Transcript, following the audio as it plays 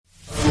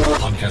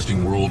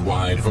Podcasting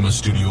worldwide from a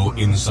studio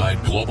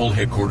inside global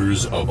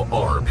headquarters of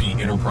RP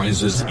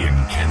Enterprises in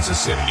Kansas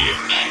City.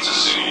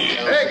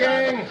 Hey,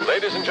 gang!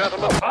 Ladies and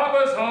gentlemen,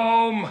 Papa's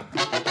home!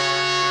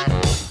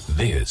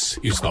 This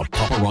is the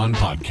Papa Ron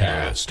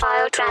Podcast.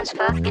 File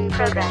transfer in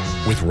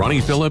progress. With Ronnie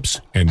Phillips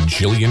and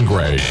Jillian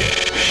Gregg.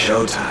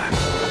 Showtime.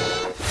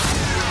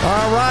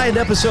 All right,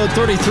 episode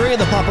 33 of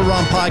the Papa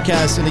Ron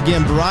Podcast, and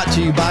again, brought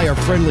to you by our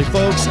friendly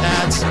folks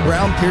at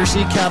Brown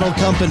Piercy Cattle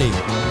Company.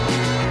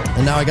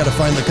 And now I got to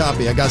find the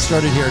copy. I got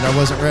started here and I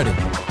wasn't ready.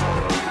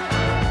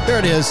 Here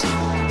it is.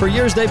 For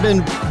years, they've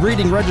been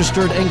breeding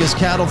registered Angus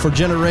cattle for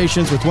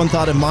generations with one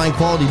thought in mind: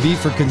 quality beef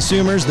for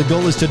consumers. The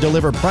goal is to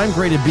deliver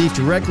prime-graded beef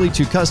directly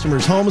to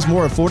customers' homes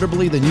more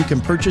affordably than you can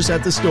purchase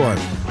at the store.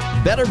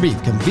 Better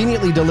beef,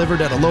 conveniently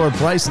delivered at a lower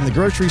price than the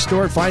grocery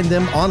store. Find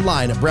them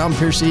online at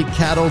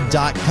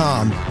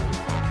brownpiercycattle.com.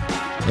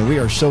 And we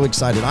are so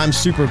excited. I'm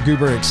super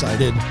goober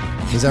excited.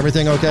 Is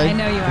everything okay? I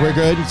know you are. We're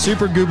good.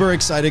 Super goober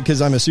excited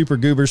because I'm a super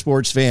goober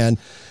sports fan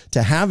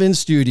to have in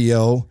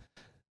studio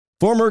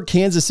former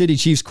Kansas City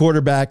Chiefs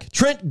quarterback,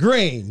 Trent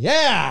Green.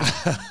 Yeah.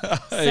 So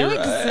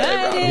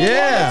excited.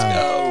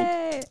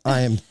 Yeah.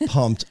 I am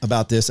pumped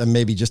about this. I'm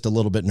maybe just a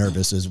little bit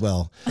nervous as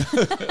well.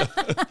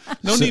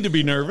 No need to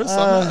be nervous.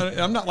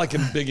 I'm not like a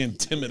big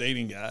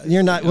intimidating guy.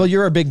 You're not. Well,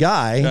 you're a big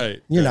guy. Right,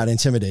 you're right. not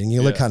intimidating.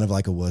 You look kind of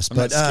like a wuss. I'm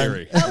not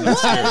scary. Oh my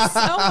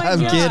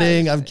I'm gosh.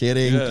 kidding. I'm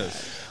kidding.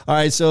 Yes. All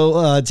right,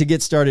 so to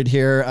get started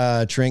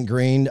here, Trent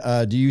Green,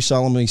 do you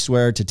solemnly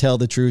swear to tell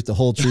the truth, the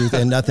whole truth,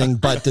 and nothing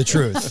but the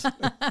truth?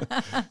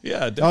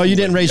 Yeah. Definitely. Oh, you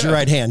didn't raise your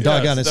right hand.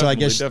 Doggone it. So I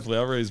guess. Definitely.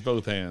 I'll raise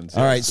both hands.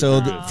 All right, so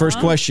the first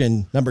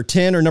question, number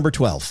 10 or number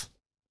 12?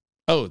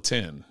 Oh,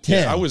 10.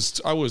 10. Yeah, I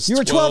was You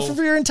were 12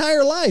 for your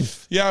entire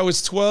life. Yeah, I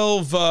was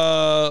 12.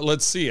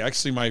 Let's see.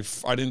 Actually,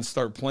 I didn't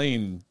start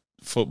playing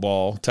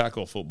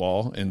tackle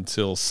football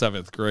until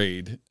 7th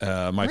grade.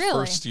 My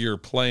first year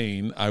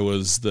playing, I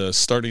was the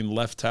starting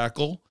left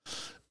tackle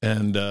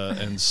and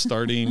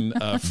starting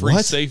free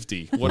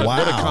safety. What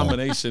a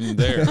combination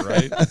there,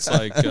 right? It's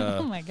like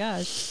Oh my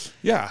gosh.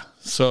 yeah.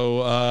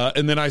 So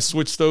and then I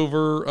switched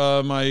over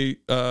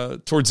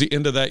towards the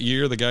end of that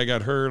year. The guy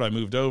got hurt. I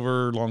moved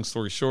over. Long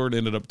story short,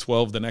 ended up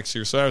 12 the next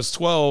year. So I was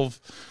 12,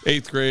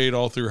 8th grade,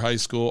 all through high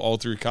school, all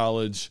through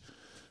college.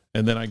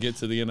 And then I get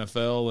to the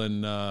NFL,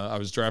 and I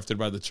was drafted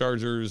by the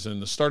Chargers,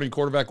 and the starting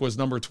quarterback was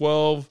number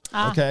 12.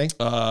 Okay.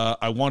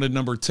 I wanted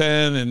number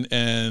 10,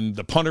 and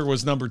the punter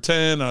was number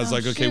 10. I was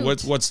like, okay,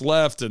 what's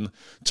left? And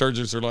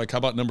Chargers are like, how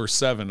about number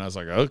 7? I was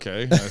like,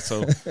 okay.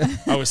 So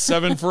I was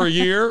 7 for a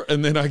year,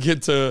 and then I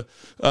get to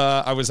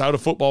I was out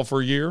of football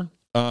for a year.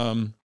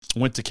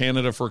 Went to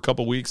Canada for a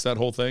couple weeks, that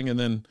whole thing, and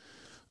then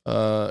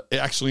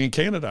actually in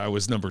Canada I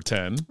was number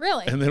 10.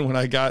 Really? And then when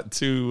I got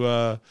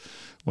to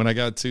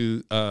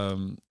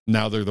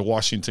now they're the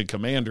Washington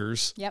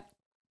Commanders. Yep.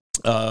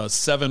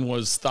 7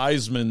 was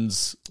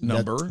Theismann's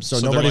number. So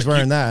nobody's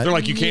wearing that. They're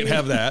like, you can't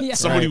have that. Yeah.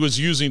 Somebody Right. was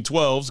using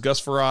 12s.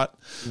 Gus Farrat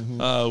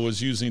was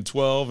using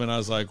 12. And I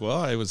was like, well,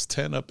 I was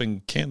 10 up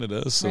in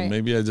Canada. So Right.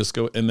 maybe I just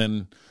go. And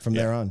then From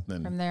there on.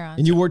 From there on.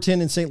 And you wore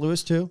 10 in St.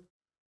 Louis too?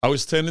 I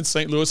was 10 in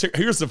St. Louis.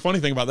 Here's the funny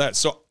thing about that.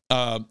 So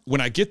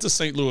when I get to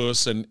St.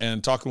 Louis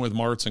and talking with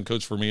Martz and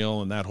Coach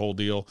Vermeil and that whole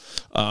deal,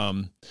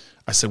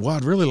 I said, well,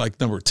 I'd really like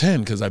number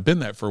 10 because I've been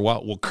that for a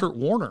while. Well, Kurt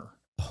Warner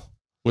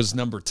was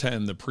number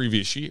 10 the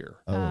previous year.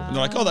 And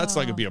they're like, oh, that's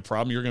not going to be a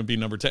problem. You're going to be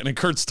number 10. And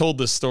Kurt's told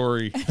this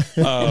story.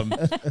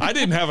 I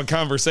didn't have a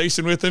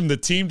conversation with him. The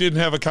team didn't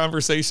have a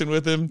conversation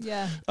with him.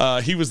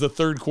 Yeah. He was the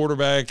third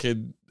quarterback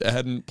and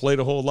hadn't played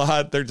a whole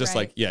lot. They're just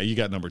Right. like, yeah, you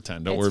got number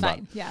 10. Don't It's worry fine.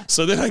 about it. Yeah.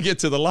 So then I get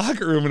to the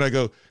locker room and I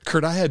go,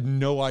 Kurt, I had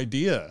no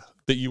idea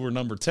that you were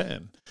number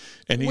 10.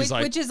 And he's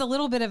like, which is a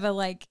little bit of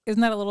a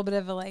isn't that a little bit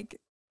of a dig?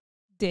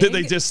 did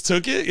they just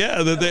took it? Yeah.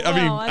 I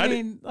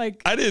didn't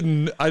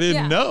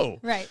Yeah. know.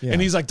 Right. Yeah.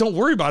 And he's like, don't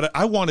worry about it.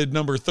 I wanted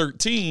number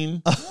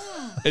 13.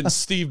 And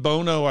Steve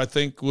Bono, I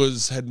think,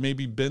 had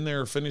maybe been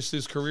there or finished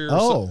his career.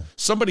 Oh.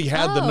 Somebody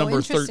had the Oh, number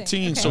interesting.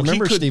 13. Okay. So I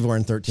remember he Steve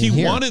wearing 13 He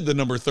here. wanted the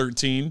number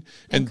 13.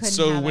 And couldn't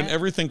so have when it.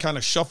 everything kind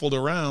of shuffled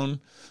around,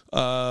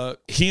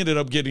 he ended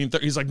up getting,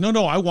 he's like,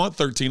 no, I want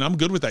 13. I'm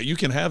good with that. You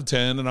can have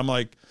 10. And I'm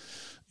like,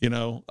 I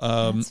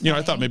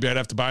thought maybe I'd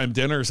have to buy him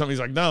dinner or something.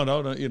 He's like, no,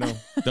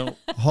 don't.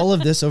 All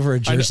of this over a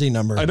jersey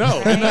number. I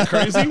know. Isn't that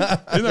crazy? Isn't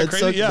that That's crazy?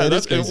 so- Yeah. that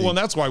is crazy. Well, and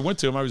that's why I went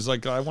to him. I was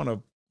like, I want to,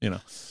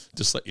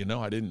 just let you know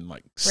I didn't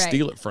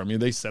steal it from you.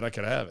 They said I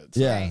could have it.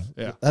 So, Yeah. Right.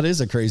 Yeah. That is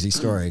a crazy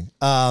story.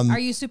 Are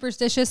you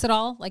superstitious at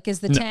all?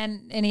 Is the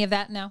 10 any of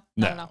that? No.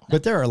 No.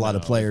 But there are a lot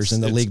of players in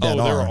the league that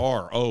there are.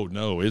 are. Oh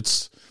no,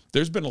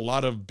 there's been a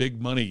lot of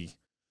big money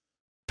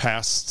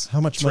past.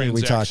 How much money are we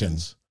talking?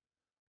 transactions.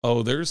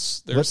 Oh,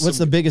 there's What's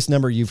the biggest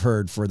number you've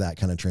heard for that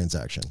kind of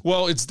transaction?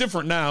 Well, it's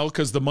different now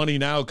because the money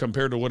now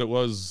compared to what it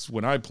was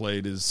when I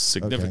played is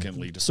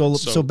significantly different.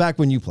 So back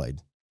when you played,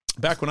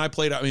 back when I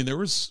played, I mean, there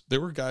were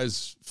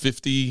guys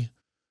 $50,000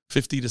 to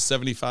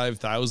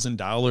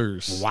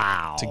 $75,000.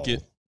 Wow.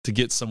 To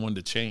get someone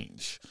to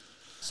change.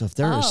 So if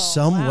there is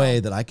some way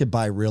that I could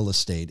buy real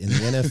estate in the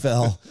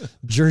NFL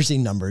jersey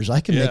numbers,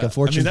 I can make a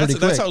fortune pretty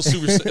quick. That's how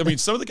super. I mean,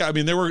 some of the guys. I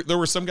mean, there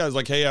were some guys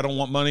like, hey, I don't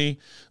want money.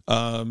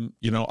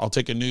 I'll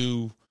take a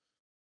new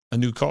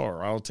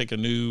car. I'll take a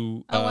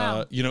new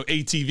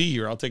ATV,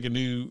 or I'll take a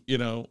new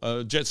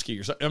jet ski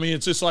or something. I mean,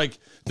 it's just like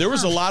there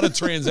was a lot of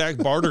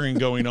bartering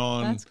going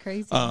on. That's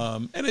crazy.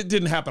 And it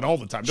didn't happen all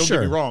the time. Don't get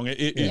me wrong.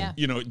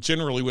 It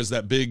generally was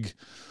that big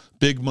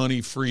money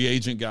free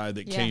agent guy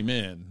that came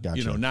in.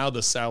 Gotcha. Now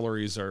the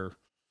salaries are,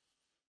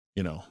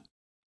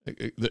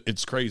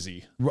 it's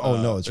crazy.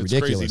 Oh no, it's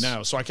ridiculous crazy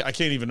now. So I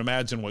can't even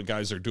imagine what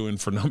guys are doing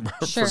for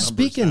numbers. Sure.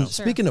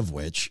 Speaking of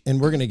which, and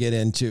we're going to get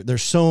into,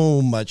 there's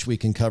so much we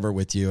can cover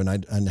with you.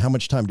 And how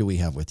much time do we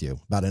have with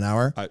you? About an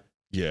hour?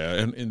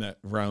 And in that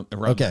around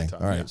okay. that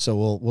time. All right.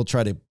 So we'll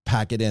try to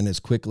pack it in as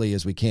quickly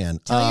as we can.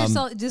 Tell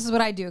yourself, this is what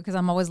I do because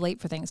I'm always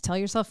late for things. Tell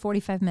yourself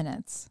 45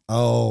 minutes.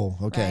 Oh,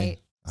 okay. Right?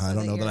 I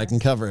don't know that I can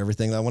cover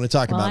everything that I want to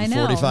talk about in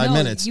 45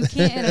 minutes. You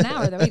can't in an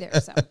hour though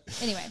either. So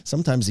anyway.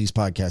 Sometimes these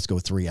podcasts go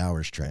 3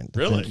 hours, Trent.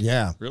 Really?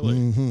 Yeah. Really?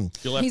 Mm-hmm.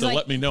 You'll have to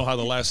let me know how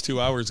the last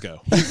 2 hours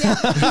go. He's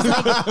like,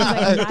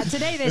 not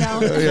today they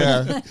don't.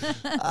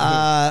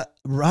 Yeah.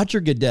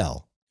 Roger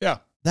Goodell. Yeah.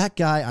 That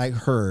guy I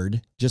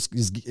heard just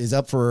is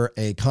up for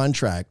a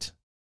contract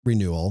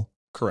renewal.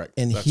 Correct.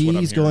 And That's what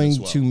I'm he's hearing going as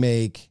well. to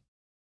make,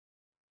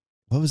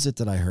 what was it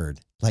that I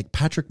heard? Like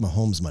Patrick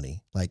Mahomes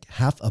money, like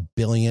 $500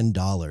 million.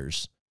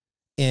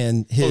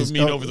 And his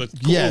over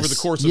the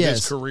course of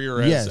his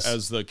career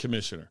as the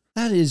commissioner.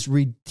 That is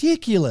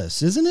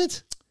ridiculous, isn't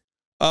it?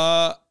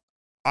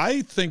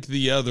 I think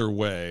the other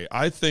way.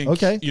 I think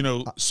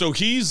so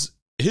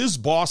his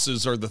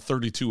bosses are the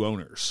 32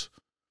 owners.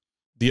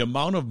 The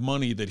amount of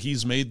money that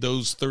he's made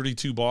those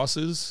 32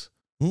 bosses,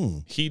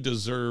 he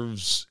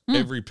deserves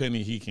every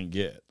penny he can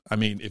get. I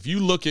mean, if you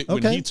look at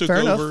when he took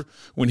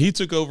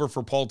over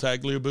for Paul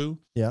Tagliabue,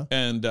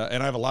 and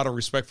I have a lot of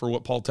respect for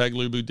what Paul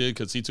Tagliabue did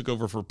because he took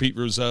over for Pete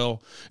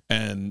Rozelle,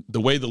 and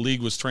the way the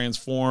league was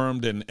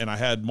transformed, and I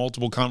had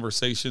multiple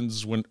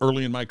conversations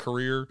early in my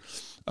career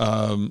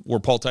where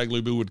Paul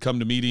Tagliabue would come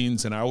to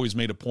meetings, and I always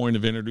made a point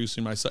of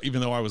introducing myself,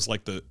 even though I was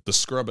like the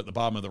scrub at the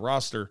bottom of the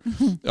roster.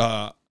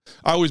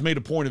 I always made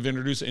a point of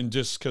introducing, and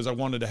just because I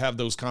wanted to have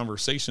those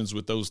conversations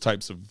with those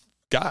types of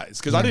guys,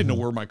 because I didn't know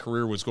where my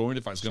career was going,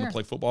 if I was going to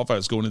play football, if I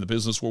was going in the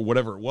business world,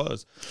 whatever it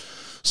was.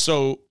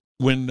 So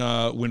when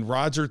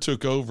Roger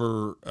took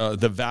over,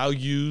 the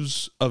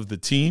values of the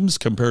teams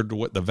compared to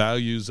what the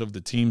values of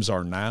the teams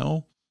are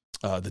now,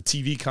 the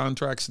TV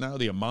contracts now,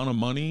 the amount of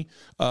money.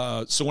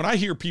 So when I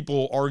hear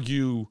people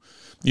argue,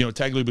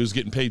 Tagliabue's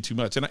getting paid too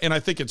much, and I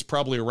think it's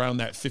probably around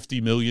that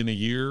 $50 million a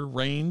year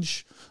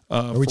range.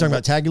 Are we talking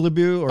about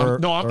Tagliabue or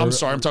no? I'm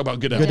sorry, I'm talking about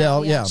Goodell.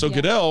 Goodell, yeah. So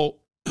Goodell,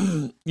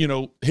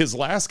 his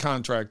last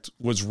contract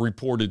was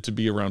reported to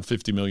be around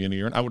 $50 million a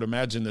year, and I would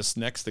imagine this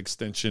next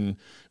extension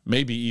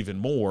maybe even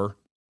more,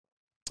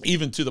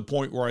 even to the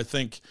point where I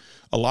think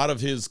a lot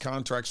of his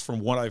contracts, from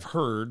what I've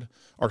heard,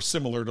 are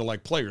similar to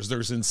like players.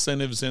 There's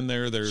incentives in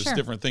there. There's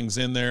different things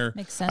in there.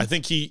 Makes sense. I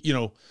think the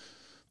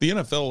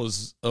NFL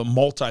is a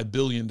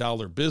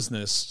multi-billion-dollar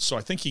business, so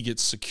I think he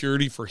gets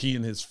security for he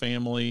and his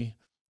family.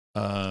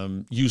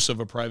 Use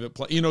of a private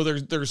plane.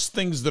 There's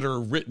things that are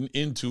written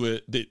into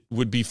it that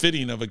would be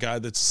fitting of a guy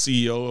that's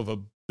CEO of a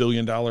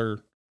billion dollar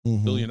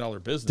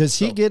business. Does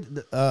he get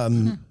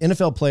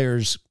NFL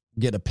players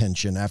get a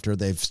pension after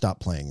they've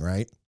stopped playing,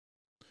 right?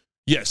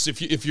 Yes,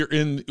 if you're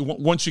in,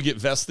 once you get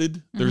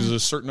vested, there's a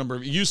certain number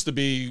of, it used to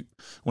be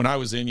when I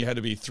was in, you had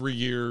to be 3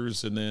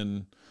 years and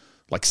then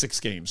like 6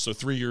 games. So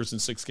 3 years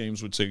and 6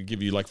 games would say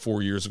give you like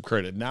 4 years of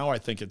credit. Now I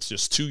think it's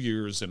just 2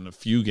 years and a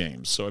few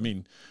games. So I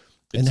mean,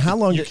 and how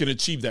long you can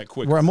achieve that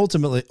quickly? Where I'm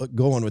ultimately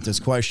going with this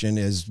question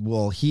is,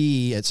 will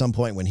he at some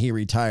point when he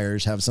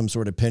retires have some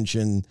sort of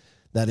pension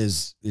that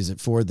is it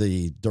for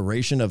the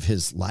duration of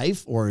his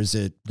life, or is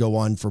it go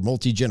on for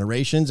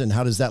multi-generations? And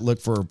how does that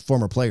look for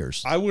former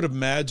players? I would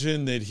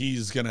imagine that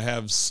he's going to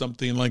have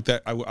something like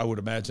that. I would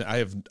imagine.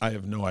 I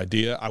have no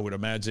idea. I would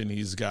imagine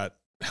he's got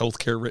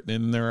healthcare written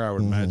in there. I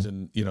would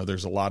imagine,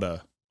 there's a lot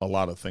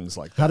of things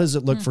like that. How does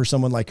it look for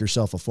someone like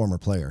yourself, a former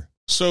player?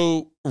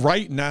 So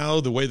right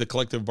now, the way the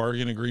collective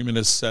bargaining agreement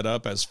is set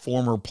up, as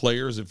former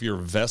players, if you're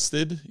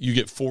vested, you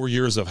get 4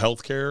 years of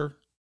health care,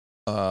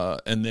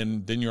 and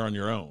then you're on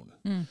your own.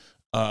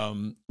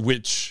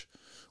 Which,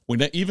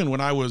 even when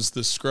I was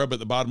the scrub at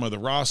the bottom of the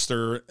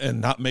roster and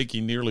not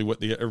making nearly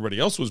what everybody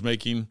else was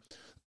making,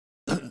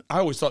 I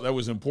always thought that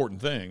was an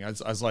important thing. I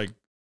was like,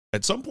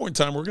 at some point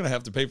in time, we're going to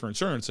have to pay for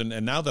insurance.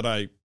 And now that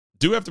I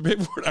do have to pay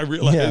for it, I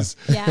realize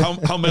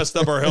how messed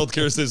up our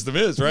healthcare system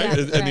is, right?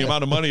 And the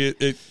amount of money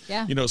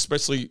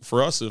especially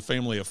for us, a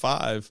family of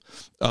 5,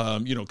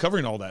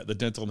 covering all that, the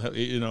dental,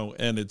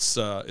 and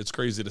it's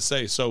crazy to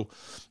say. So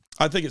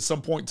I think at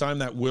some point in time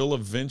that will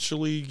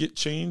eventually get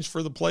changed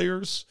for the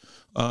players.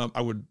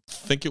 I would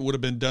think it would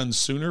have been done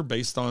sooner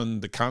based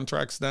on the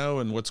contracts now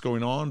and what's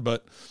going on.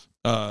 But,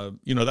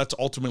 that's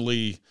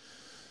ultimately,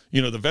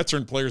 you know, the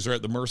veteran players are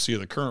at the mercy of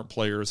the current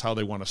players, how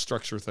they want to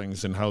structure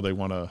things and how they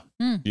want to,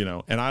 you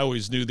know, and I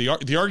always knew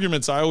the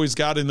arguments I always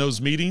got in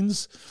those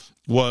meetings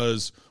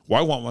was, well,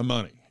 I want my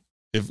money.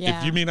 If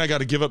you mean I got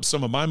to give up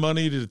some of my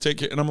money to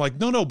take it, and I'm like,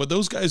 no, but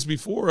those guys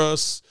before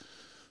us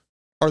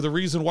are the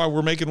reason why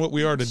we're making what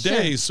we are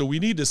today. Sure. So we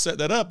need to set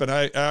that up. And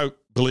I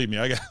believe me,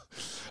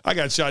 I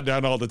got shot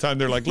down all the time.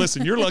 They're like,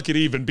 listen, you're lucky to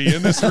even be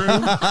in this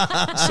room.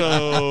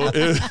 So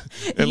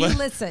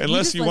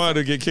unless you want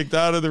to get kicked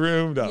out of the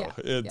room, no.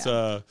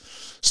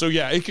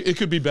 It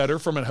could be better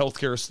from a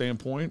healthcare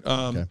standpoint.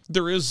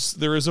 There is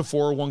a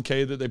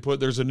 401k that they put.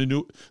 There's an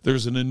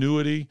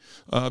annuity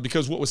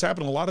because what was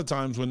happening a lot of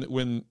times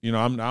when you know,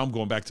 I'm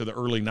going back to the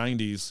early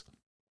 90s.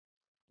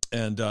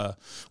 And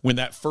when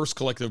that first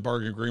collective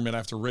bargaining agreement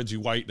after Reggie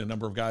White and a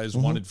number of guys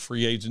wanted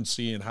free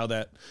agency, and how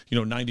that, you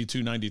know,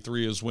 92,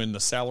 93 is when the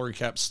salary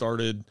cap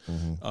started.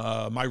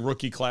 My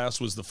rookie class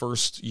was the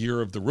first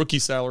year of the rookie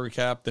salary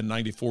cap. Then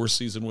 94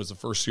 season was the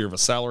first year of a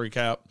salary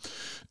cap.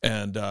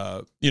 And,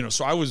 you know,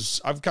 so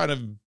I've kind of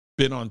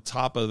been on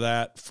top of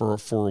that for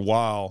a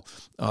while.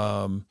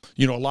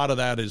 You know, a lot of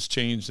that has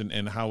changed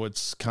and how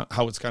it's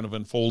kind of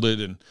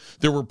unfolded. And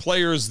there were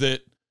players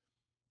that,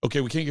 okay,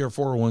 we can't get our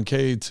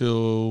 401k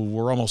till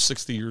we're almost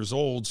 60 years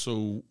old.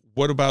 So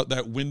what about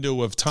that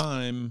window of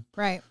time,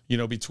 right? You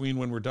know, between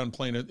when we're done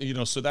playing it, you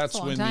know, so that's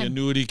when the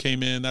annuity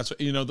came in. That's,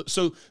 you know,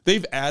 so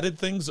they've added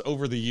things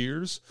over the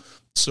years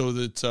so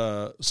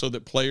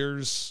that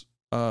players,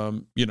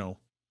 you know,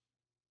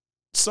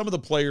 some of the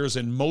players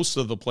and most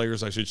of the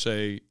players, I should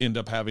say, end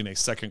up having a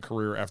second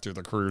career after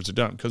their careers are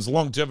done, because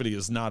longevity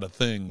is not a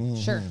thing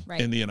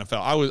in the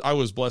NFL. I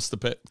was blessed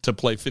to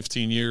play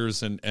 15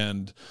 years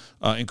and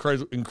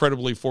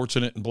incredibly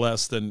fortunate and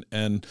blessed,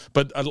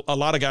 but a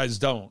lot of guys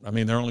don't. I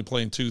mean, they're only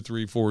playing 2,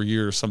 3, 4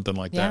 years, something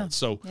like that.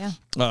 So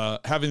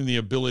having the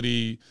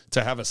ability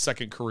to have a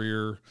second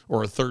career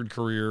or a third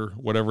career,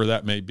 whatever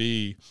that may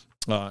be,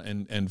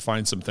 and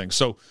find some things.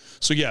 So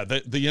yeah,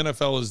 the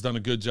NFL has done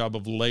a good job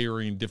of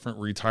layering different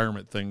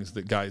retirement things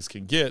that guys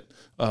can get,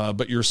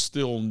 but you're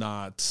still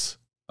not.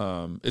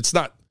 It's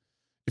not,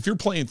 if you're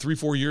playing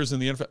 3-4 years in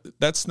the NFL,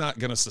 that's not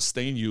going to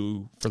sustain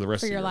you for the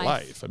rest of your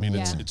life. I mean,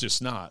 it's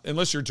just not,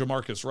 unless you're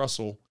Jamarcus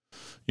Russell,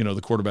 you know,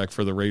 the quarterback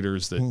for the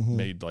Raiders that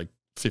made like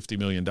 $50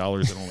 million and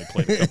only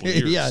played a couple of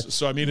years.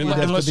 So I mean,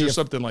 unless you're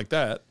something like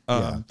that,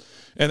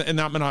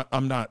 and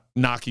I'm not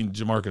knocking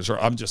Jamarcus.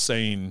 I'm just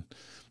saying,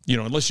 you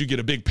know, unless you get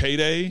a big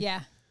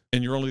payday,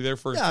 and you're only there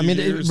for a few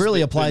years, it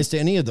really applies to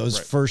any of those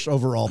first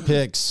overall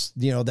picks,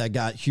 you know, that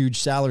got huge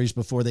salaries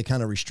before they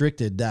kind of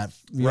restricted that,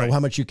 you know, how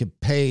much you could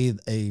pay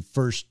a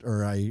first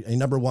or a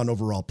number one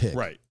overall pick.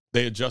 Right.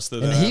 They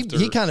adjusted that. And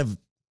he kind of,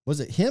 was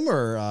it him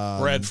or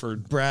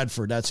Bradford?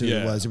 Bradford, that's who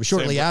it was. It was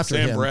shortly after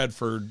him. Sam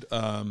Bradford,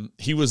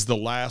 he was the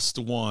last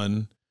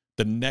one.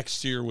 The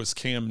next year was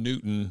Cam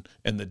Newton,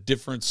 and the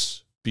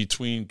difference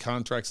between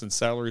contracts and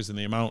salaries and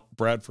the amount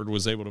Bradford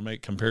was able to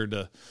make compared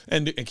to,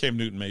 and Cam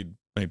Newton made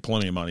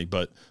plenty of money,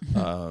 but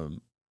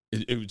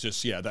it was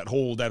just, that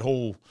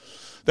whole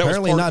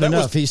apparently not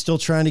enough. He's still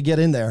trying to get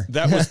in there.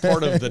 That was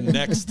part of the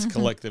next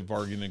collective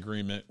bargaining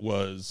agreement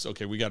was,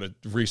 okay, we got to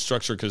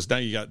restructure, because now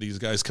you got these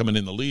guys coming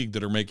in the league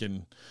that are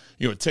making,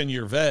 you know, a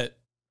 10-year vet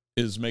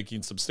is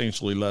making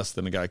substantially less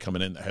than a guy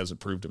coming in that hasn't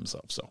proved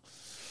himself. So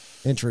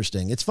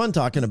interesting. It's fun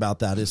talking about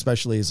that,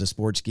 especially as a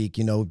sports geek.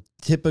 You know,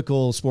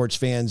 typical sports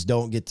fans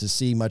don't get to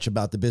see much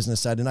about the business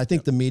side. And I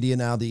think the media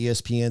now, the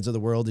ESPNs of the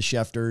world, the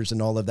Schefters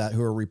and all of that,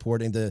 who are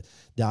reporting to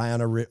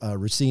Diana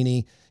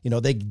Rossini, you know,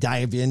 they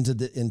dive into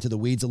the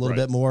weeds a little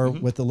bit more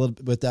with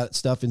that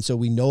stuff. And so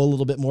we know a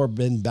little bit more.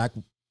 Been back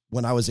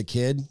when I was a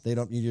kid,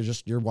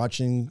 you're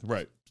watching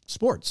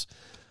sports.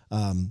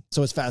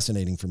 So it's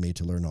fascinating for me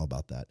to learn all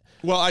about that.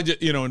 Well,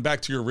 and back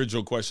to your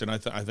original question, I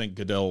think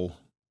Goodell,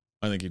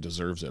 I think he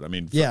deserves it. I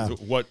mean,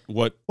 what?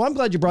 Well, I'm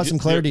glad you brought some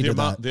clarity to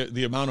that.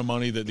 The amount of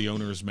money that the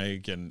owners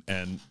make, and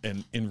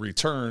in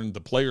return,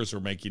 the players are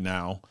making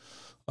now.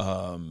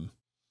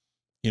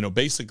 You know,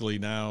 basically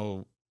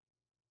now,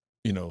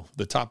 you know,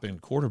 the top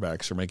end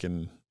quarterbacks are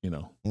making, you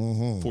know,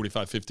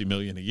 $45-50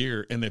 million a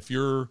year. And if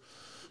you're,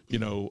 you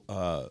know,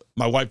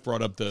 my wife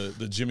brought up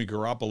the Jimmy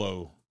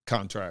Garoppolo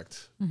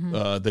contract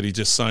that he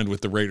just signed with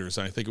the Raiders.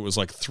 And I think it was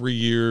like 3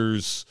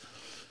 years.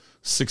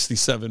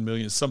 67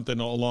 million, something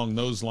along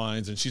those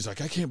lines. And she's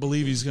like, I can't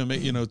believe he's going to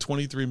make, you know,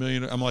 23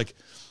 million. I'm like,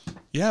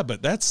 yeah,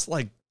 but that's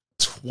like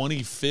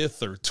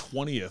 25th or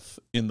 20th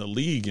in the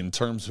league in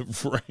terms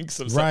of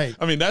ranks. Right.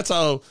 I mean, that's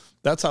how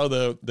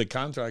the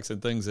contracts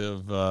and things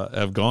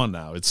have gone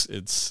now. It's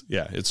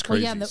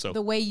crazy. Well,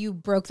 the way you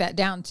broke that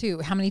down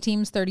too. How many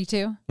teams?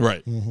 32.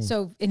 Right.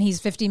 So, and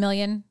he's 50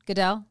 million,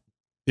 Goodell.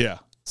 Yeah.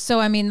 So,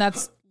 I mean,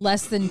 that's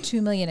less than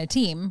 2 million a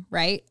team,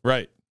 right?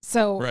 Right.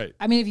 So,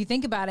 I mean, if you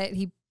think about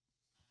it,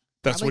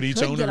 that's what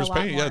each owner is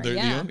paying.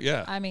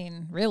 Yeah. I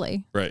mean,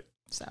 really. Right.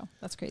 So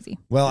that's crazy.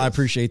 Well, I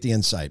appreciate the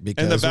insight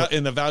because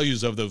and the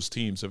values of those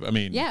teams. I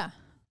mean, sure.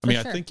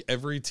 I think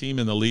every team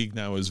in the league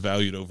now is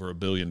valued over $1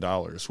 billion,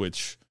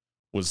 which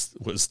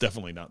was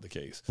definitely not the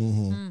case.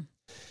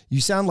 You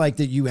sound like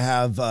that you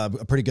have a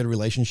pretty good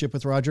relationship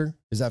with Roger.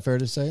 Is that fair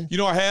to say?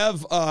 I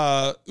have,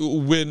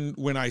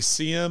 when I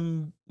see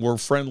him, we're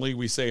friendly.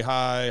 We say,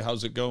 hi,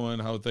 how's it going?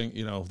 How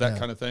that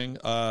kind of thing.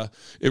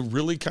 It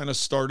really kind of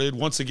started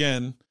once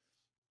again,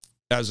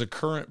 as a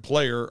current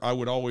player, I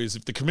would always,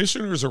 if the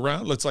commissioner's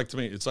around, it's like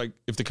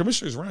if the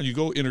commissioner's around, you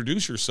go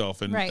introduce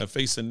yourself and a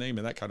face and name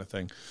and that kind of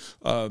thing.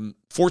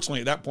 Fortunately,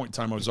 at that point in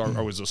time, I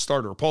was a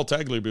starter. Paul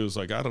Tagliabue was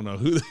like, I don't know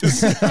who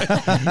this guy,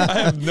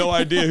 I have no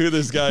idea who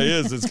this guy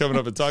is that's coming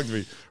up and talking to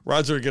me.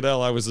 Roger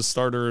Goodell, I was a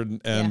starter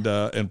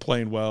and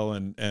playing well.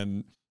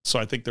 And so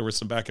I think there was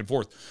some back and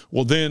forth.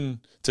 Well, then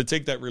to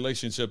take that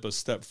relationship a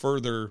step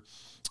further,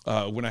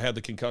 when I had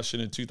the concussion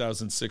in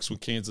 2006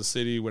 with Kansas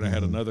City, when I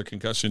had another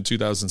concussion in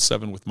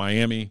 2007 with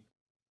Miami,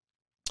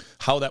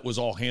 how that was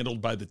all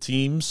handled by the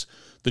teams,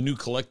 the new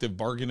collective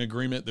bargain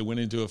agreement that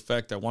went into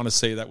effect, I want to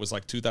say that was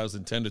like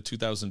 2010 to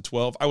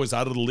 2012. I was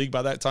out of the league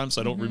by that time,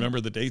 so I don't remember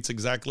the dates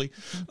exactly.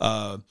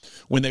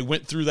 When they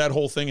went through that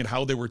whole thing and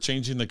how they were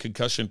changing the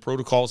concussion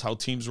protocols, how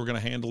teams were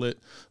going to handle it,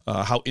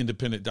 how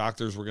independent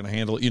doctors were going to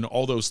handle it,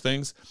 all those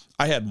things.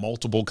 I had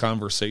multiple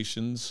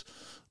conversations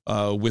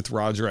with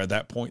Roger at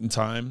that point in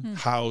time,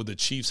 how the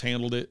Chiefs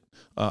handled it,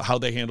 how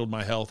they handled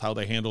my health, how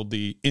they handled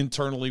the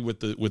internally with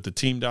the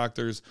team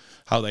doctors,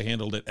 how they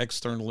handled it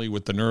externally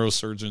with the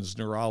neurosurgeons,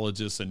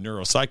 neurologists, and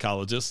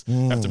neuropsychologists.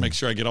 I have to make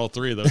sure I get all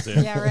three of those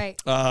in. Yeah, right.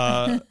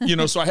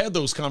 So I had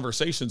those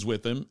conversations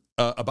with him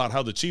about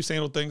how the Chiefs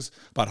handled things,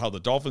 about how the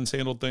Dolphins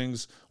handled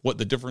things, what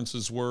the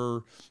differences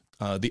were,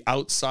 the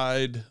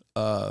outside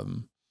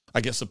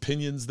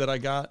opinions that I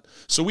got.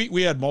 So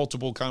we had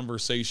multiple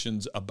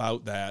conversations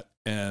about that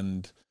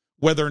and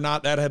whether or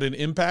not that had an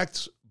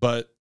impact,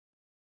 but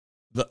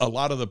a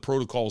lot of the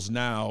protocols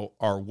now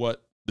are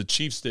what the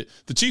Chiefs did.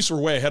 The Chiefs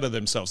were way ahead of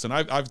themselves. And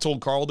I've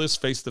told Carl this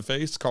face to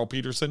face, Carl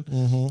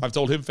Peterson. I've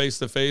told him face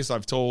to face.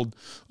 I've told,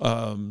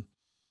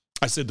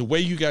 I said, the way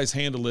you guys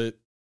handle it,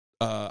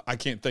 I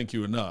can't thank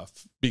you enough,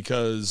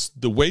 because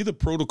the way the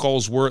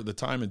protocols were at the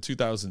time in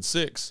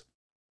 2006,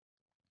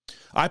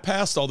 I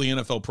passed all the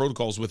NFL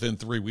protocols within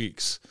 3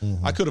 weeks.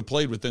 I could have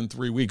played within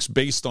 3 weeks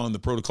based on the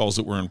protocols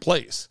that were in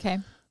place. Okay.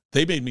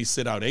 They made me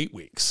sit out 8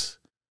 weeks.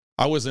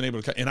 I wasn't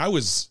able to, and I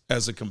was,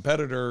 as a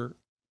competitor.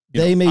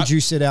 They made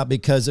you sit out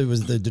because it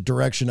was the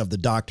direction of the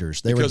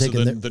doctors. They were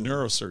taking the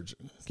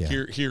neurosurgeon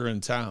here in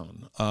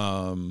town.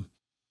 And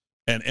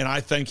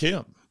I thank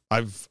him.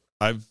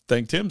 I've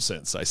thanked him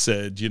since. I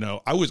said,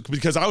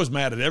 because I was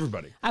mad at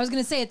everybody. I was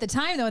going to say at the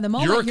time, though, in the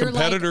moment, you're a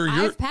competitor.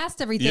 I've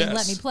passed everything. Yes.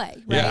 Let me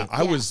play. Right? Yeah,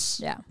 I was.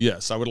 Yeah.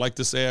 Yes, I would like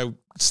to say I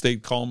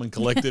stayed calm and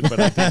collected,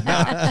 but I did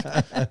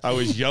not. I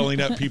was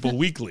yelling at people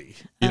weekly.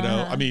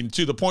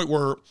 To the point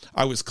where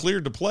I was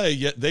cleared to play,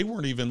 yet they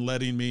weren't even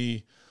letting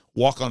me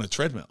walk on a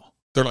treadmill.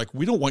 They're like,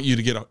 we don't want you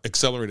to get an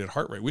accelerated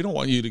heart rate. We don't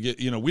want you to get,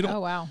 we don't. Oh,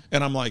 wow.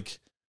 And I'm like,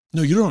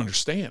 no, you don't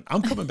understand.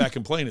 I'm coming back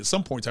and playing at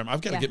some point in time.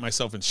 I've got to get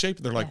myself in shape.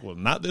 They're like, well,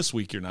 not this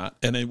week, you're not.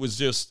 And it was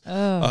just,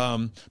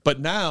 but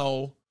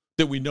now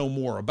that we know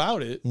more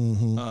about it,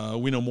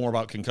 we know more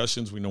about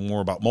concussions. We know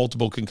more about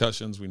multiple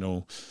concussions. We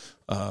know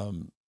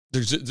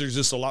there's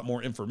just a lot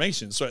more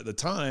information. So at the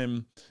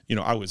time,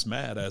 I was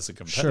mad as a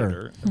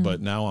competitor,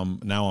 but now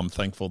I'm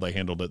thankful they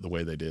handled it the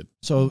way they did.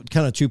 So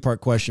kind of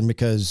 2-part question,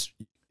 because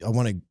I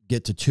want to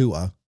get to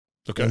Tua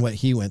and what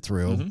he went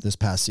through this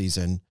past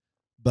season,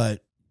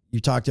 but you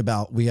talked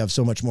about we have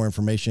so much more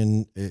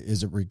information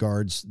as it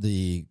regards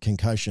the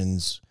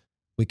concussions.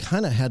 We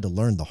kind of had to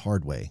learn the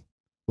hard way.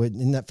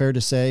 Isn't that fair to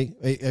say?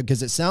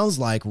 Because it sounds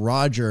like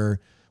Roger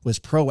was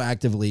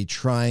proactively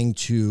trying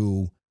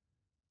to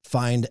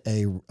find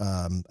a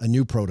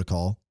new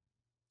protocol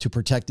to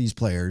protect these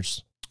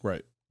players.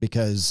 Right.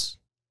 Because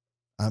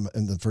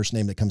and the first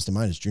name that comes to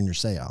mind is Junior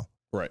Seau.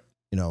 Right.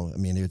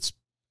 It's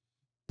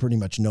pretty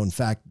much known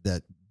fact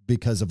that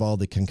because of all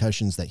the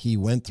concussions that he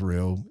went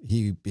through,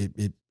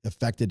 it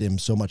affected him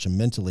so much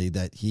mentally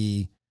that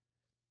he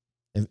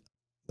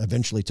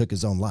eventually took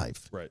his own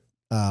life. Right.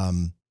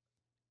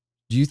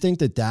 Do you think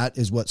that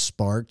is what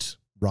sparked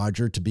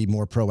Roger to be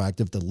more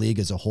proactive, the league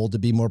as a whole to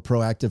be more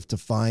proactive, to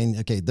find,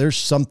 okay, there's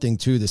something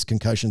to this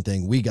concussion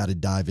thing. We got to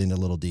dive in a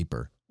little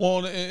deeper.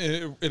 Well,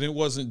 and it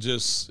wasn't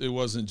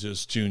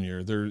just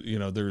Junior.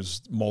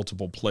 There's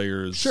multiple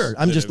players. Sure.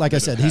 I'm just, like I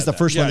said, he's the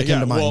first one that came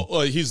to mind.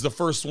 Well, he's the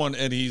first one,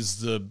 and he's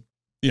the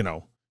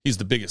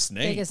biggest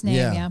name. Biggest name,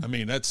 yeah.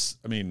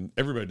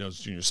 Everybody knows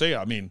Junior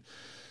Seau.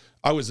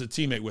 I was a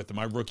teammate with him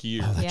my rookie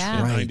year in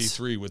right.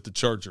 93 with the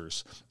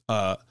Chargers.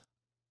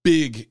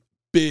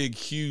 Big,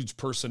 huge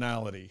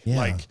personality. Yeah.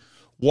 Like,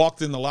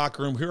 walked in the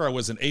locker room. Here I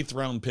was, an 8th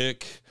round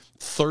pick,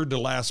 3rd to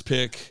last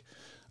pick.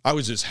 I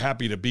was just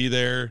happy to be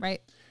there. Right.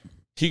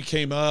 He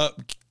came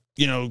up,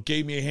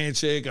 gave me a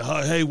handshake, a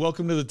hug, hey,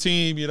 welcome to the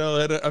team.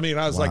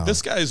 I was like,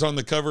 this guy's on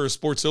the cover of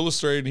Sports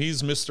Illustrated.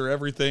 He's Mr.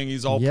 Everything.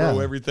 He's all pro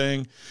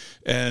everything.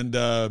 And,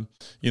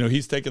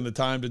 he's taking the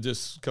time to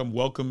just come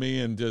welcome me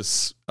and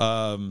just,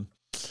 and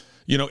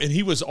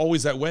he was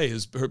always that way.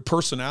 His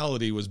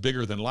personality was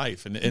bigger than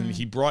life. And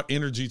he brought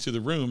energy to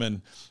the room.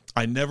 And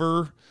I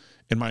never,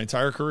 in my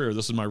entire career,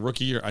 this is my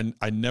rookie year,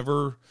 I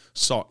never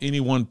saw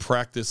anyone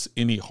practice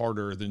any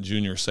harder than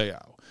Junior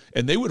Seau.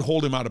 And they would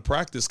hold him out of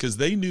practice because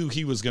they knew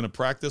he was going to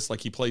practice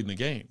like he played in the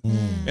game.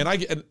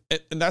 And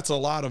that's a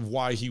lot of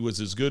why he was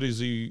as good as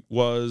he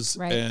was,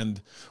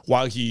 and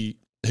why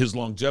his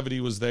longevity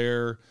was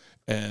there,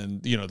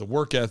 and the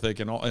work ethic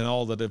and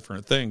all the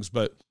different things.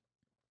 But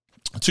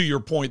to your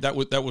point, that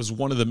was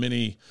one of the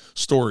many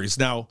stories.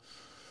 Now,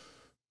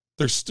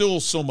 there's still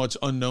so much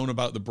unknown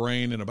about the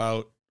brain and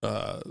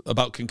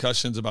about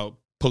concussions, about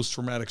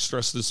post-traumatic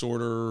stress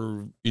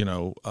disorder,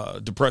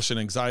 depression,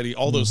 anxiety,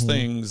 all those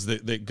things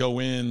that go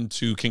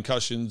into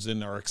concussions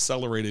and are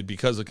accelerated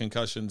because of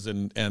concussions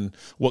and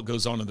what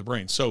goes on in the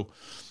brain. So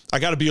I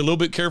got to be a little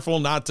bit careful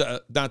not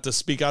to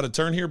speak out of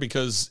turn here,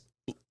 because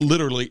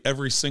literally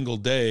every single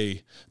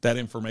day that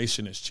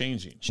information is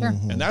changing. Sure.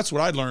 And that's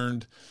what I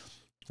learned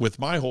with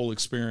my whole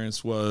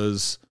experience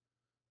was,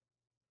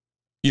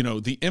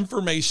 the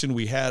information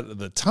we had at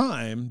the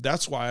time,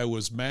 that's why I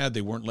was mad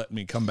they weren't letting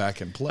me come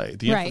back and play.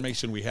 The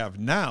information we have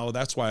now,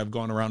 that's why I've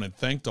gone around and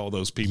thanked all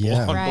those people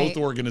on both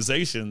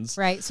organizations.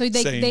 Right. So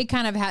they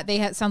kind of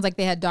had, sounds like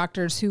they had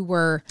doctors who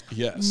were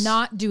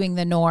not doing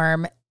the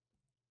norm,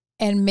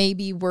 and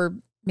maybe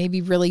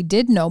really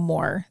did know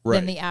more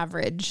than the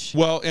average.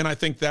 Well, and I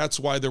think that's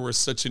why there was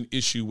such an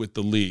issue with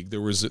the league. There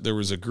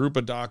was a group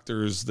of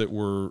doctors that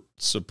were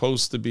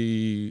supposed to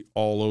be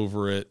all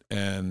over it,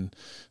 and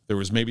there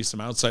was maybe some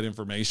outside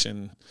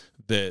information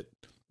that,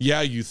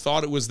 you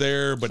thought it was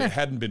there, but it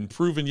hadn't been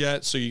proven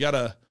yet. So you got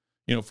to,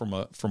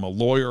 from a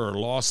lawyer or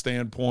law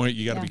standpoint,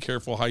 you got to be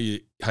careful how you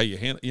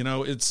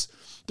handle.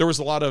 There was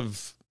a lot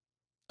of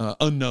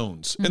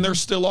unknowns, and there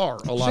still are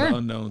a lot of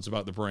unknowns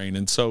about the brain.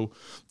 And so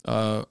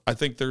I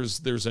think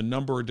there's a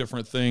number of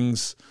different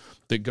things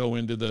that go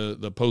into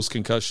the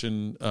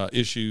post-concussion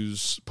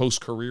issues,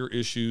 post-career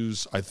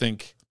issues. I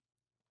think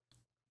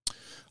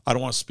I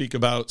don't want to speak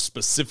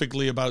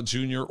specifically about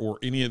Junior or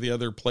any of the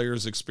other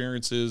players'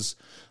 experiences.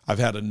 I've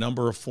had a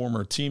number of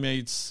former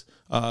teammates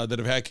that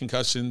have had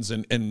concussions,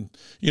 and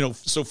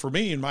so for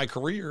me in my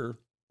career,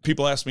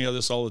 people ask me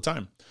this all the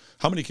time: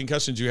 how many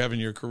concussions do you have in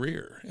your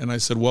career? And I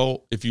said,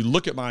 well, if you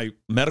look at my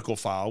medical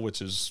file,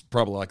 which is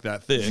probably like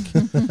that thick,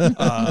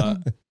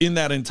 in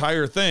that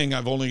entire thing,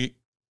 I've only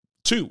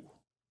 2.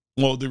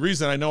 Well, the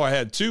reason I know I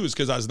had 2 is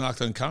because I was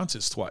knocked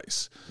unconscious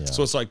twice. Yeah.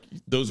 So it's like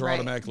those are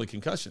automatically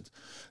concussions.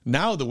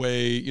 Now the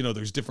way,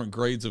 there's different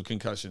grades of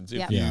concussions.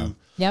 If you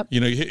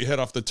hit your head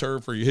off the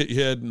turf, or you hit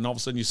your head and all of a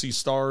sudden you see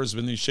stars,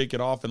 and then you shake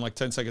it off, and like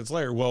 10 seconds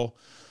later, well,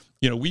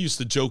 we used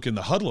to joke in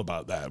the huddle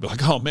about that. But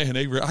like, oh man,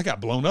 I got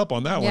blown up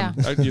on that one.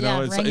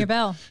 Rang your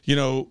bell.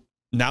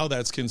 Now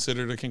that's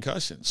considered a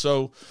concussion.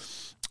 So,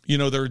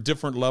 there are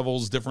different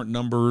levels, different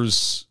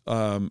numbers.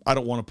 I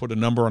don't want to put a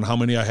number on how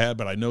many I had,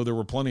 but I know there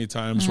were plenty of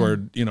times where,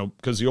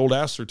 because the old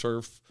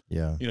AstroTurf,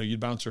 you'd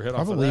bounce your head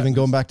off of that. Probably even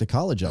going back to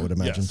college, I would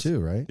imagine too,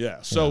 right?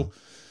 Yeah. So,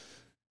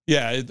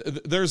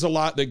 there's a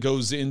lot that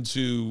goes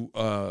into,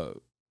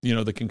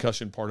 the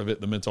concussion part of it,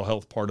 the mental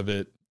health part of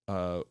it.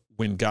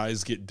 When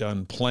guys get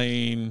done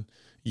playing,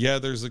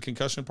 there's the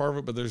concussion part of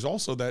it, but there's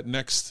also that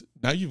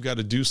now you've got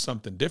to do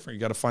something different. You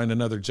got to find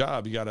another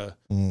job. You got to,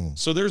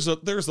 so there's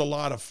a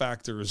lot of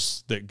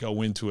factors that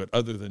go into it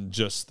other than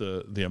just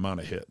the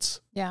amount of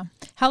hits. Yeah.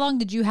 How long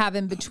did you have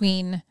in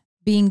between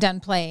being done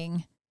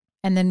playing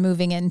and then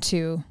moving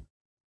into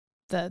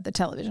the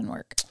television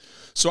work?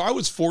 So I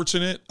was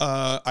fortunate.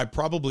 I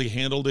probably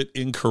handled it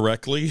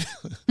incorrectly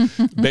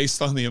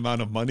based on the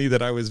amount of money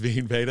that I was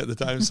being paid at the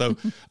time. So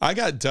I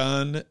got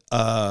done.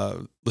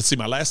 Let's see,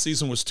 my last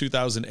season was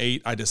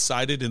 2008. I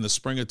decided in the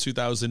spring of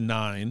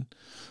 2009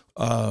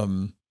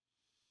 that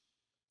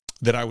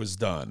I was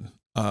done.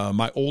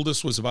 My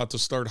oldest was about to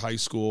start high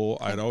school.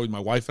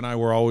 My wife and I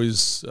were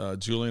always,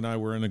 Julie and I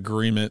were in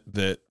agreement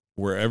that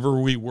wherever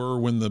we were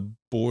when the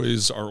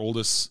boys, our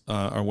oldest,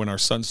 or when our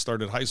son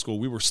started high school,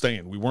 we were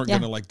staying. We weren't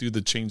going to do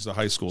the change the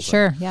high school thing.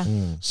 Sure, yeah.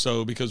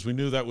 So because we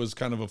knew that was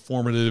kind of a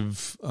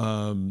formative,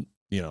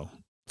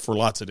 for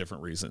lots of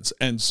different reasons.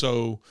 And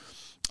so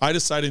I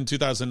decided in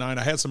 2009,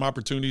 I had some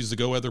opportunities to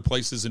go other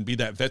places and be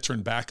that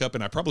veteran backup,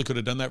 and I probably could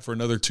have done that for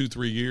another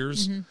 2-3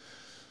 years.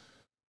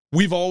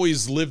 We've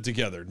always lived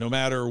together, no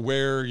matter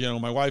where,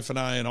 my wife and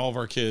I and all of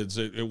our kids.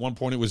 At one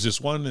point, it was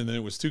just one, and then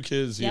it was 2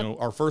 kids.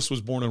 Our first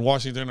was born in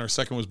Washington. Our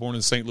second was born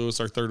in St. Louis.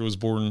 Our third was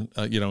born,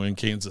 in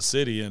Kansas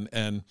City.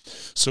 And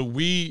so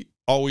we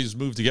always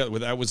moved together.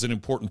 That was an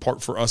important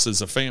part for us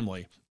as a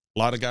family. A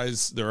lot of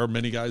guys, there are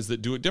many guys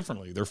that do it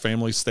differently. Their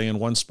families stay in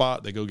one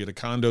spot. They go get a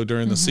condo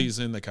during the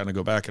season. They kind of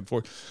go back and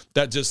forth.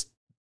 That just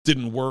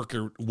didn't work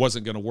or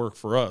wasn't going to work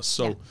for us.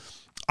 So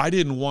I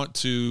didn't want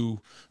to,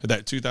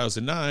 that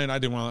 2009, I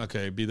didn't want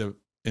to, be the,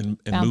 and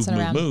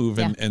move.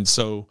 Yeah. And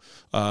so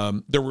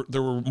there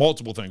were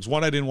multiple things.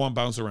 One, I didn't want to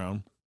bounce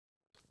around.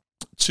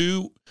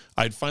 2,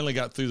 I'd finally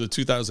got through the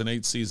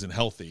 2008 season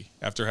healthy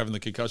after having the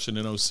concussion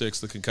in 06,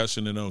 the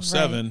concussion in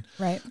 07.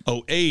 Right.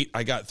 08,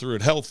 I got through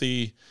it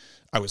healthy.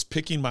 I was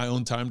picking my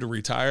own time to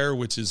retire,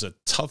 which is a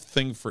tough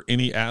thing for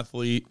any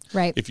athlete.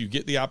 Right. If you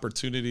get the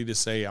opportunity to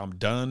say, I'm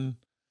done,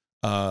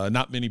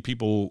 Not many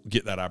people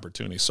get that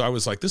opportunity. So I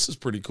was like, this is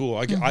pretty cool.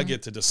 I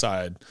get to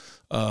decide.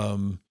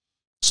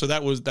 So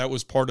that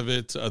was part of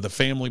it, the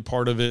family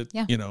part of it,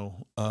 you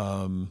know.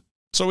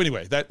 So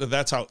anyway,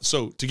 that's how.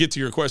 So to get to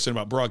your question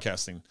about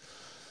broadcasting,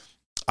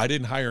 I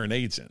didn't hire an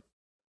agent.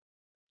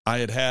 I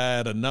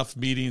had enough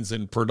meetings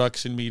and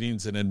production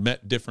meetings and had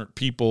met different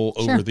people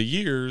over the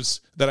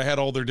years that I had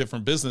all their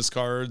different business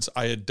cards.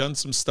 I had done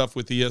some stuff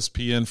with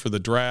ESPN for the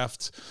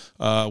draft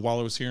while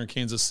I was here in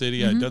Kansas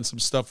City. I had done some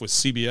stuff with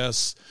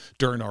CBS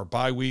during our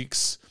bye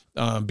weeks,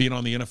 being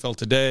on the NFL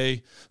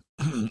Today.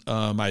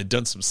 I had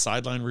done some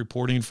sideline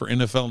reporting for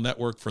NFL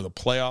Network for the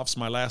playoffs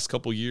my last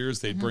couple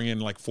years. They'd bring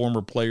in like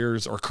former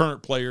players or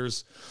current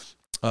players.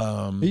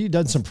 You've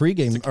done some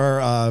pregame or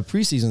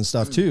preseason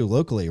stuff too,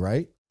 locally,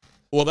 right?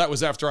 Well, that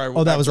was after I.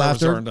 Oh, that was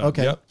after.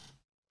 Okay. Yep.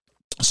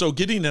 So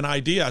getting an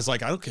idea, I was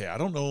like, okay, I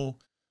don't know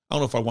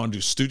if I want to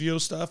do studio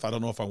stuff. I don't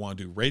know if I want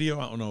to do radio.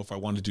 I don't know if I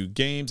want to do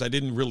games. I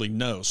didn't really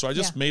know. So I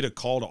just made a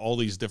call to all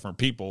these different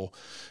people.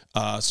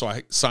 So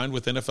I signed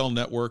with NFL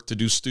Network to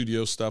do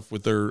studio stuff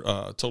with their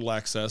Total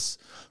Access.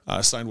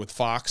 I signed with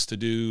Fox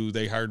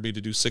they hired me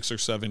to do 6 or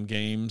 7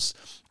 games.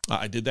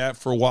 I did that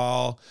for a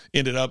while.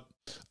 Ended up,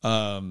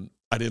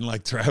 I didn't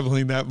like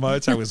traveling that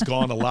much. I was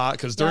gone a lot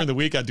because during the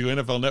week I do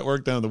NFL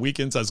Network. Then on the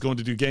weekends I was going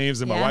to do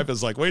games, and my wife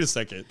was like, "Wait a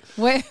second,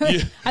 I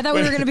thought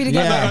we were going to be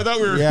together. I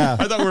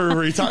thought we were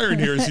retiring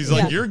here." And she's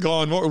like, "You're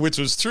gone more," which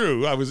was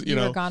true. I was, you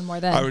know, gone more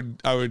than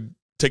I would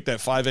take that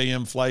 5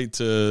 a.m. flight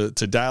to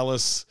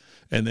Dallas.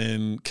 And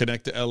then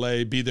connect to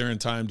LA, be there in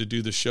time to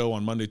do the show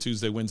on Monday,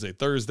 Tuesday, Wednesday,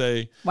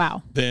 Thursday.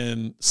 Wow.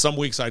 Then some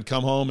weeks I'd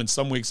come home, and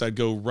some weeks I'd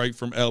go right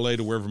from LA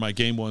to wherever my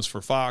game was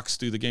for Fox,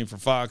 do the game for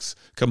Fox,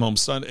 come home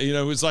Sunday. You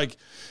know, it was like,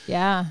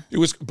 it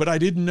was, but I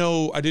didn't,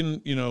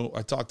 you know,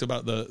 I talked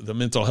about the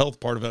mental health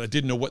part of it. I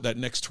didn't know what that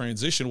next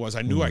transition was.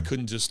 I knew I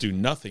couldn't just do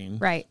nothing.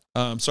 Right.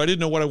 So I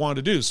didn't know what I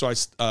wanted to do. So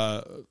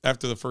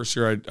after the first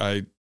year,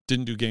 I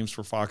didn't do games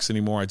for Fox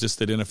anymore. I just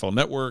did NFL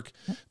Network.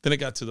 Then it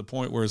got to the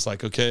point where it's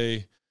like,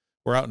 okay,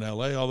 we're out in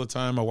LA all the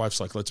time. My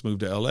wife's like, let's move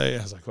to LA.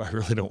 I was like, well, I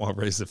really don't want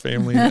to raise a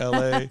family in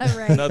LA.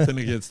 Nothing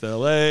against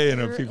LA. You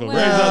know, people raise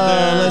out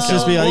there. Let's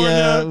just be,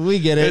 we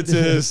get it. It's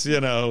just,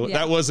 you know,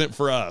 that wasn't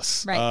for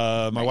us.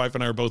 Right. My wife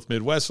and I are both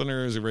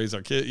Midwesterners who raised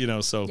our kid, you know,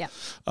 so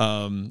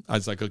I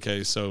was like,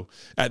 okay. So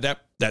at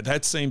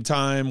that same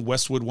time,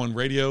 Westwood One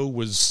Radio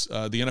was,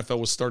 the NFL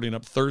was starting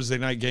up Thursday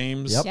night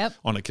games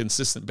on a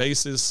consistent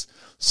basis.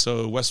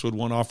 So Westwood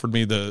One offered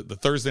me the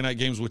Thursday night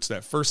games, which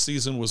that first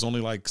season was only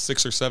like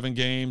 6 or 7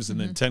 games, and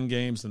then 10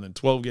 games, and then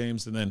 12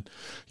 games, and then,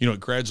 you know, it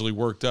gradually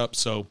worked up.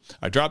 So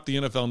I dropped the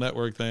NFL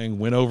Network thing,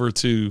 went over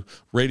to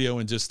radio,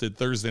 and just did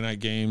Thursday night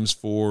games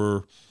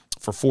for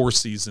 4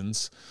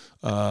 seasons,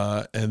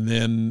 and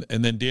then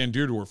Dan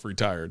Deerdorf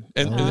retired,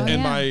 and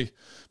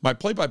my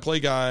play-by-play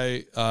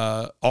guy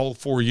all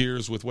 4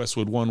 years with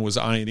Westwood One was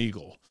Ian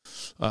Eagle,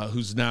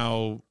 who's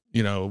now,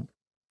 you know,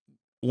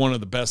 one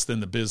of the best in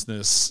the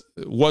business.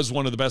 Was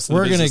one of the best in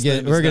the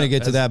business. We're gonna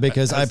get to that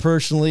because I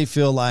personally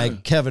feel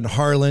like Kevin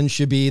Harlan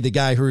should be the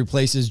guy who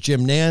replaces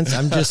Jim Nance.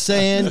 I'm just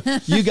saying,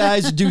 you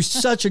guys do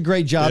such a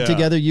great job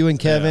together, you and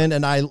Kevin,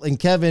 and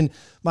Kevin.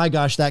 My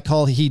gosh, that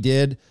call he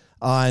did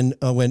on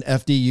when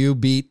FDU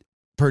beat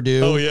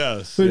Purdue. Oh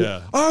yes,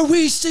 Are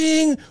we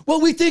seeing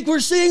what we think we're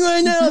seeing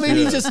right now? I mean,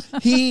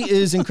 he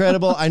is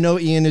incredible. I know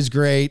Ian is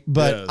great,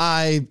 but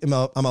I'm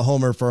a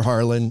homer for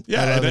Harlan.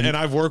 Yeah, and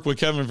I've worked with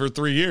Kevin for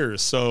 3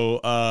 years.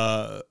 So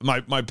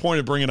my point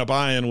of bringing up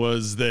Ian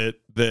was that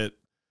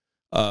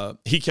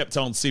he kept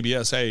telling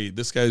CBS, "Hey,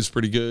 this guy's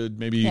pretty good.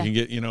 Maybe you can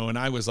get, you know." And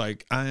I was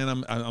like,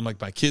 I'm like,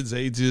 my kids'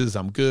 ages,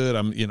 I'm good.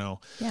 I'm, you know,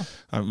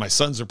 my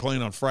sons are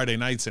playing on Friday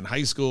nights in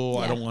high school.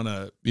 I don't want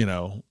to, you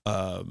know.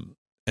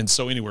 And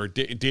so anyway,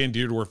 Dan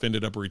Deerdorf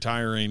ended up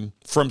retiring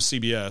from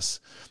CBS,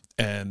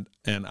 and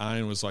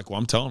Ian was like, "Well,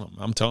 I'm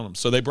telling him."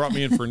 So they brought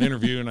me in for an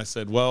interview, and I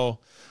said,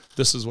 "Well,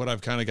 this is what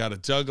I've kind of got to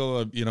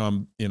juggle, you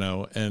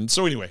know, and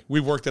so anyway,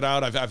 we've worked it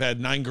out. I've had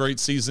 9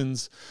 great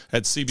seasons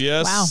at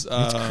CBS.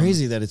 Wow, it's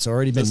crazy that it's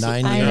already been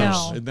 9 years. I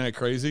know. Isn't that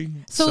crazy?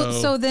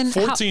 So then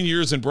 14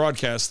 years in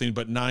broadcasting,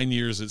 but 9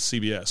 years at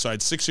CBS. So I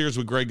had 6 years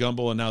with Greg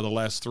Gumbel, and now the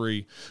last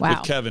 3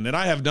 with Kevin. And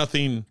I have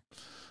nothing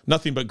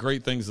but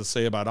great things to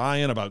say about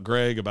Ian, about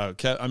Greg, about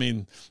Kevin. I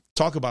mean,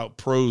 talk about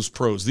pros.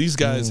 These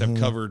guys have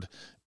covered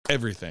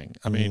everything.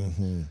 I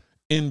mean,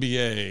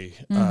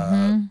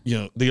 NBA, you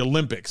know, the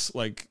Olympics,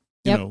 like.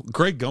 You know,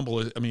 Greg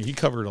Gumbel, I mean, he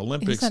covered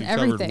Olympics, he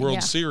covered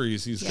World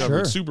Series, he's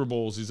covered Super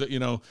Bowls. He's, you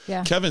know,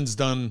 Kevin's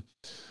done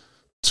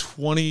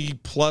 20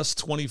 plus,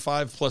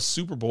 25 plus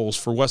Super Bowls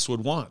for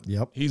Westwood One.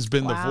 Yep. He's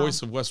been the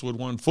voice of Westwood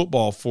One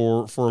football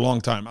for a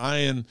long time.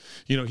 Ian,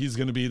 you know, he's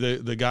going to be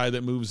the guy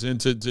that moves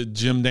into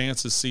Jim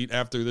Nance's seat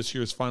after this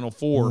year's Final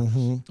Four,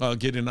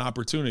 getting an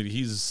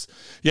opportunity.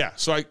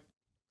 So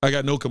I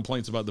got no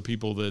complaints about the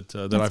people that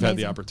I've had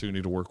the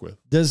opportunity to work with.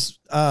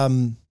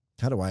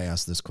 how do I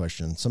ask this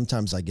question?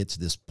 Sometimes I get to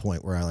this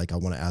point where I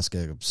want to ask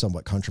a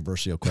somewhat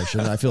controversial question.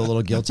 And I feel a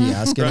little guilty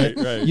asking it.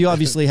 Right. You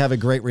obviously have a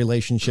great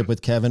relationship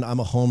with Kevin. I'm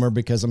a homer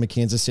because I'm a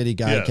Kansas City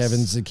guy. Yes.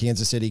 Kevin's a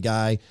Kansas City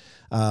guy.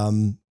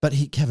 But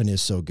Kevin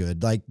is so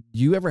good. Like,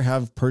 you ever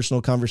have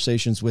personal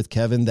conversations with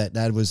Kevin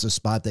that was a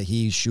spot that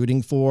he's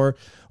shooting for,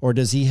 or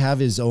does he have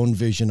his own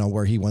vision on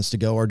where he wants to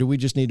go? Or do we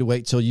just need to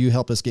wait till you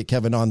help us get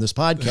Kevin on this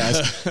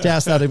podcast to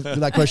ask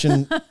that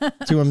question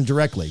to him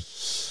directly?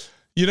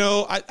 You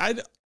know,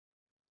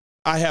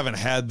 I haven't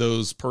had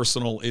those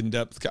personal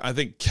in-depth. I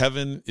think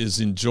Kevin is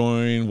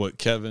enjoying what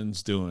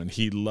Kevin's doing.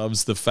 He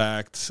loves the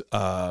fact,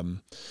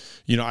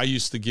 you know, I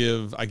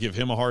give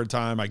him a hard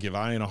time. I give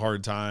Ian a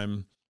hard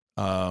time.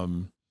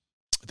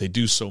 They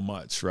do so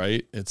much,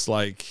 right? It's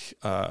like,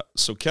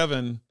 so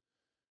Kevin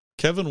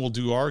will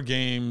do our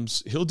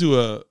games. He'll do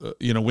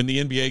when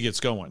the NBA gets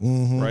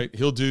going, right?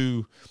 He'll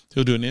do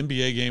an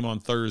NBA game on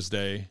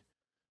Thursday.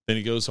 Then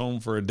he goes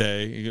home for a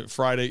day.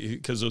 Friday,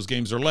 because those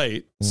games are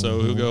late,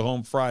 so he'll go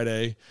home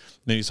Friday.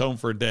 Then he's home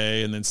for a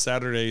day, and then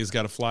Saturday he's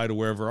got to fly to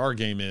wherever our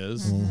game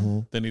is.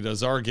 Then he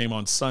does our game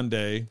on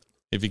Sunday.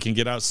 If he can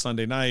get out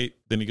Sunday night,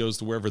 then he goes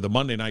to wherever the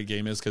Monday night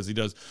game is because he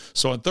does.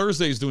 So on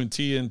Thursday, he's doing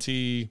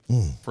TNT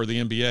for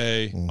the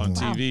NBA on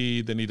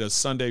TV. Then he does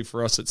Sunday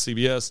for us at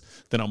CBS.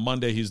 Then on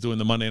Monday, he's doing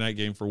the Monday night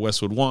game for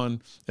Westwood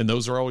One. And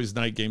those are always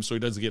night games, so he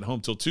doesn't get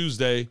home till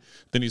Tuesday.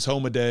 Then he's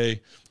home a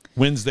day.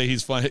 Wednesday,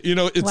 he's flying. You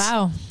know, it's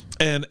wow.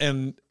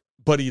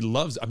 But he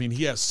loves. I mean,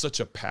 he has such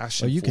a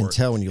passion. You can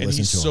tell when you listen to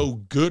him. He's so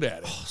good at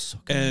it. Oh, so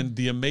good. And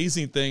the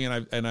amazing thing,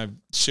 and I've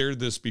shared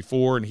this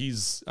before, and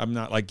I'm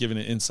not like giving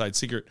an inside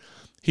secret.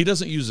 He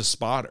doesn't use a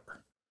spotter.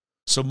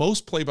 So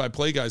most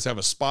play-by-play guys have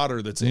a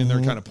spotter that's in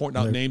there kind of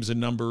pointing out names and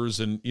numbers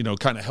and, you know,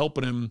 kind of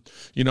helping him,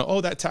 you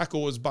know, that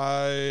tackle was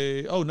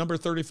by, number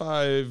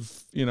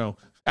 35, you know,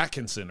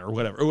 Atkinson or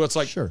whatever. Or it's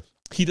like, sure.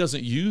 He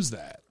doesn't use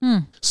that.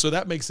 So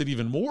that makes it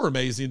even more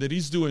amazing that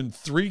he's doing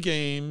 3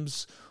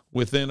 games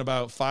within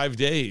about 5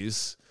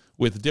 days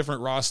with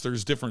different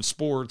rosters, different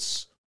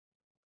sports.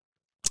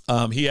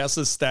 He has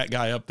this stat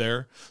guy up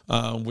there,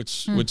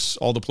 which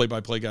all the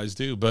play-by-play guys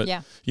do. But,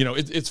 you know,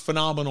 it's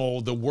phenomenal,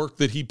 the work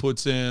that he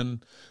puts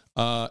in,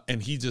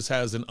 and he just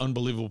has an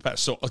unbelievable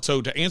passion.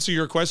 So to answer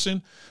your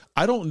question,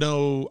 I don't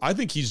know. I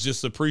think he's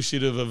just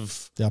appreciative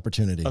of the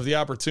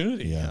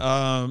opportunity.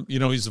 Yeah. You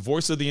know, he's the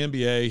voice of the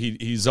NBA.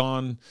 He's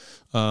on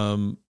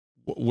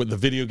with the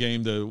video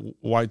game, the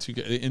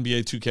Y2K,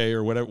 NBA 2K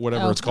or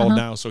whatever it's called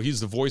now. So he's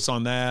the voice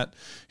on that.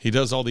 He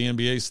does all the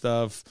NBA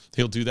stuff.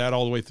 He'll do that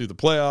all the way through the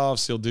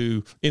playoffs. He'll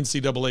do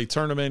NCAA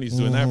tournament. He's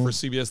doing that for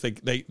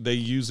CBS. They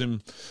use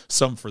him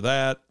some for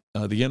that.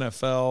 The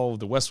NFL,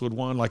 the Westwood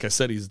One, like I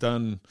said, he's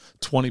done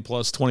 20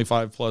 plus,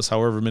 25 plus,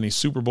 however many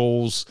Super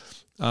Bowls.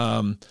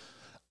 I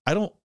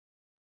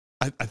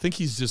think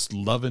he's just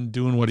loving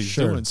doing what he's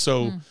doing.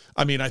 So,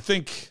 I mean, I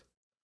think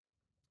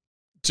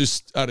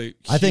I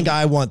think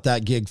I want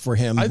that gig for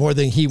him more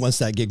than he wants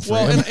that gig for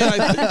him. And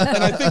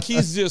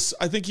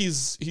I think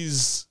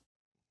he's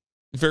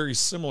very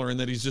similar in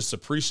that he's just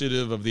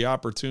appreciative of the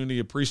opportunity,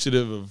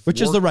 appreciative of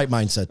which is the right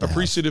mindset to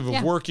appreciative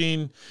of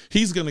working.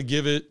 He's going to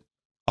give it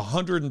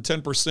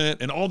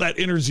 110%, and all that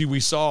energy we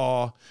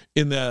saw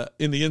in the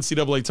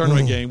NCAA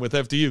tournament game with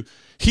FDU,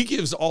 he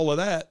gives all of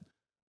that,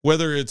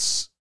 whether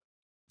it's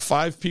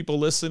 5 people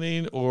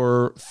listening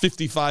or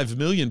 55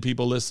 million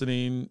people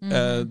listening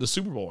at the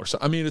Super Bowl or so.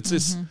 I mean, it's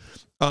just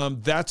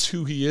that's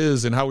who he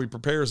is and how he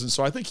prepares, and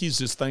so I think he's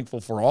just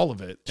thankful for all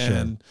of it. Sure.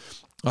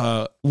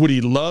 And would he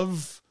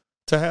love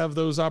to have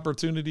those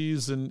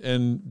opportunities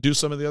and do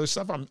some of the other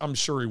stuff? I'm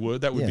sure he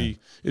would. That would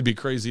it'd be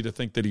crazy to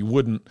think that he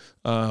wouldn't.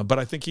 But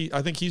I think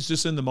he's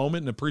just in the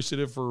moment and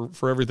appreciative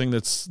for everything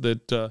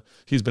that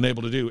he's been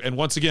able to do. And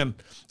once again,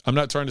 I'm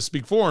not trying to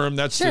speak for him.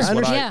 That's just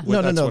what I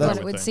what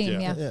it would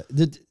seem. Yeah.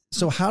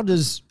 So how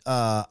does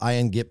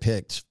Ian get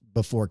picked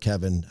before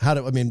Kevin?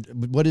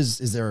 What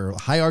is there a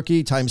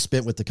hierarchy, time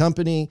spent with the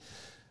company?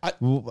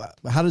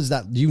 How does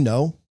that, do you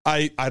know?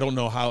 I don't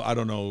know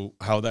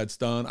how that's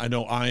done. I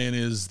know Ian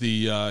is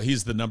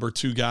he's the number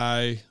 2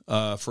 guy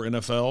for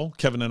NFL.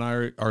 Kevin and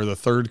I are the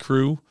 3rd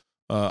crew.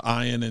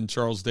 Ian and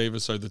Charles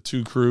Davis are the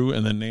 2 crew,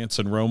 and then Nance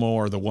and Romo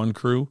are the 1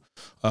 crew.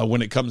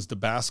 When it comes to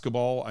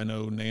basketball, I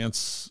know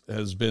Nance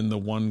has been the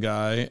 1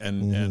 guy,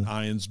 and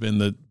Ian's been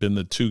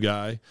the 2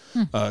 guy.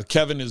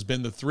 Kevin has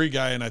been the 3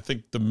 guy, and I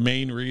think the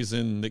main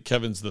reason that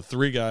Kevin's the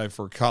 3 guy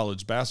for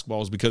college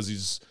basketball is because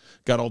he's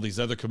got all these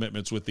other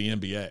commitments with the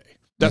NBA.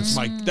 That's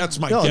my guess.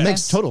 It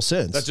makes total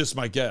sense. That's just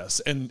my guess.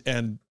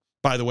 And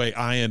by the way,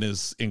 Ian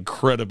is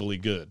incredibly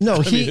good.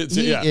 No, he is.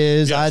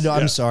 Yes,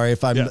 I'm sorry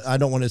if I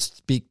don't want to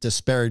speak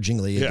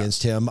disparagingly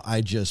against him. I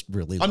just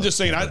really. I'm just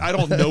saying I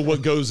don't know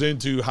what goes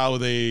into how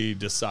they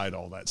decide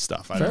all that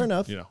stuff. Fair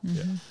enough.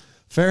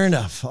 Fair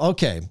enough.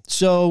 Okay,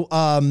 so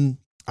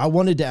I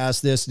wanted to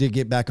ask this to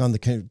get back on the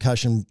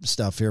concussion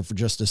stuff here for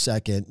just a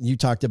second. You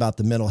talked about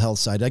the mental health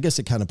side. I guess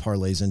it kind of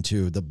parlays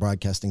into the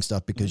broadcasting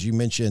stuff because you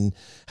mentioned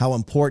how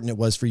important it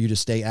was for you to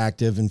stay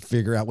active and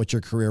figure out what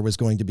your career was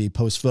going to be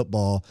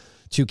post-football.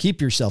 to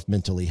keep yourself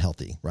mentally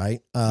healthy,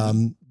 right?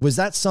 Was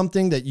that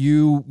something that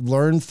you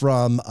learned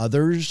from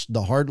others,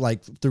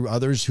 through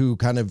others who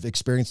kind of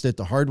experienced it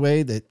the hard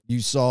way, that you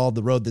saw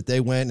the road that they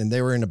went and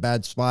they were in a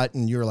bad spot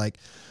and you were like,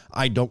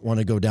 I don't want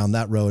to go down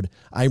that road.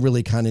 I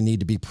really kind of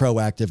need to be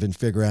proactive in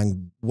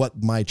figuring what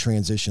my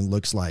transition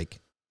looks like.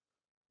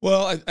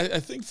 Well, I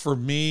think for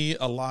me,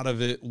 a lot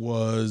of it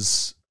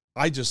was,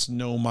 I just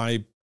know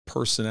my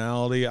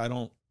personality. I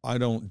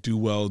don't do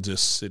well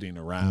just sitting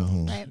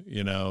around, Right.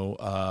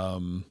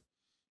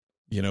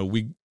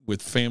 We,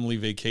 with family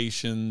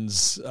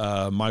vacations,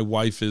 my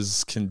wife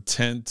is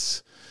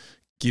content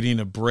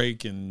getting a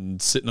break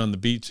and sitting on the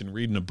beach and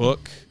reading a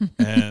book.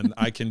 And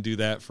I can do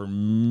that for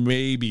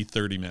maybe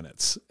 30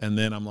 minutes. And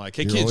then I'm like,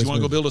 hey, kids, you want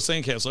to go build a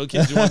sandcastle? Hey,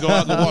 kids, you want to go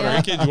out in the water?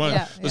 Hey, kids, you want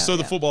let's throw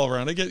the football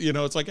around. I get,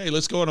 it's like, hey,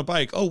 let's go on a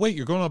bike. Oh, wait,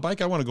 you're going on a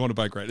bike? I want to go on a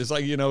bike ride. It's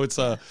like, it's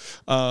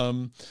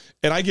and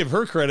I give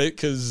her credit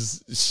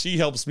because she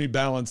helps me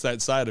balance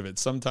that side of it.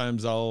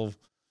 Sometimes I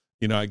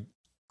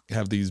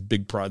have these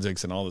big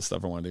projects and all this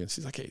stuff I want to do. And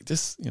she's like, hey,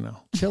 just,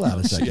 chill out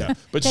a second. Yeah.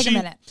 But Take a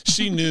minute.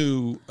 she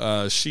knew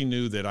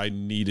that I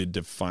needed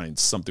to find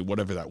something,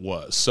 whatever that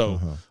was. So,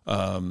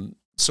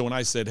 so when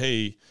I said,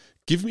 hey,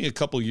 give me a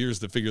couple years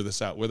to figure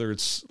this out, whether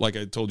it's like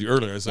I told you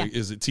earlier, I was like,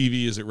 is it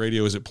TV? Is it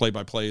radio? Is it play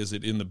by play? Is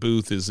it in the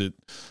booth? Is it,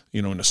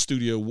 in a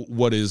studio?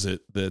 What is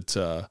it that,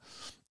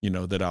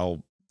 that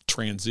I'll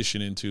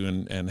transition into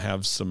and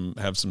have some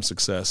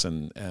success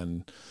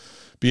and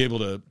be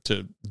able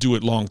to do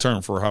it long term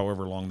for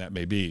however long that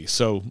may be.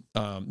 So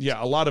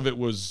a lot of it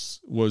was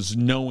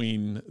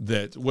knowing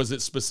that. Was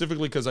it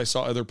specifically because I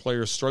saw other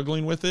players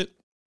struggling with it,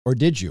 or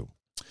did you?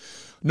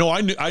 No,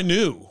 I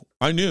knew,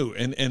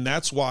 and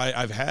that's why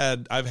I've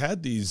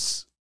had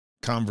these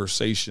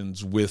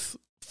conversations with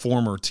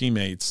former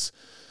teammates,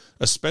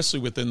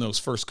 especially within those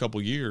first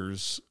couple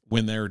years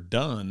when they're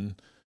done.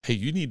 Hey,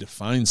 you need to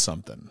find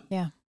something.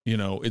 Yeah.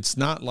 It's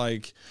not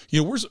like,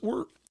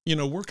 we're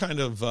kind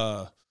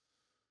of,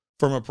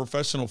 from a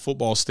professional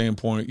football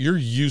standpoint, you're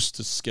used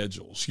to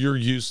schedules. You're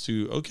used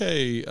to,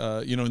 okay,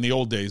 in the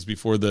old days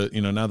before now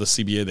the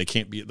CBA, they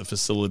can't be at the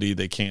facility.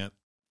 They can't,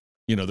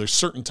 there's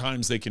certain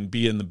times they can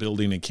be in the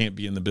building and can't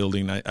be in the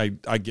building.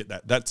 I get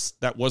that.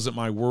 That wasn't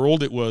my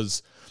world. It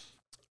was,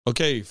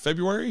 okay,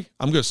 February,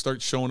 I'm going to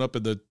start showing up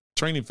at the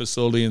training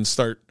facility and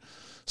start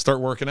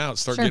working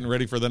out, getting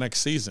ready for the next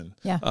season.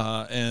 Yeah.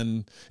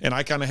 And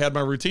I kind of had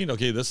my routine.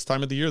 Okay, this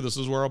time of the year, this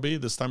is where I'll be.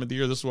 This time of the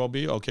year, this is where I'll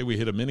be. Okay, we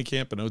hit a mini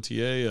camp, an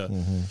OTA,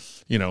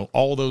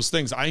 all those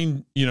things.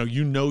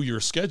 Your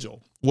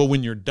schedule. Well,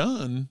 when you're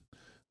done,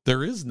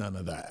 there is none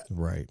of that.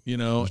 Right.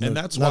 And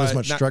that's not why as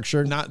much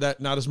structure. Not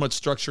as much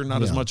structure,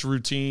 not as much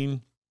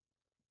routine.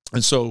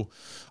 And so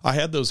I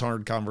had those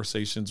hard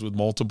conversations with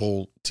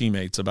multiple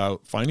teammates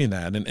about finding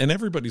that. And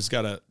everybody's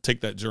got to take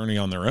that journey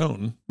on their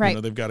own.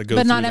 Right. They've got to go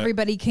But through not that.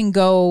 everybody can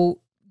go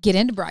get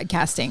into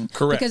broadcasting.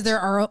 Correct. Because there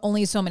are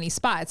only so many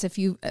spots. If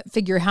you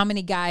figure how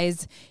many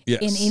guys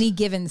Yes. in any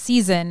given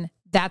season,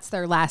 that's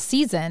their last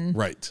season.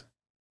 Right.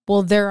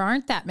 Well, there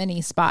aren't that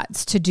many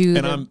spots to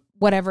do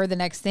whatever the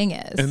next thing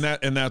is.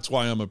 And that's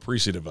why I'm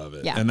appreciative of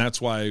it. Yeah. And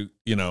that's why,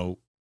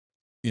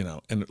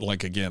 and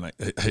like, again,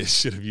 I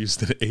should have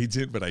used an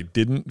agent, but I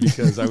didn't,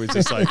 because I was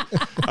just like,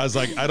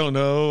 I don't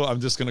know.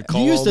 I'm just going to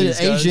call You used all an these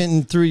guys.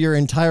 agent through your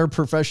entire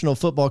professional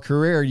football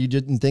career. You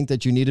didn't think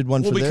that you needed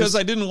one for this? Because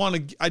I didn't want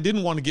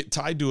to get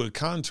tied to a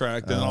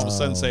contract and all of a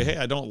sudden say, hey,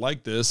 I don't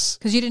like this.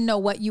 Because you didn't know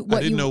what you. I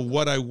didn't know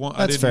what I want.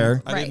 That's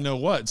fair. I didn't know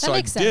what. That So I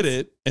makes did sense.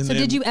 it. And so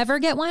then, did you ever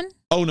get one?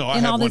 Oh, no, I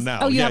have one now.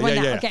 Oh, you have one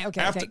now. Yeah.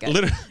 Okay,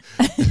 good.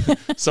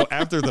 So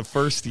after the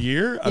first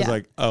year, I was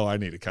like, oh, I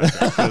need a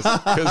contract. Because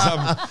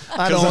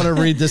I don't want to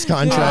read this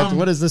contract.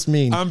 What does this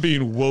mean? I'm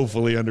being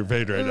woefully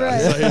underpaid right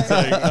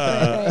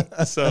now.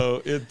 Right.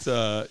 So it's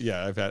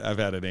I've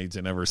had an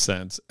agent ever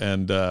since.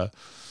 And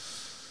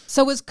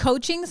so was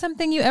coaching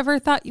something you ever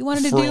thought you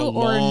wanted to do,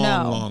 or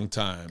no? Long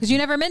time. Because you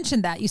never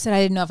mentioned that. You said,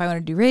 I didn't know if I wanted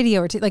to do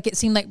radio or like it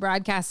seemed like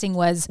broadcasting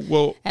was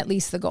at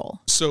least the goal.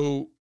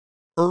 So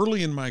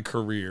early in my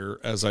career,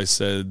 as I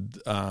said,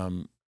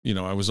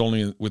 I was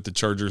only with the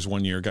Chargers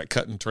 1 year, got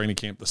cut in training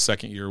camp the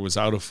second year, was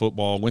out of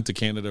football, went to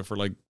Canada for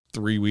like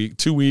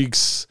 2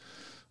 weeks.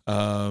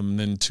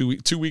 Then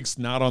 2 weeks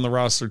not on the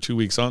roster, 2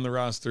 weeks on the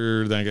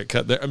roster. Then I got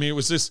cut there. I mean, it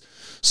was just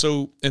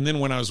so. And then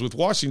when I was with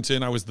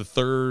Washington, I was the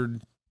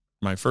third.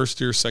 My first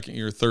year, second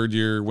year, third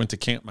year, went to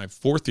camp my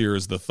fourth year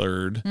as the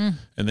third, and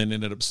then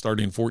ended up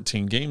starting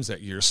 14 games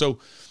that year. So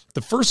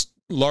the first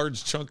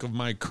large chunk of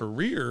my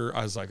career,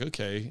 I was like,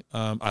 okay,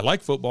 I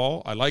like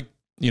football. I like,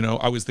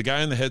 I was the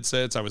guy in the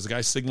headsets. I was the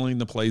guy signaling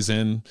the plays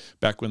in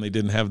back when they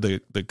didn't have the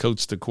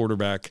coach to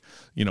quarterback,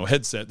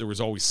 headset. There was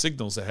always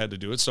signals that had to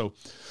do it. So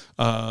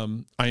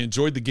I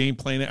enjoyed the game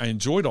plan. I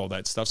enjoyed all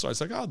that stuff. So I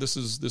was like, oh, this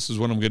is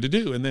what I'm going to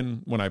do. And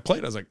then when I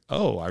played, I was like,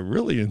 oh, I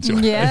really enjoy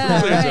it. Yeah,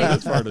 enjoy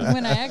this part of it.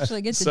 When I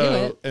actually get to do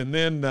it. And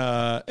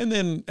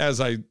then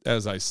as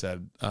I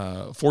said,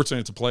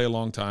 fortunate to play a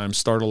long time,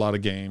 start a lot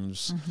of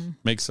games,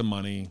 make some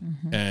money,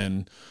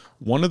 and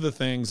one of the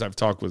things I've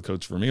talked with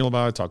Coach Vermeil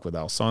about, I talked with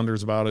Al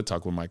Saunders about it,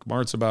 talked with Mike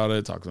Martz about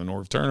it, talked with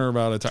Norv Turner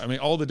about it. I mean,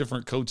 all the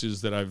different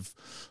coaches that I've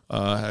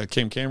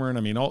Cam Cameron.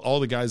 I mean,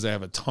 all the guys I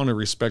have a ton of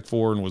respect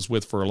for and was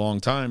with for a long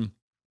time.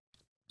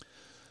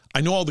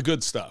 I know all the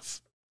good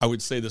stuff. I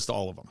would say this to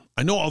all of them.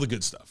 I know all the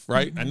good stuff,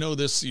 right? Mm-hmm. I know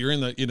this. You're in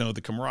the,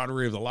 the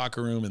camaraderie of the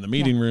locker room and the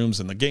meeting rooms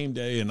and the game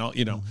day and all.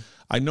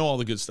 I know all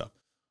the good stuff.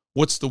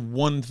 What's the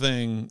one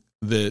thing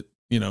that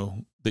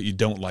that you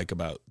don't like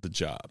about the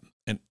job?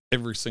 And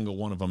every single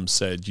one of them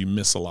said you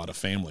miss a lot of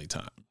family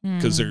time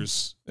because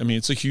it's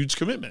a huge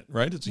commitment,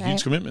 right? It's a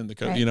huge commitment,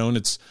 and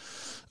it's,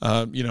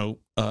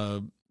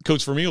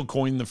 Coach Vermeil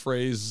coined the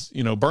phrase,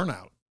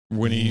 burnout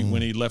when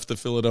he left the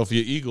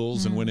Philadelphia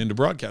Eagles and went into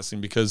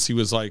broadcasting, because he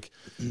was like,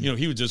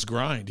 he would just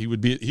grind.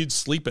 He'd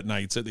sleep at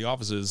nights at the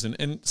offices,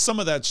 and some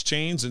of that's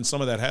changed and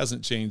some of that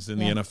hasn't changed in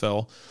the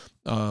NFL.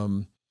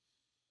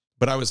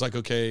 But I was like,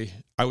 okay,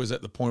 I was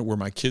at the point where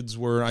my kids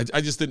were.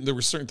 I just didn't. There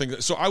were certain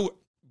things.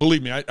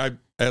 Believe me, I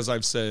as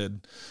I've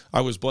said,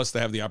 I was blessed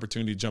to have the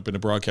opportunity to jump into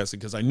broadcasting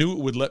because I knew it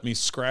would let me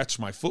scratch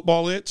my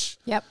football itch.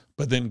 Yep.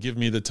 But then give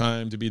me the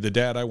time to be the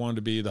dad I wanted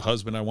to be, the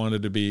husband I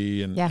wanted to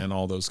be, and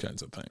all those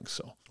kinds of things.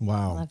 So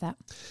wow, I love that.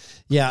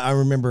 Yeah, I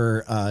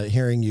remember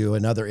hearing you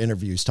in other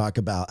interviews talk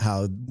about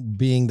how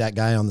being that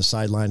guy on the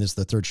sideline as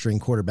the third string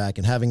quarterback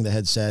and having the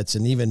headsets,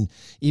 and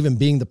even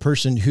being the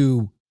person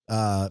who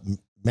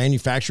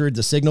manufactured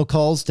the signal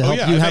calls to help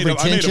you have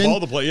retention. I made up all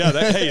the play. Yeah,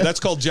 that's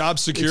called job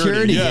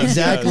security. Yes,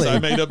 exactly. Yes, I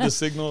made up the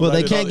signal. Well,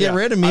 they can't get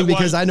rid of me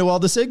because I know all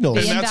the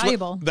signals. Be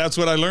invaluable. That's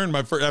what I learned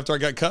after I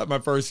got cut my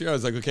first year. I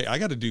was like, okay, I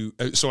got to do.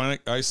 So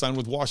I signed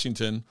with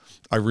Washington.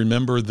 I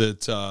remember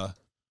that, I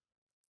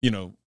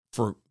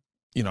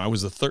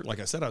was the third. Like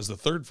I said, I was the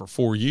third for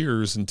 4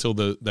 years until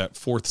that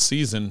fourth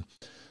season.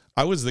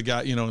 I was the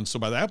guy, and so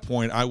by that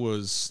point, I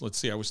was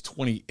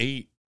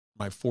 28.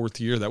 My fourth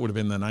year, that would have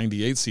been the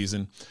 98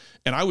 season.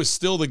 And I was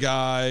still the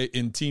guy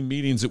in team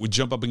meetings that would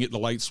jump up and get the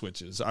light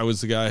switches. I was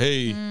the guy,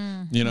 hey,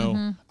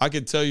 I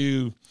could tell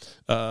you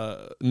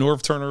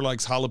Norv Turner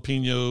likes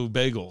jalapeno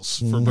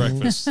bagels for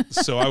breakfast.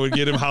 So I would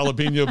get him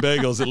jalapeno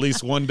bagels at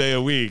least one day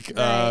a week.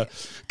 Right.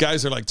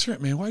 Guys are like,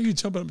 Trent, man, why are you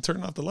jumping up and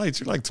turning off the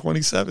lights? You're like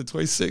 27,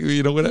 26,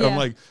 whatever. Yeah. I'm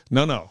like,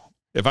 no.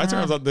 If I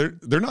turn out, they're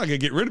not going to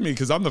get rid of me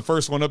because I'm the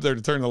first one up there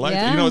to turn the light.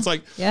 Yeah. It's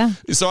like,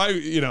 so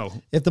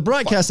if the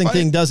broadcasting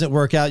thing doesn't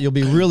work out, you'll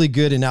be really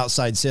good in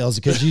outside sales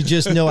because you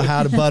just know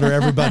how to butter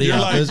everybody up.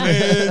 Like,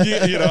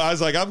 man, I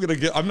was like, I'm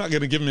not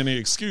going to give him any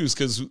excuse,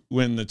 because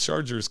when the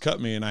Chargers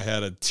cut me and I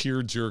had a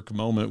tear jerk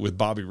moment with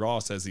Bobby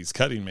Ross as he's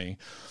cutting me,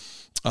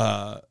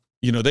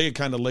 they had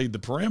kind of laid the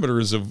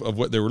parameters of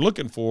what they were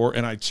looking for.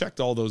 And I checked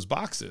all those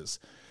boxes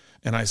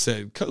and I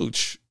said,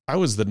 Coach, I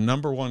was the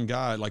number one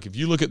guy. Like, if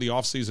you look at the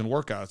off-season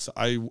workouts,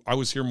 I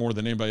was here more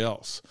than anybody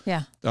else.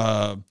 Yeah.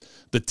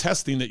 The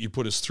testing that you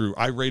put us through,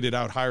 I rated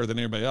out higher than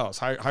anybody else,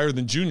 higher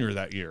than junior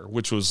that year,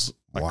 which was,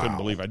 I couldn't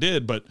believe I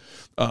did. But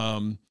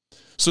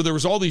so there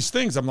was all these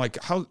things. I'm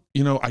like, how,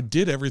 I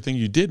did everything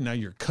you did. Now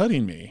you're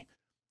cutting me.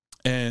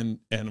 And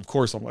of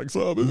course I'm like,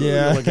 so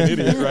like an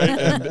idiot, right?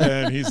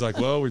 And he's like,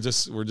 well, we're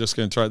just going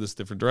to try this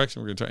different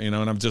direction. We're going to try, and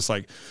I'm just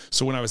like,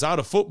 so when I was out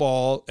of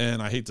football, and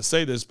I hate to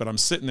say this, but I'm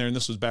sitting there, and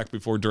this was back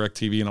before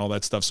DirecTV and all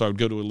that stuff. So I would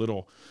go to a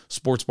little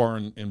sports bar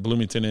in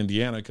Bloomington,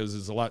 Indiana, because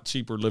it's a lot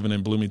cheaper living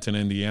in Bloomington,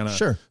 Indiana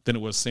than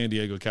it was San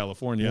Diego,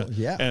 California.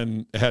 Well,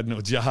 and had no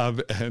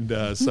job.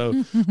 And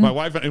so my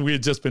wife and we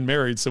had just been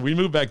married. So we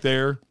moved back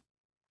there.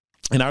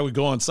 And I would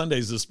go on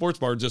Sundays to the sports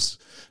bar,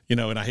 just,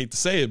 and I hate to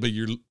say it, but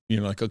you're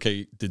like,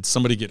 okay, did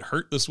somebody get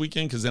hurt this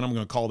weekend? Because then I'm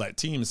going to call that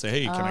team and say,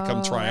 hey, can I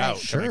come try out?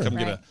 Can I come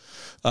get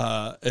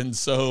and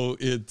so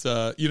it,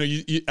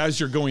 you, as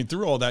you're going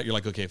through all that, you're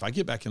like, okay, if I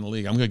get back in the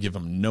league, I'm going to give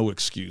them no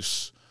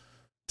excuse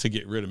to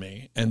get rid of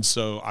me. And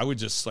so I would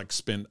just like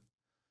spend,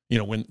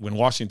 when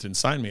Washington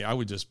signed me, I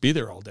would just be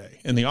there all day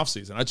in the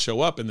offseason. I'd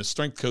show up, and the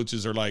strength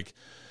coaches are like,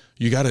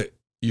 you got to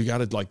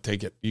like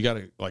take it. You got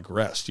to like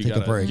rest. You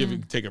got to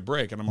take a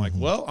break. And I'm like,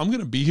 well, I'm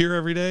going to be here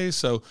every day.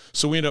 So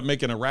we ended up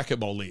making a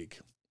racquetball league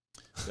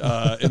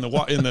in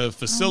the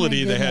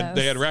facility. They had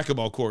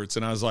racquetball courts.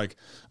 And I was like,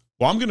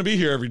 well, I'm going to be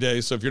here every day.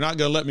 So if you're not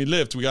going to let me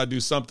lift, we got to do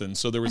something.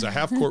 So there was a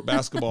half court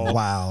basketball.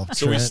 Wow.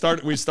 So we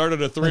started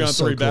a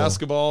 3-on-3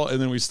 basketball, and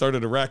then we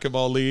started a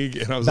racquetball league.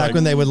 And I was back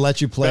when they would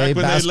let you play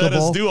basketball. They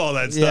let us do all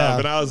that stuff.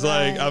 And I was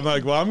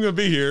like, well, I'm going to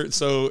be here.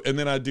 So, and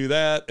then I'd do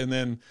that. And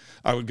then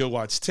I would go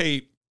watch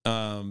tape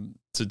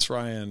to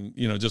try and,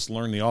 just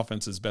learn the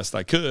offense as best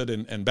I could.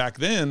 And back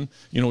then,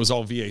 it was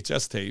all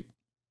VHS tape.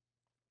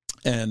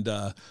 And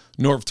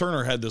Norv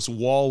Turner had this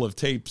wall of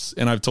tapes,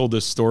 and I've told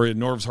this story, and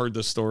Norv's heard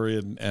this story,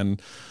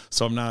 and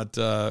so I'm not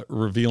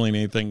revealing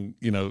anything,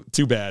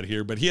 too bad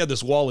here, but he had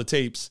this wall of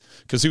tapes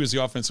because he was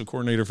the offensive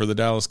coordinator for the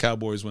Dallas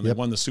Cowboys when they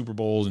won the Super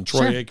Bowl, and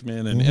Troy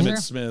Aikman and Emmitt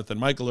Smith and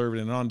Michael Irvin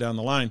and on down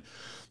the line.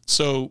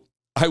 So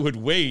I would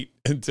wait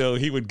until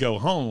he would go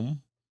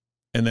home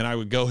And then I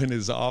would go in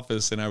his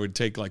office and I would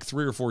take like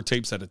 3 or 4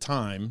 tapes at a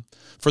time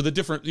for the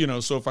different,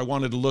 so if I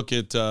wanted to look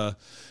at,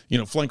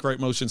 flank right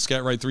motion,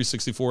 scat right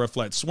 364 F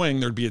flat swing,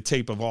 there'd be a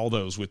tape of all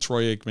those with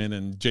Troy Aikman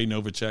and Jay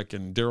Novacek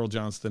and Daryl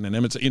Johnston and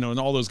Emmett, and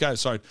all those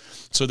guys. So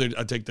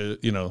I'd take the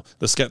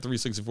scat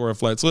 364 F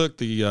flat look,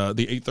 the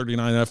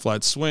 839 F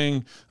flat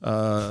swing,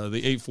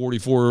 the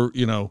 844,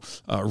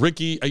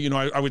 Ricky,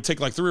 I would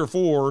take like 3 or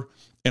 4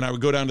 and I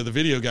would go down to the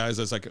video guys.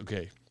 I was like,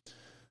 okay,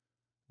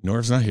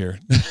 Norv's not here.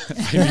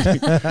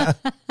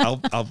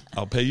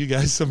 I'll pay you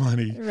guys some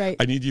money. Right.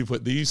 I need you to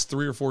put these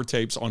 3 or 4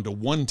 tapes onto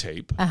one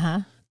tape.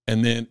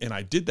 And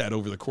I did that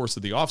over the course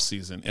of the off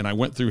season, and I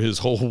went through his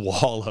whole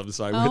wall of.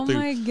 So I went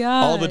through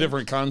all the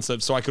different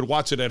concepts, so I could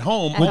watch it at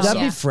home. Would that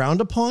be frowned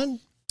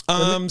upon?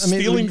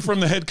 Stealing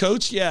from the head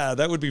coach, yeah,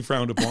 that would be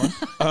frowned upon.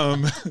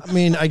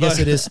 I guess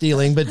it is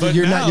stealing, but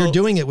you're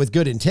doing it with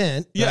good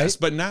intent.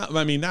 Yes, right? but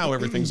now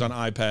everything's on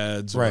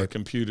iPads or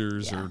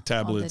computers or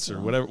tablets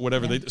or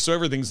whatever they. So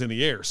everything's in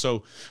the air.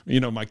 So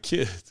my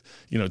kids,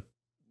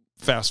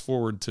 fast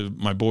forward to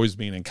my boys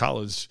being in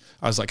college,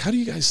 I was like, "How do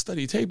you guys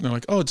study tape?" And they're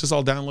like, "Oh, it's just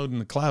all downloaded in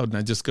the cloud." And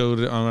I just go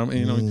to,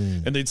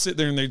 and they'd sit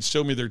there and they'd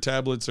show me their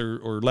tablets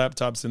or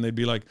laptops, and they'd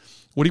be like,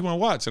 "What do you want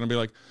to watch?" And I'd be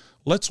like,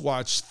 "Let's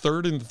watch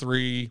 3rd and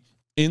 3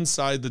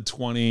 inside the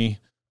 20 in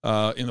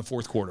the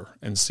 4th quarter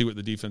and see what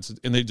the defense is."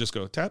 And they just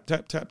go tap,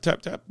 tap, tap,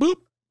 tap, tap, boop.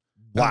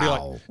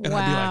 Wow. I'd be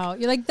like,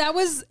 you're like, that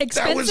was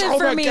expensive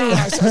for me.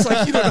 Gosh. I was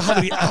like, you don't know how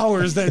many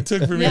hours that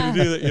took for me to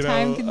do that.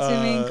 Time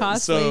consuming,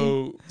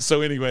 costly.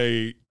 So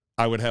anyway,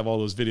 I would have all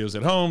those videos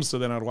at home. So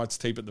then I'd watch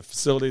tape at the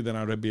facility. Then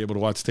I would be able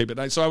to watch tape at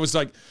night. So I was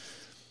like,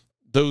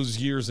 those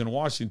years in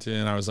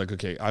Washington, I was like,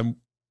 okay,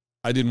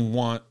 I didn't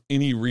want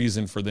any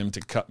reason for them to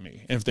cut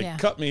me. And if they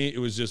cut me, it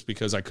was just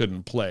because I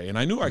couldn't play. And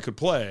I knew I could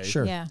play.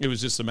 Sure. Yeah. It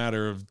was just a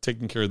matter of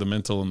taking care of the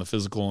mental and the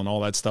physical and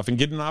all that stuff and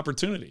getting an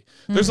opportunity.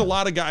 There's a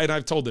lot of guys, and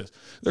I've told this,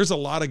 there's a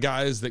lot of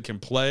guys that can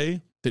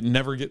play that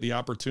never get the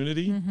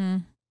opportunity.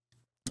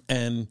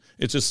 And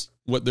it's just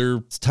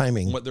it's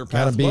timing. What their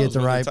path gotta be was, at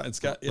the right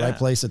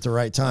place at the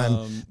right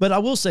time. But I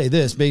will say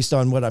this, based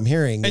on what I'm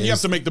hearing, and you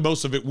have to make the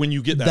most of it when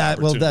you get that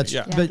opportunity.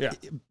 But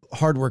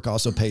hard work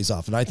also pays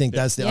off, and I think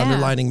that's the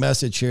underlining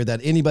message here. That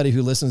anybody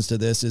who listens to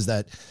this is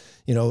that,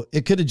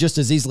 it could have just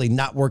as easily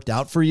not worked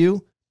out for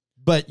you,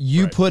 but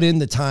you put in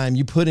the time,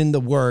 you put in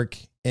the work,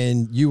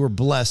 and you were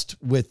blessed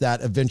with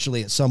that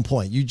eventually at some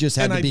point. You just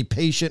had to be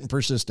patient and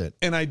persistent.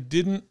 And I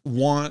didn't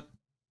want.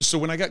 So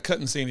when I got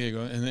cut in San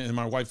Diego, and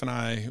my wife and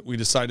I, we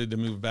decided to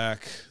move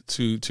back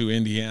to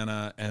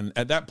Indiana. And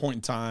at that point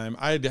in time,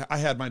 I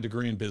had my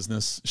degree in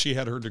business. She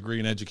had her degree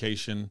in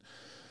education.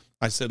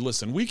 I said,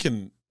 listen,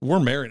 we're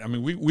married. I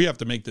mean, we have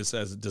to make this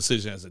as a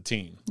decision as a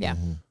team. Yeah.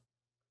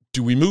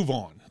 Do we move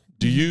on?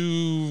 Do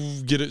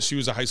you get it? She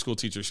was a high school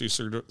teacher. She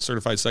was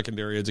certified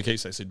secondary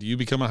education. I said, do you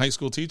become a high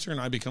school teacher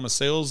and I become a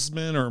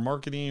salesman or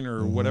marketing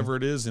or whatever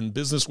it is in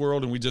business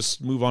world, and we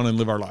just move on and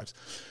live our lives?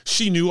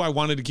 She knew I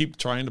wanted to keep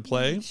trying to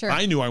play. Sure.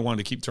 I knew I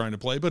wanted to keep trying to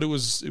play, but it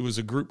was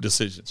a group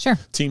decision,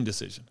 team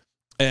decision.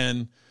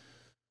 And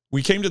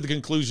we came to the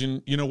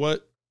conclusion, you know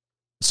what?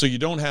 So you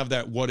don't have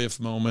that what if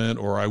moment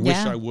or I wish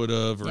I would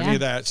have or any of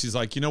that. She's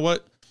like, you know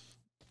what?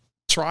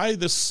 Try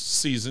this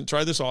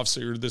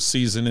off-season this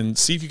season and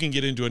see if you can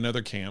get into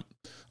another camp.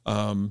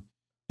 And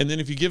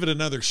then if you give it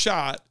another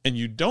shot and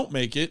you don't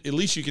make it, at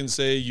least you can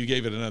say you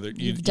gave it another.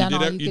 You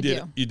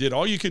did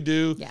all you could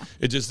do. Yeah.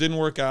 It just didn't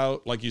work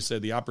out. Like you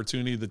said, the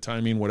opportunity, the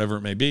timing, whatever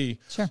it may be.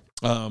 Sure.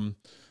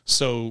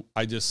 So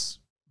I just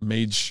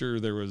made sure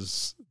there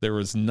was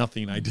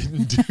nothing I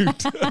didn't do.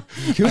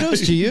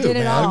 Kudos to you,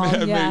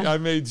 man. I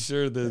made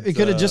sure that it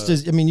could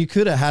have you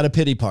could have had a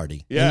pity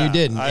party, and you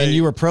didn't, and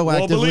you were proactively.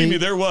 Well, believe me,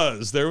 there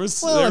was.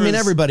 Well,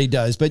 everybody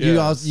does, but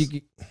yes.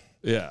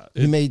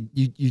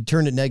 you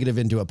turned it negative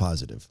into a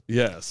positive.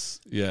 Yes.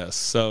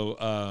 So,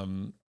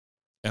 and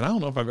I don't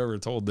know if I've ever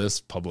told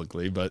this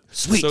publicly, but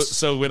sweet.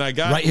 So when I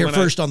got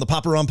on the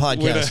Papa Ron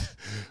podcast,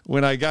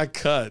 when I got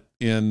cut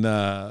in,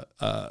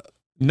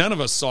 none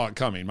of us saw it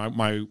coming.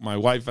 My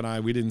wife and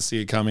I, we didn't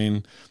see it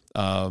coming.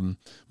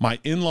 My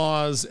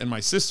in-laws and my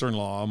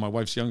sister-in-law, my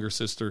wife's younger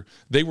sister,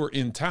 they were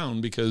in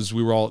town because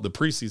we were all at the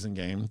preseason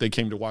game. They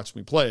came to watch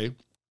me play.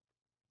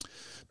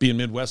 Being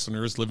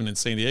Midwesterners living in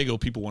San Diego,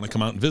 people want to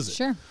come out and visit.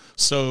 Sure.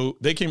 So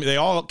they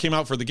all came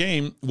out for the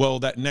game. Well,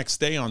 that next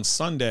day on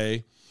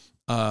Sunday,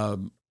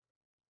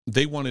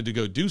 they wanted to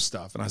go do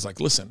stuff. And I was like,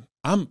 listen,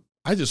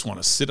 I just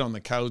want to sit on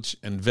the couch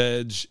and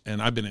veg.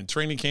 And I've been in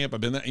training camp.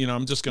 I've been,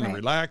 I'm just going to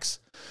relax.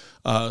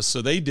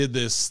 So they did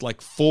this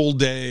like full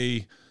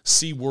day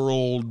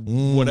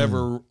SeaWorld,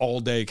 whatever,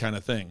 all day kind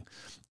of thing.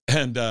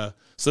 And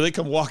so they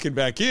come walking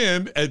back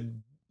in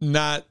and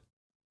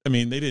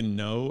they didn't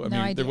know.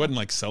 There wasn't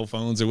like cell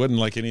phones. There wasn't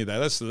like any of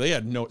that. So they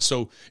had no.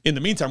 So in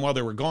the meantime, while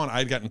they were gone,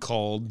 I'd gotten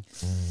called,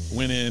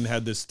 went in,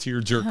 had this tear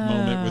jerk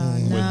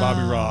moment with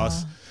Bobby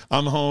Ross.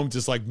 I'm home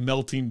just like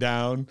melting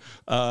down.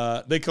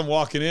 They come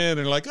walking in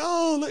and like,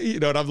 oh,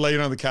 and I'm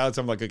laying on the couch.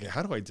 I'm like, okay,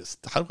 how do I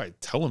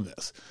tell them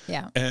this?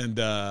 Yeah.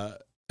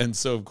 And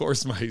so of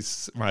course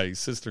my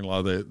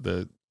sister-in-law,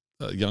 the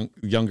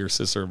younger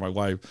sister of my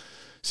wife.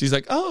 She's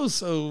like, oh,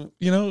 so,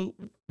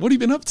 what have you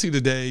been up to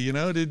today?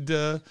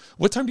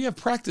 What time do you have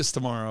practice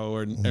tomorrow?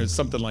 Or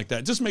something like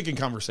that. Just making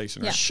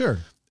conversation. Right? Yeah. Sure.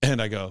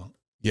 And I go,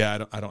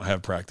 yeah, I don't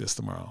have practice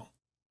tomorrow.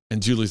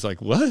 And Julie's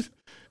like, what?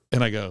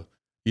 And I go,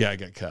 yeah, I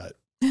got cut.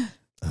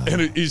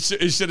 And it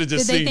should have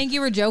just Did they think you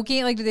were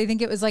joking? Like, did they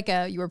think it was like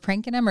you were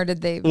pranking them, or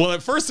did they? Well,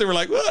 at first they were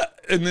like, what?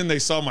 And then they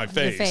saw my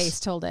face. Your face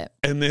told it.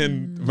 And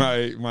then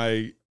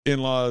my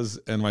in-laws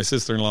and my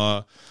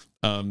sister-in-law,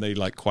 they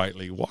like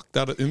quietly walked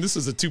out. And this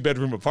is a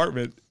 2-bedroom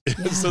apartment.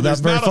 Yeah. So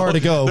there's not very far to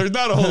go. There's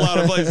not a whole lot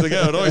of place to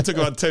go. It only took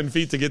about 10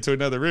 feet to get to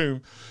another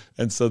room.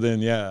 And so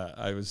then,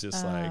 I was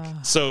just like,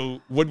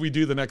 so what did we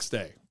do the next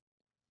day?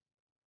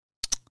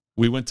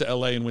 We went to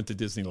LA and went to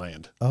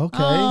Disneyland. Okay.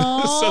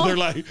 So they're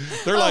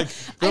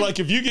like,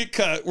 if you get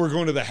cut, we're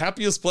going to the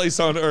happiest place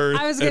on earth.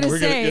 I was going to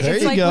say,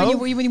 it's like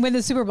when you win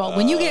the Super Bowl.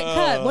 When you get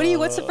cut,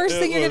 what's the first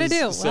thing you're going to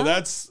do? So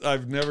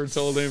I've never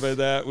told anybody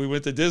that. We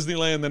went to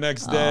Disneyland the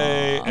next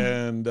day,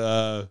 and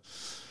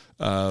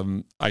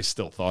I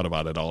still thought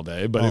about it all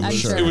day. But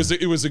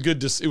it was a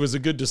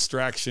good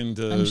distraction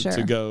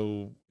to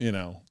go,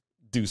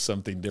 do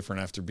something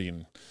different after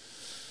being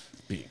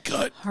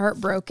cut.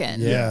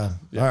 Heartbroken. Yeah.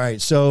 All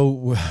right.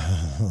 So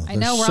I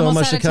know we're so almost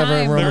much out to of cover.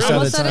 time. We're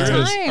almost out of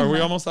time. Are we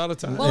almost out of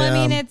time? Well,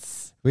 I mean,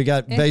 we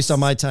got based on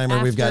my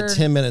timer. We've got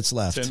 10 minutes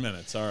left. 10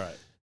 minutes. All right.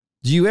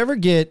 Do you ever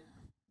get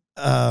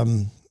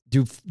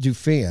do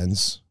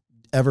fans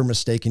ever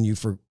mistaken you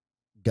for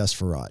Gus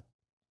Frerotte?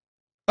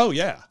 Oh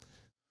yeah.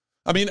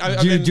 I mean,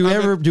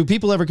 do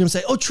people ever come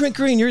say, "Oh, Trent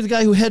Green, you're the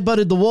guy who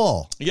headbutted the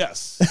wall"?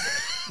 Yes.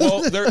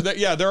 Well,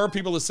 there are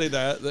people that say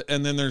that,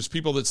 and then there's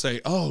people that say,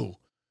 "Oh,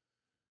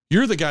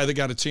 you're the guy that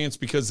got a chance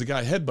because the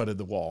guy headbutted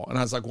the wall." And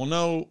I was like, well,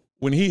 no,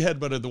 when he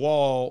headbutted the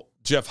wall,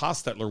 Jeff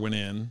Hostetler went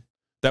in.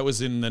 That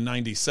was in the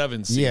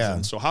 97 season.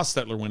 Yeah. So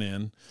Hostetler went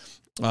in.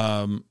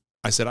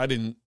 I said, I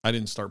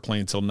didn't start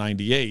playing until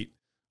 98,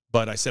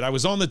 but I said I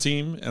was on the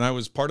team and I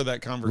was part of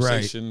that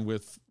conversation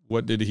with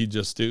what did he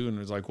just do? And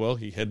it was like, well,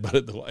 he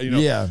headbutted the wall.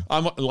 Yeah.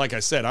 I'm like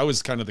I said, I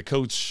was kind of the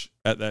coach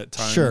at that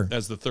time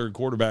as the third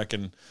quarterback.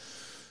 And,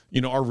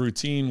 our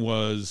routine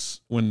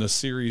was when the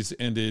series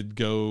ended,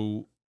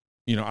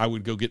 I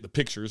would go get the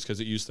pictures because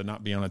it used to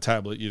not be on a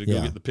tablet. You'd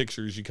go get the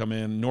pictures. You come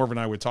in. Norv and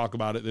I would talk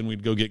about it. Then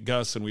we'd go get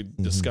Gus and we'd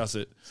discuss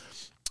it.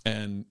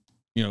 And,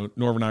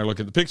 Norv and I look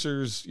at the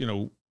pictures,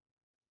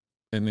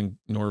 and then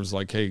Norv's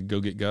like, hey,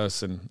 go get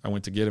Gus. And I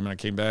went to get him and I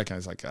came back and I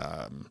was like,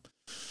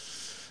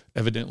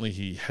 evidently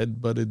he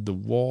headbutted the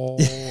wall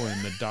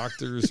and the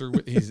doctors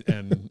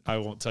and I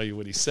won't tell you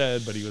what he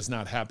said, but he was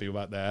not happy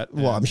about that.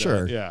 Well, I'm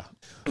sure. Yeah.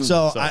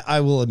 So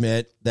I will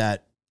admit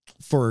that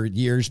for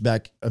years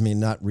back, I mean,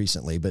 not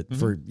recently, but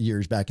for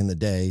years back in the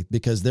day,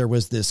 because there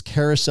was this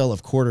carousel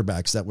of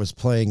quarterbacks that was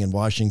playing in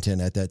Washington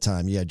at that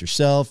time. You had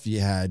yourself, you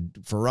had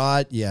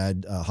Frerotte, you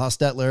had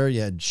Hostetler, you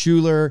had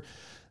Schuler.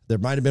 There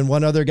might have been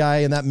one other guy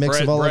in that mix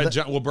of all of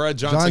that. Brad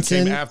Johnson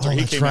came after.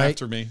 He came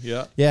after me.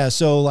 Yeah. Yeah.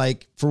 So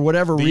for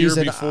whatever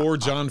reason, year before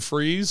John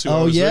Freeze, who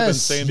I was with in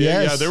San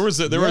Diego. Yeah, there was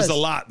a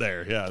lot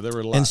there. Yeah, there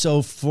were a lot. And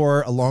so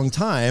for a long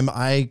time,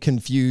 I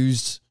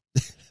confused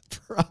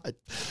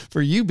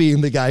for you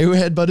being the guy who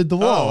headbutted the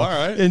wall. Oh, all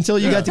right. Until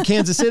you got to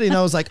Kansas City, and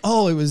I was like,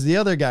 oh, it was the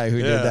other guy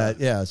who did that.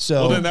 Yeah.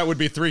 So then that would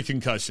be 3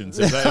 concussions.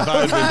 If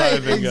I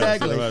had been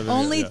exactly.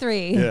 Only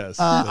 3. Yes.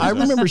 I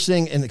remember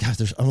saying, and gosh,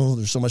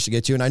 there's so much to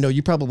get to, and I know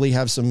you probably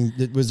have some.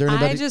 Was there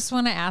anybody? I just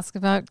want to ask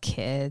about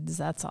kids.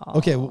 That's all.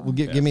 Okay, well,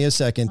 give me a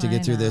second to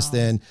get through this.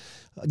 Then,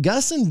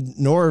 Gus and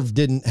Norv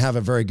didn't have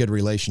a very good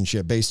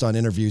relationship based on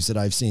interviews that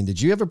I've seen. Did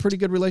you have a pretty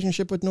good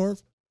relationship with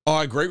Norv? Oh,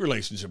 a great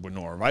relationship with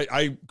Norv.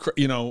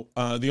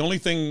 The only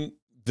thing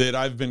that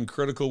I've been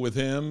critical with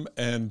him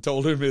and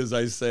told him is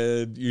I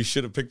said, you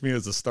should have picked me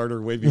as a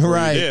starter way before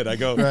you did. I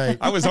go,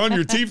 I was on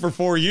your team for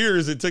 4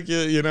 years. It took you,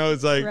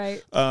 it's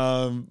like,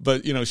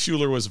 but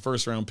Schuler was a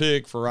 1st-round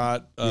pick.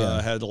 Frerotte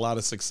had a lot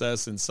of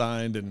success and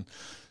signed, and,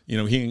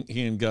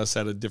 he and Gus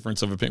had a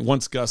difference of opinion.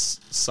 Once Gus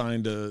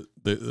signed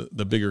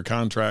the bigger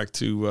contract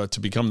to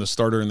become the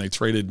starter, and they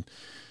traded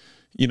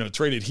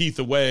Heath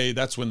away,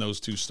 that's when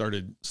those two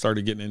started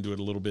getting into it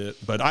a little bit.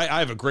 But I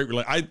have a great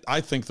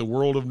I think the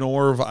world of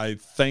Norv. I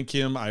thank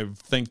him. I've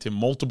thanked him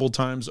multiple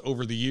times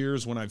over the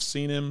years when I've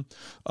seen him.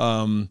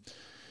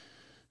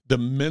 The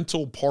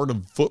mental part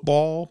of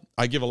football,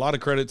 I give a lot of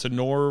credit to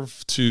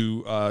Norv,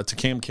 to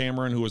Cam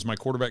Cameron, who was my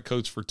quarterback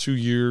coach for 2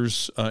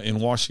 years in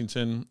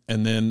Washington.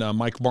 And then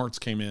Mike Martz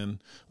came in,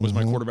 was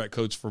my quarterback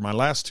coach for my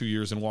last 2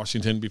 years in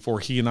Washington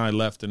before he and I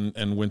left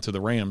and went to the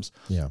Rams.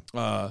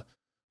 Yeah.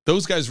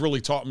 Those guys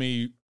really taught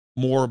me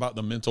more about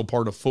the mental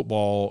part of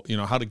football,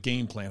 how to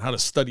game plan, how to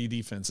study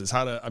defenses,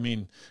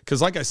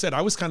 because like I said,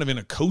 I was kind of in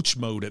a coach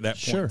mode at that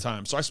point in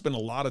time. So I spent a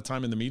lot of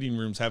time in the meeting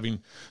rooms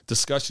having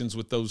discussions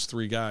with those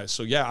 3 guys.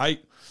 So yeah,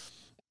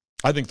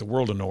 I think the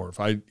world of Norv.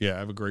 I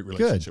have a great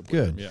relationship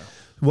with him. Yeah.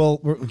 Well,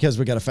 because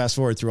we got to fast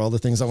forward through all the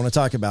things I want to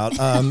talk about.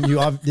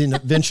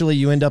 Eventually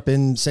you end up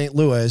in St.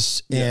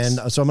 Louis, and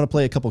so I'm going to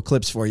play a couple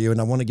clips for you, and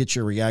I want to get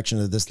your reaction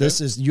to this. This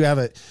is you have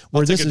it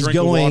where this is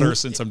going. Water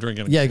since I'm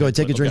drinking. Yeah, go ahead,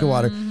 take a drink of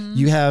water.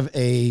 You have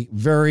a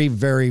very,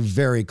 very,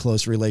 very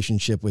close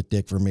relationship with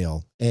Dick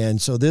Vermeil, and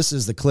so this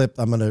is the clip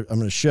I'm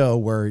gonna show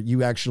where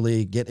you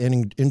actually get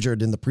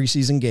injured in the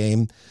preseason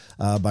game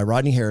by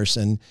Rodney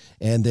Harrison,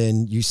 and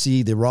then you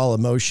see the raw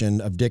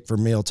emotion of Dick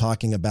Vermeil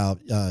talking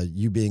about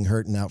you being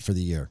hurt and out for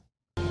the year.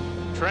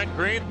 Trent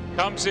Green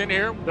comes in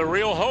here, the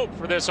real hope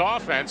for this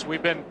offense.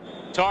 We've been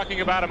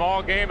talking about him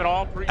all game and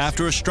all preseason.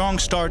 After a strong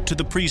start to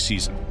the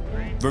preseason,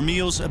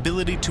 Vermeil's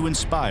ability to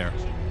inspire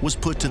was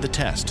put to the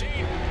test.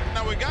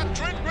 Now we got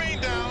Trent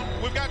Green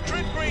down. We've got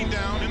Trent Green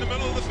down in the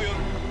middle of the field.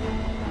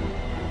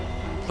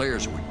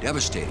 Players were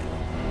devastated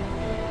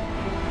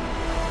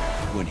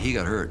when he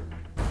got hurt.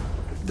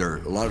 A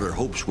lot of their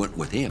hopes went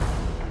with him.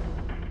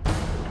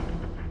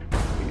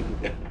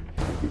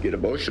 You get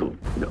emotional,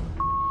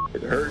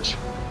 it hurts,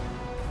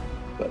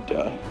 but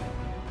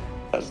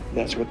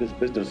that's what this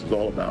business is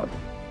all about.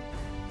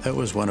 That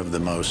was one of the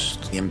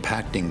most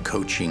impacting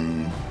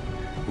coaching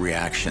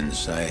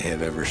reactions I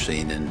have ever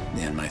seen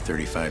in my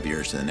 35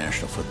 years in the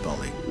National Football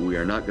League. We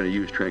are not going to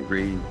use Trent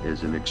Green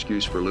as an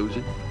excuse for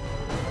losing.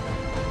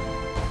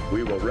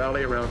 We will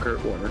rally around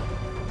Kurt Warner,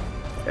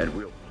 and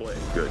we'll play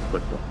good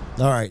football.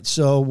 All right.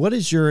 So what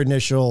is your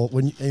initial,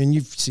 and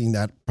you've seen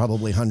that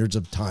probably hundreds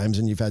of times,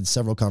 and you've had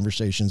several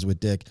conversations with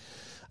Dick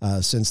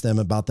since then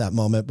about that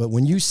moment. But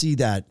when you see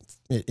that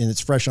and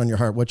it's fresh on your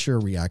heart, what's your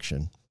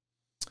reaction?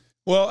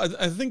 Well,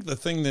 I think the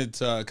thing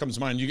that comes to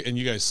mind,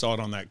 you guys saw it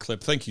on that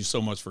clip. Thank you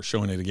so much for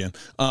showing it again.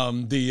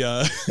 Well,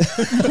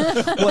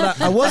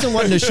 I wasn't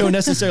wanting to show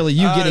necessarily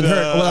you getting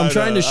hurt. What I'm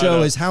trying to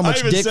show is how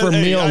much Dick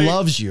Vermeil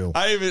loves you.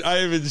 I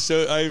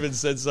even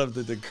said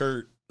something to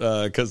Kurt.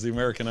 Because the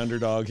American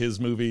Underdog, his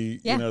movie,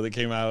 that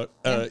came out,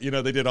 they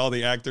did all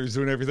the actors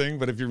doing everything.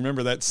 But if you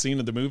remember, that scene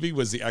of the movie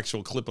was the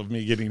actual clip of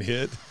me getting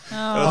hit.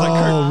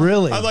 Oh,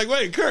 really? I was like,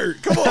 wait,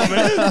 Kurt, come on,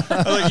 man.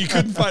 I was like, you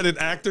couldn't find an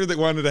actor that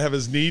wanted to have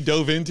his knee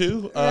dove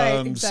into. Right,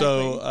 exactly.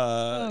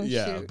 So,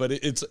 shoot. but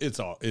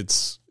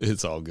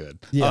it's all good.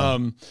 Yeah.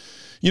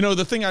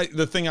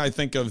 The thing I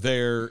think of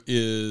there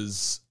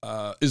is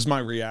my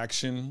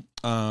reaction.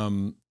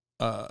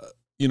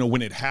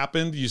 When it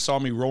happened, you saw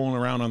me rolling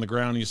around on the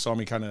ground. You saw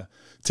me kind of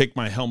take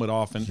my helmet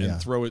off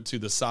and throw it to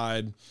the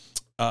side.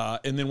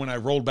 And then when I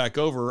rolled back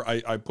over,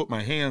 I put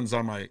my hands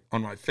on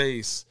my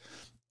face.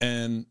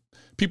 And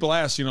people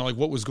asked,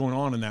 what was going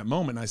on in that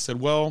moment? And I said,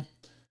 well,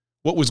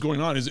 what was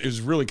going on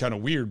is really kind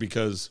of weird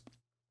because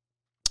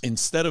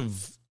instead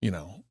of,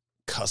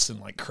 cussing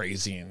like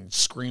crazy and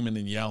screaming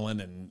and yelling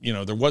and,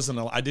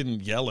 I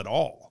didn't yell at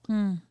all.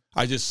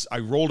 I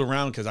rolled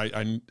around because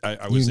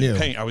I was in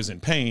pain. I was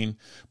in pain,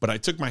 but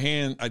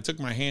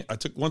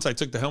once I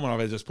took the helmet off,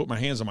 I just put my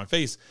hands on my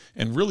face.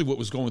 And really what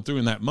was going through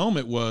in that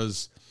moment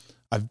was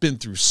I've been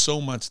through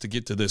so much to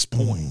get to this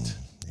point.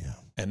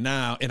 And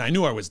I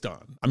knew I was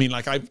done. I mean,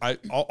 like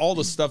all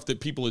the stuff that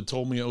people had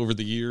told me over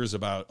the years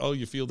about, oh,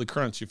 you feel the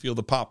crunch, you feel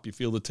the pop, you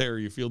feel the tear,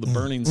 you feel the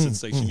burning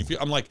sensation.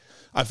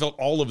 I felt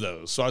all of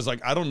those. So I was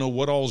like, I don't know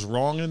what all's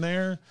wrong in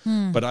there,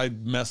 but I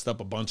messed up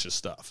a bunch of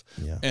stuff.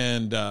 Yeah.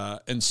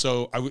 And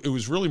so it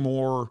was really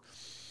more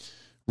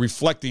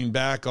reflecting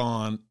back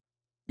on,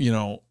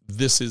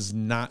 this is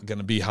not going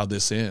to be how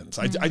this ends.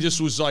 I just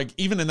was like,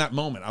 even in that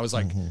moment, I was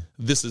like,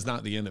 this is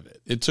not the end of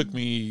it. It took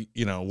me,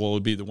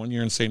 it'd be the 1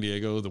 year in San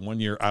Diego, the 1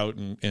 year out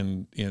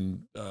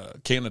in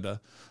Canada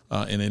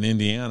and in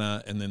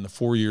Indiana, and then the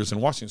 4 years in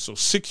Washington. So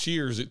 6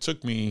 years it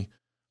took me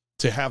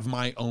to have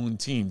my own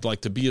team,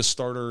 like to be a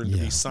starter and to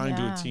be signed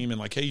to a team and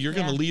like, hey, you're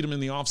going to lead them in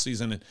the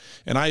offseason.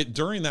 And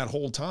during that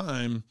whole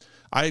time,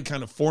 I had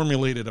kind of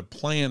formulated a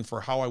plan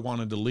for how I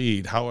wanted to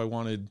lead, how I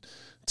wanted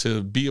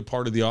to be a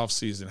part of the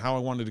offseason, how I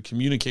wanted to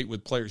communicate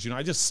with players.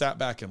 I just sat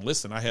back and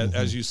listened. I had,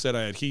 as you said,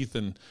 I had Heath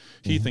and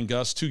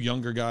Gus, two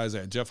younger guys.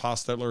 I had Jeff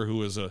Hostetler, who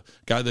was a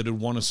guy that had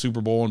won a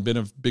Super Bowl and been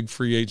a big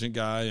free agent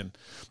guy. And,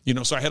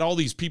 so I had all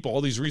these people, all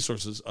these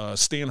resources,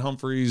 Stan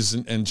Humphries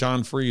and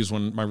John Freeze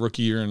when my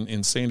rookie year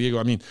in San Diego.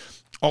 I mean,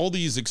 all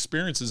these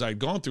experiences I'd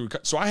gone through.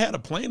 So I had a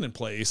plan in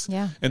place,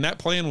 and that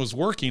plan was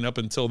working up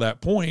until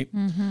that point.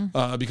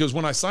 Because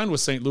when I signed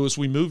with St. Louis,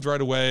 we moved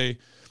right away.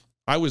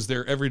 I was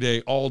there every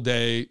day, all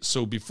day.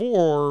 So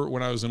before,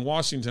 when I was in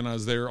Washington, I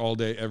was there all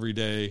day, every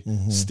day,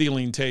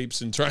 stealing tapes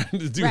and trying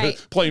to do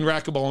playing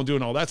racquetball and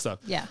doing all that stuff.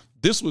 Yeah.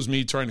 This was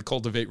me trying to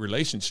cultivate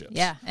relationships.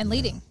 Yeah, and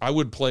leading. I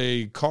would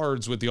play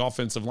cards with the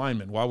offensive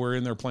linemen while we're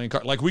in there playing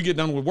cards. Like we get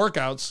done with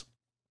workouts,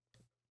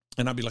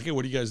 and I'd be like, hey,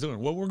 what are you guys doing?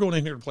 Well, we're going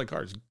in here to play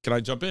cards. Can I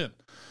jump in?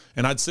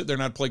 And I'd sit there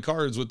and I'd play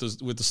cards with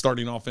the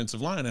starting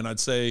offensive line, and I'd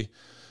say,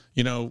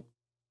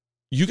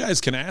 you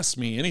guys can ask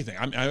me anything.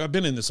 I've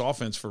been in this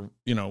offense for,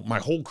 my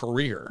whole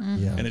career,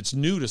 and it's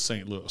new to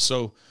St. Louis.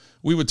 So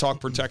we would talk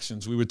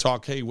protections. We would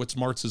talk, hey, what's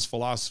Martz's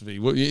philosophy?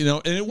 Well, you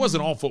know, and it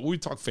wasn't all football.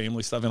 We'd talk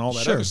family stuff and all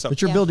that other stuff.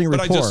 But you're building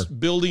rapport. But I just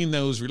building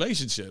those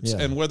relationships.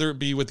 And whether it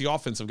be with the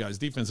offensive guys,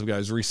 defensive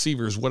guys,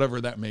 receivers,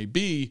 whatever that may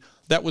be,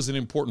 that was an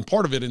important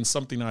part of it and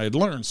something I had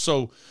learned.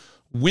 So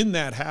when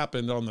that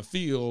happened on the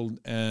field,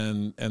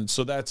 and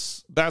so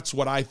that's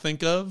what I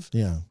think of.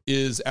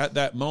 Is at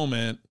that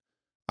moment,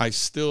 I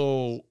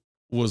still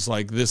was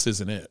like, this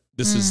isn't it.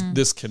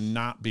 This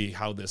cannot be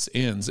how this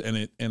ends,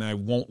 and I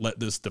won't let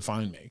this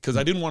define me, because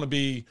I didn't want to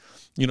be,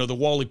 you know, the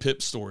Wally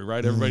Pipp story,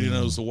 right? Everybody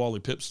knows the Wally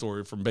Pipp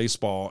story from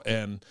baseball,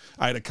 and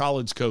I had a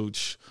college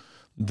coach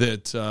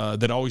that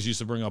always used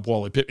to bring up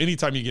Wally Pipp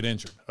anytime you get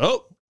injured.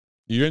 Oh,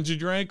 you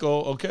injured your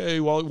ankle. Okay,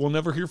 well, we'll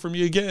never hear from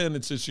you again.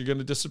 It's just you're going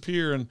to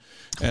disappear,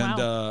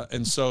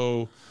 and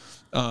so.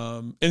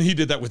 And he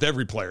did that with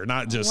every player,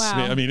 not just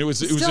me. I mean, it was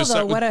just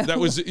though, that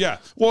was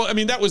Well, I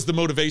mean, that was the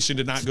motivation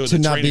to not go to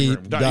the training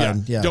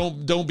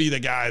room. Don't be the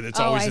guy that's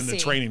always in the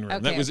training room.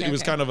 Okay, it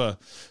was kind of a,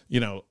 you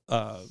know,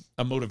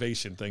 a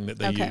motivation thing that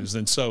they used.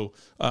 And so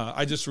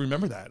I just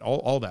remember that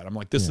all that. I'm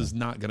like, this is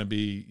not going to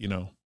be, you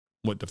know,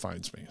 what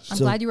defines me. I'm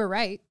glad you were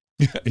right.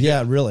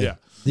 Really. Yeah.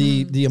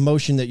 The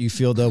emotion that you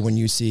feel though when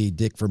you see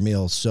Dick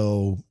Vermeil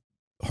so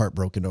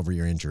heartbroken over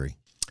your injury.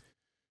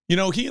 You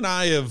know, he and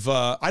I have,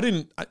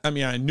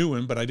 I knew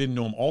him, but I didn't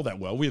know him all that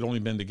well. We had only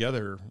been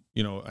together,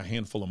 you know, a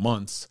handful of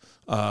months.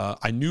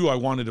 I knew I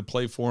wanted to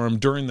play for him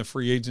during the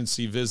free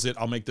agency visit.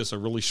 I'll make this a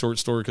really short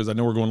story because I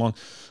know we're going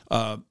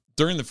long.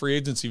 During the free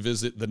agency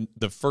visit,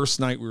 the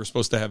first night we were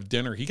supposed to have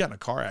dinner, he got in a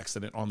car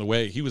accident on the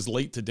way. He was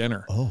late to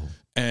dinner.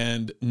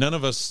 And none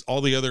of us,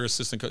 all the other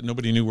assistant,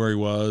 nobody knew where he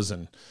was,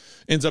 and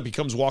ends up he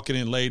comes walking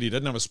in late. He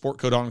doesn't have a sport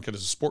coat on because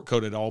his sport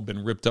coat had all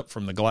been ripped up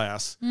from the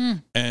glass.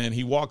 And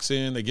he walks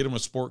in, they get him a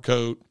sport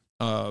coat.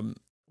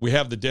 We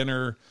have the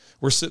dinner.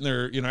 We're sitting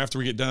there, you know, after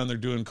we get done, they're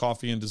doing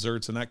coffee and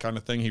desserts and that kind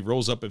of thing. He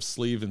rolls up his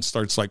sleeve and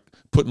starts like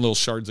putting little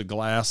shards of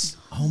glass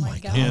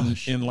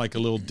in like a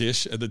little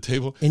dish at the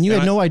table. And you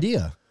had no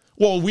idea.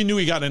 Well, we knew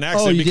he got in an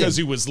accident because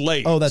he was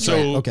late. Oh, that's right.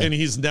 Okay. And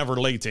he's never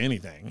late to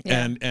anything.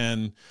 Yeah.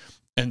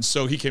 And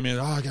so he came in,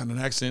 I got in an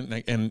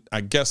accident. And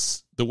I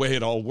guess the way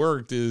it all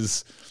worked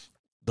is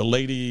the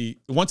lady,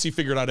 once he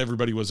figured out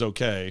everybody was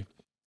okay,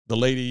 the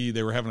lady,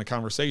 they were having a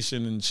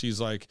conversation and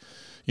she's like,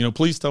 you know,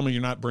 please tell me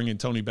you're not bringing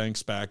Tony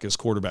Banks back as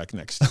quarterback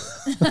next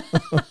year.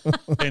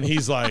 And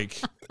he's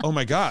like, oh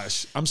my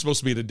gosh, I'm supposed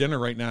to be at a dinner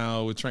right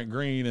now with Trent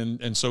Green.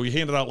 And so he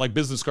handed out like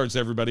business cards to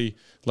everybody,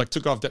 like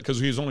took off that because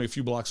he was only a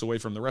few blocks away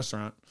from the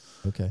restaurant.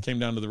 Okay. Came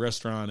down to the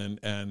restaurant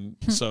and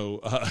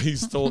so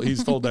he's told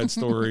that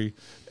story.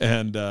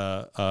 And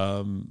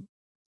I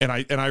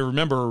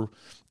remember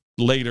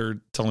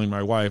later telling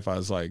my wife, I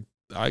was like,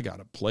 I got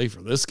to play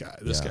for this guy.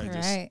 This guy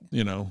just,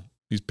 you know,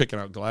 he's picking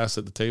out glass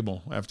at the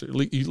table after. At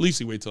least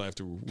he waits till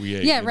after we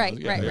ate. Yeah, right.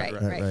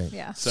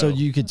 Yeah. So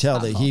you could tell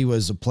that he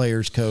was a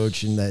player's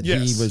coach and that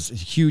he was a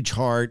huge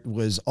heart,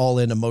 was all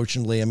in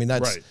emotionally. I mean,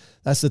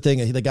 that's the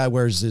thing. The guy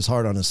wears his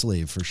heart on his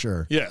sleeve for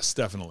sure. Yes,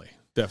 definitely.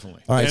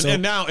 All right,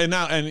 and now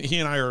he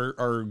and I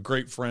are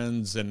great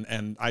friends,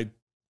 and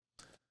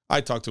I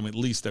talk to him at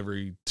least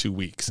every 2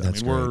 weeks.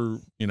 That's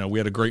great. We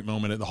had a great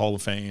moment at the Hall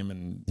of Fame,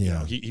 and you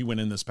know, he went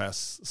in this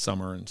past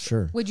summer. And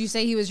sure. Would you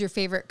say he was your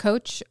favorite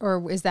coach,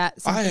 or is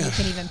that something you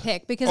can even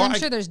pick? Because I'm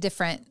sure there's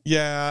different.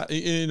 Yeah,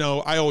 you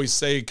know, I always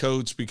say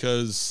coach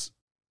because,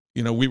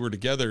 you know, we were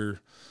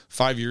together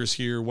 5 years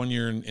here, 1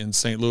 year in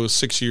St. Louis,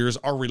 6 years.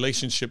 Our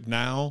relationship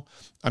now,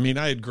 I mean,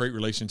 I had great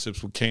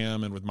relationships with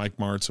Cam and with Mike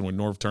Martz and with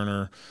Norv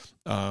Turner.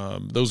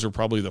 Those are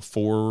probably the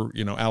four.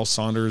 You know, Al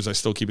Saunders, I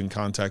still keep in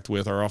contact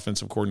with, our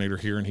offensive coordinator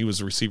here, and he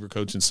was a receiver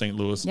coach in St.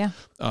 Louis. Yeah.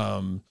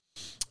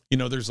 You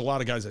know, there's a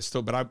lot of guys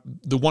but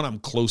the one I'm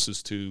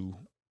closest to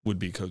would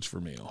be Coach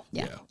Vermeil.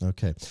 Yeah.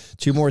 Okay.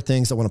 Two more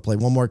things. I want to play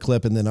one more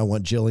clip, and then I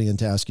want Jillian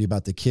to ask you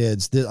about the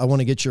kids. I want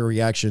to get your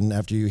reaction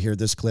after you hear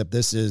this clip.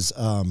 This is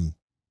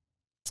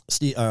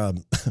Steve,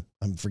 I'm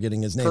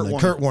forgetting his name.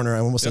 Kurt Warner. I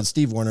almost said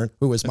Steve Warner,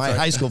 who was my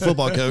high school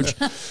football coach.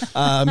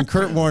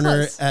 Kurt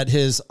Warner at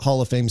his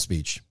Hall of Fame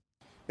speech.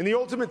 In the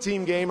ultimate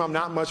team game, I'm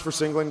not much for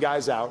singling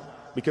guys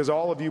out because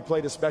all of you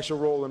played a special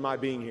role in my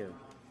being here.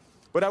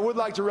 But I would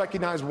like to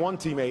recognize one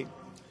teammate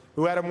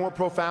who had a more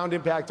profound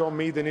impact on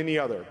me than any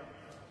other,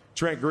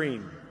 Trent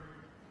Green.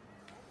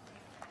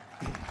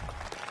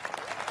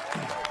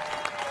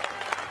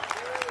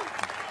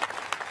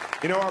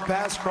 You know, our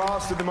paths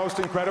crossed in the most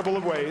incredible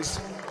of ways,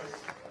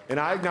 and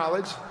I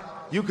acknowledge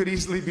you could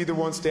easily be the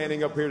one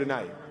standing up here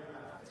tonight.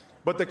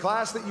 But the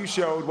class that you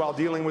showed while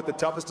dealing with the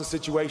toughest of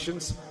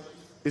situations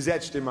is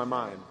etched in my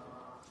mind.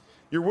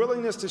 Your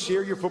willingness to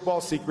share your football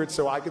secrets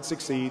so I could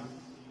succeed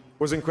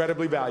was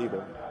incredibly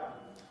valuable.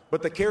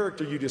 But the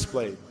character you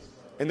displayed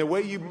and the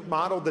way you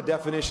modeled the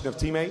definition of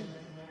teammate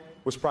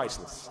was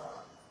priceless.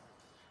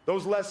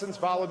 Those lessons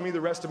followed me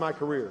the rest of my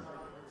career.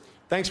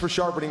 Thanks for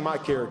sharpening my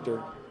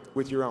character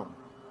with your own.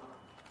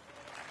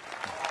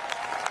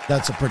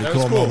 That's a pretty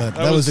cool moment.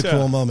 That was a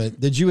cool moment.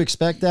 Did you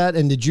expect that?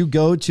 And did you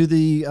go to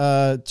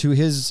the to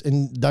his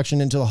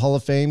induction into the Hall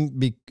of Fame?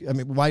 I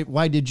mean,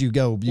 why did you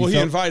go? He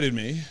invited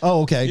me.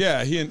 Oh, okay.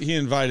 Yeah, he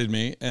invited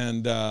me,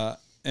 and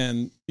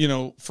you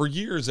know, for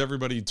years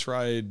everybody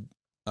tried.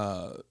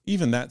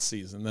 Even that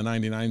season, the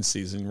 99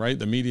 season, right?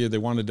 The media, they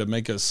wanted to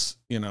make us,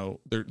 you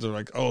know, they're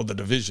like, oh, the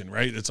division,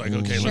 right? It's like,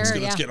 okay, let's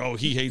get, oh,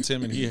 he hates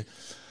him. And you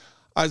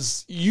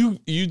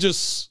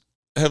just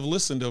have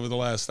listened over the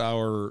last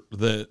hour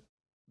that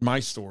my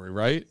story,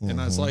 right? Mm-hmm.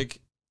 And I was like,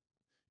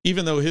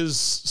 even though his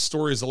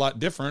story is a lot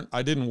different,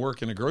 I didn't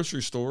work in a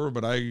grocery store,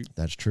 but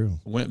that's true.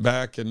 Went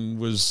back and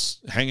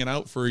was hanging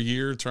out for a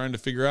year trying to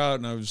figure out,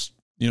 and I was,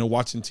 you know,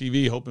 watching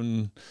TV,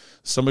 hoping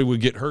somebody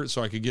would get hurt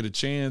so I could get a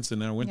chance. And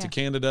then I went to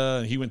Canada,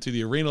 and he went to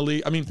the Arena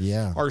League. I mean,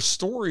 our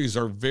stories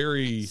are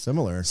very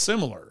similar.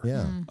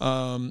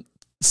 Yeah.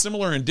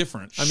 Similar and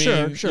different. I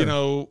mean, sure. You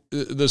know,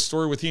 the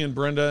story with he and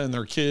Brenda and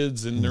their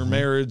kids and their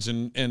marriage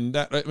and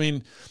that, I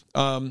mean,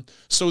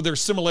 so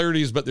there's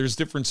similarities, but there's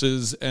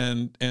differences.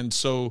 And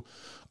so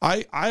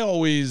I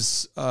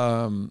always,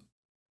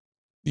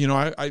 you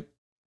know,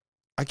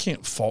 I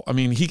can't fault. I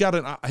mean, he got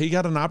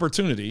an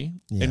opportunity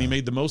and he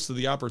made the most of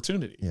the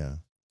opportunity. Yeah.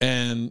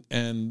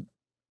 And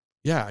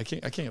yeah, I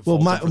can't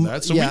fault him for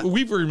that. So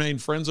we've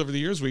remained friends over the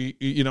years. We,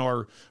 you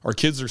know, our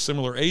kids are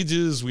similar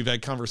ages. We've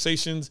had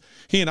conversations.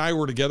 He and I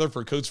were together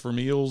for Coach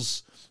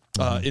Vermeil's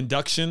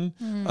induction.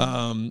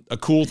 A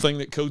cool thing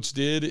that Coach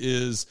did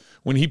is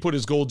when he put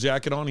his gold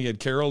jacket on, he had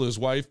Carol, his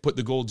wife, put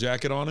the gold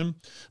jacket on him,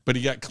 but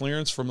he got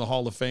clearance from the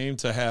Hall of Fame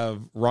to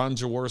have Ron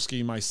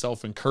Jaworski,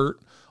 myself, and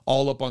Kurt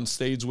all up on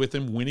stage with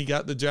him when he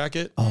got the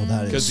jacket. Oh,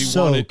 that is because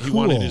he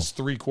wanted his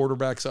 3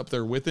 quarterbacks up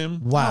there with him.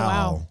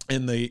 Wow.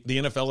 And the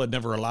NFL had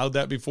never allowed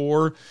that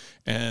before.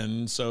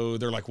 And so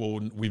they're like,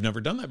 well, we've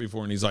never done that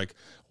before. And he's like,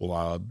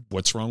 well,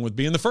 what's wrong with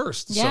being the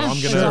first? Yeah, so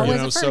I'm going to, you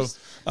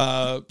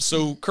know,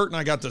 so Kurt and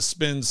I got to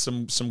spend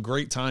some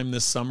great time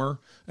this summer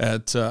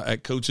at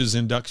Coach's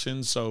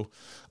induction. So,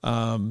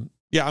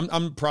 yeah,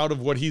 I'm proud of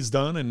what he's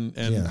done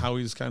and how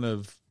he's kind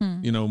of,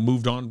 you know,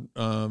 moved on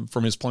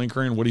from his playing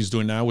career and what he's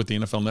doing now with the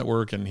NFL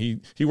Network. And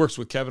he works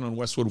with Kevin on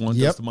Westwood One,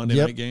 does the Monday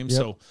night game.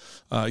 So,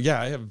 yeah,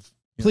 I have.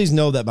 Please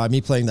know that by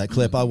me playing that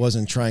clip, I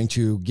wasn't trying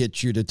to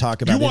get you to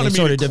talk about any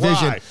sort of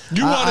division.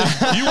 You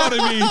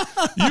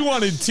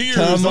wanted tears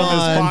on this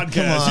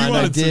podcast.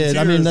 I did.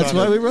 I mean, that's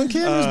why we run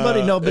cameras,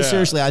 buddy. No, but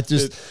seriously, I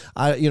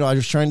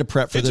was trying to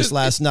prep for this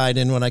last night,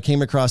 and when I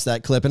came across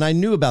that clip, and I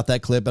knew about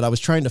that clip, but I was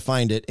trying to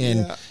find it,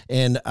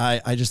 and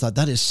I just thought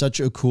that is such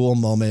a cool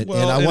moment,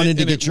 and I wanted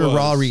to get your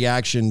raw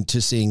reaction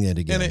to seeing it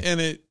again.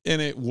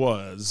 And it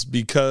was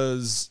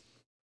because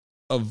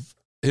of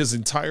his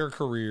entire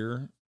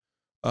career.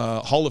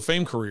 Hall of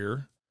Fame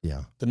career.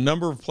 Yeah. The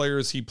number of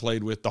players he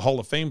played with, the Hall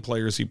of Fame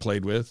players he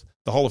played with,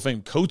 the Hall of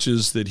Fame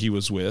coaches that he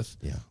was with.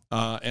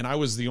 Yeah. And I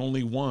was the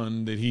only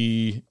one that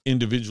he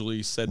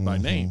individually said by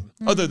name,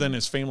 other than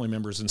his family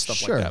members and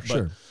stuff like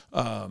that.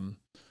 But,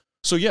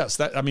 so yes,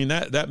 that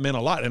meant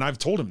a lot. And I've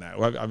told him that.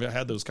 I've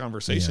had those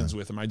conversations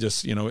with him. I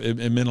just, you know,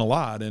 it meant a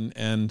lot.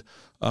 And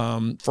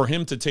for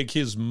him to take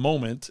his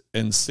moment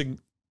and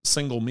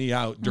single me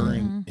out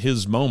during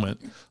his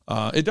moment,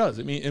 it does.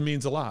 It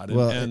means a lot.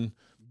 And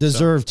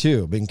deserve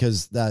too,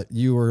 because that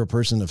you are a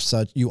person of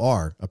such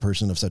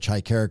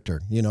high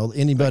character. You know,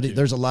 anybody,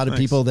 there's a lot of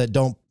people that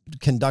don't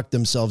conduct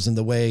themselves in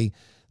the way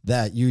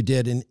that you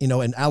did. And, you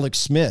know, and Alex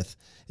Smith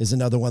is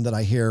another one that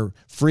I hear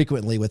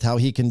frequently with how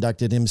he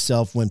conducted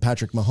himself when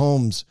Patrick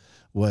Mahomes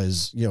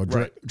was, you know,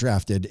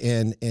 drafted.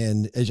 And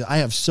I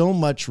have so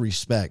much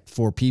respect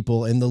for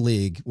people in the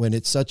league when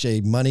it's such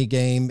a money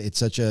game. It's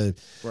such a,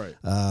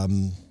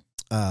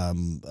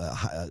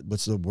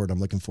 what's the word I'm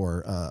looking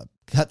for?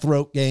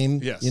 Cutthroat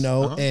game, you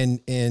know,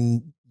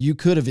 and you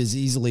could have as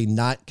easily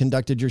not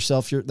conducted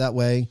yourself that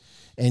way,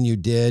 and you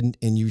did,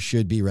 and you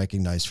should be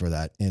recognized for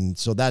that. And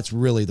so that's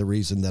really the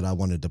reason that I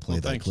wanted to play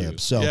that clip.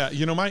 So yeah,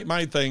 you know,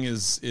 my thing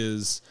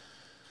is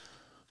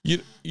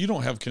you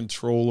don't have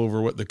control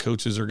over what the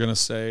coaches are going to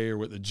say or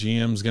what the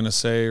GM's going to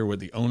say or what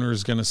the owner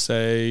is going to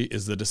say.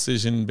 Is the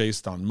decision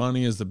based on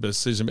money? Is the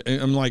decision?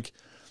 I'm like,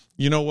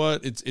 you know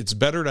what? It's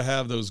better to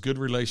have those good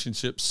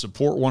relationships,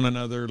 support one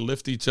another,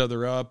 lift each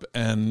other up,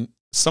 and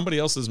somebody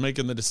else is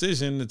making the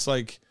decision. It's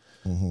like,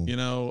 you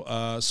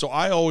know, so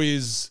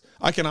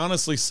I can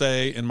honestly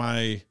say in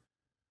my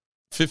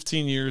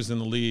 15 years in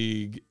the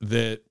league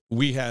that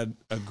we had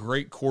a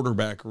great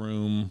quarterback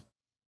room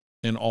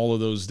in all of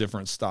those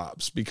different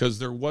stops, because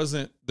there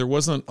wasn't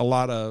a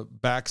lot of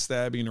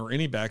backstabbing or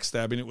any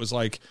backstabbing. It was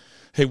like,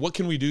 hey, what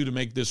can we do to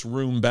make this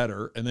room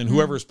better? And then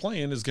whoever's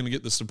playing is going to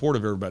get the support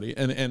of everybody.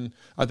 And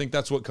I think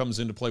that's what comes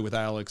into play with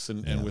Alex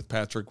and with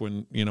Patrick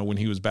when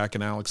he was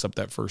backing Alex up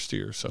that first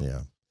year. So,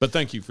 yeah. But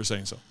thank you for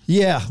saying so.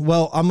 Yeah,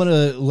 well, I'm going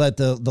to let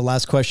the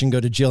last question go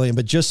to Jillian,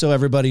 but just so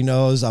everybody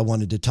knows, I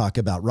wanted to talk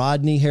about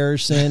Rodney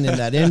Harrison and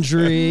that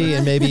injury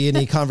and maybe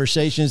any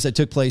conversations that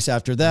took place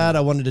after that. I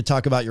wanted to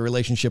talk about your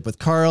relationship with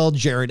Carl,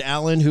 Jared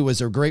Allen, who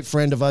was a great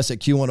friend of us at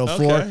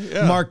Q104, Okay,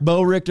 yeah. Mark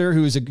Bowrichter,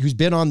 who's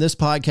been on this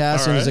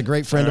podcast and is a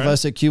great friend of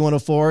us at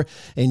Q104,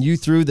 and you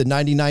threw the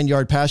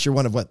 99-yard pass. You're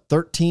one of,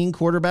 13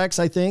 quarterbacks,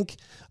 I think,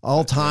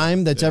 all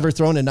time that's ever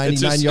thrown a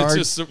 99 yards.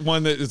 It's just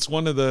it's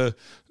one of the,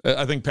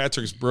 I think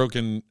Patrick's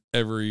broken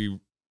every.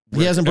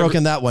 He hasn't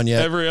broken that one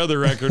yet. Every other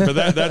record,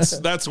 but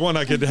that's one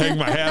I could hang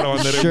my hat on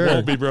that it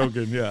won't be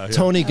broken. Yeah.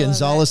 Tony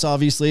Gonzalez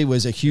obviously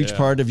was a huge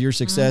part of your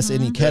success.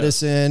 Eddie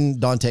Kedison,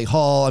 Dante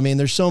Hall. I mean,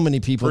 there's so many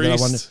people that I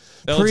want to.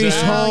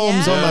 Priest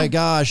Holmes. Oh my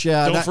gosh.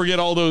 Yeah. Don't forget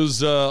all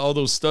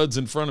those studs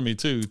in front of me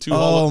too. Two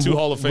Hall of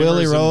Famers.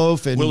 Willie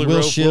Rofe and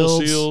Will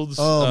Shields.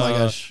 Oh my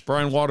gosh.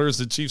 Brian Waters,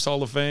 the Chiefs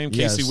Hall of Fame.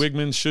 Yes. Casey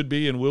Wigman should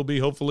be and will be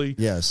hopefully.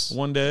 Yes.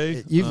 One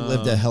day. You've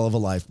lived a hell of a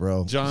life,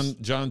 bro.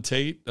 John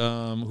Tate, who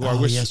I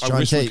wish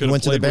Tate. we could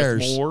have played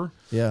with more.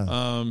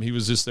 Yeah. He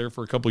was just there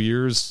for a couple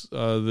years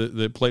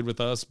that played with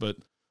us, but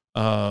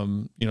got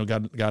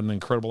an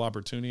incredible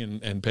opportunity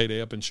and payday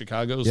up in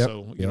Chicago. Yep.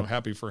 So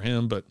happy for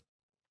him. But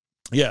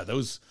yeah,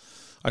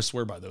 I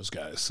swear by those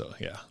guys. So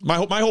yeah, my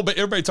whole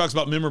everybody talks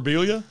about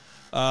memorabilia.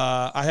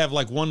 I have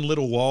like one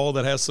little wall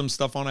that has some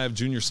stuff on. I have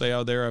Junior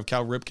Seau there. I have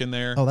Cal Ripken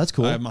there. Oh, that's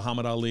cool. I have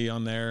Muhammad Ali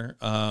on there.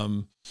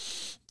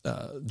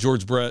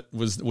 George Brett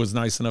was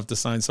nice enough to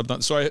sign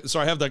something. So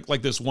I have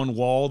like this one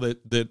wall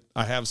that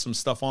I have some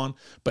stuff on,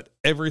 but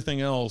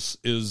everything else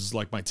is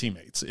like my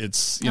teammates.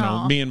 It's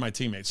me and my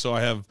teammates. So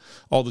I have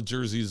all the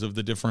jerseys of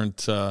the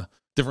different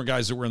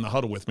guys that were in the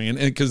huddle with me, and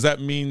because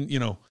that mean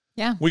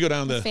we go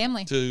down to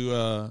family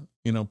to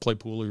play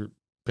pool or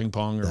ping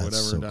pong or whatever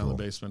so down cool. in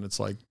the basement. It's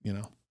like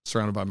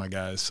surrounded by my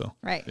guys. So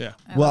right. Yeah.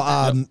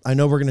 I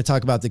know we're going to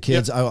talk about the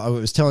kids. Yep. I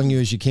was telling you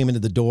as you came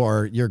into the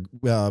door,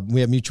 we have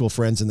mutual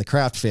friends in the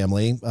Kraft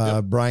family.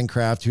 Brian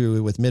Kraft,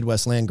 who with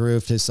Midwest Land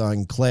Group, his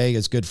son Clay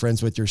is good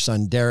friends with your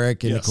son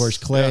Derek, and of course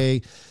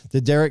Clay.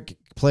 Did Derek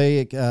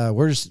play?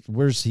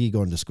 Where's he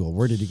going to school?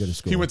 Where did he go to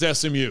school? He went to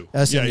SMU. SMU.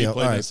 Yeah, he played all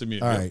right. at SMU.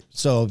 All right.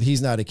 So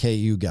he's not a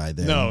KU guy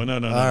then. No. All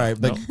right.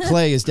 But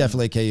Clay is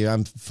definitely a KU.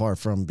 I'm far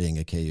from being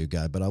a KU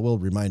guy, but I will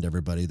remind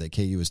everybody that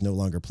KU is no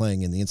longer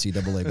playing in the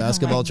NCAA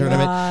basketball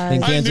tournament.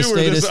 And Kansas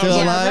State is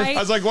still alive. I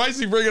was like, why is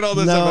he bringing all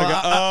this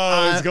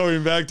up? It's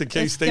going back to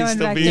K-State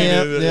still being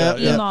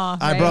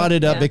I brought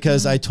it up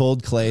because I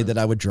told Clay that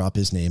I would drop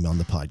his name on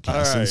the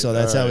podcast. And so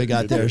that's how we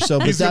got there. So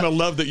he's going to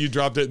love that you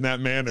dropped it in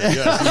that manner.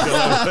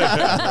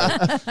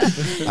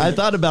 I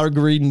thought about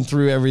reading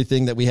through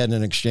everything that we had in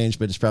an exchange,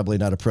 but it's probably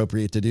not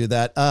appropriate to do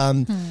that.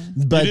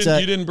 But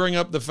you didn't bring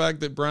up the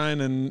fact that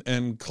Brian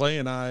and Clay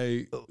and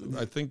I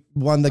think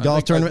won the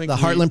golf tournament, the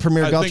Heartland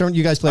Premier Golf Tournament.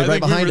 You guys played right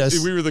behind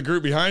us. We were the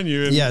group behind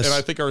you, and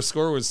I think our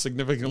score was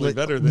significantly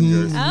better than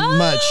yours.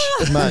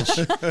 Much.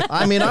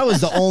 I mean, I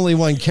was the only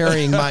one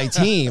carrying my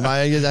team. I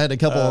had a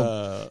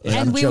couple.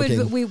 And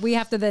we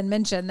have to then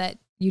mention that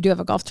you do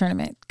have a golf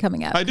tournament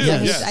coming up. I do. I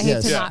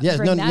hate to not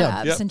bring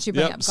that up since you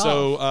bring up golf.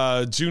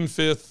 So June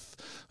 5th,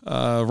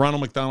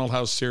 Ronald McDonald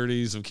House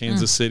Charities of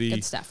Kansas City.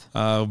 Good stuff.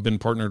 I've been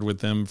partnered with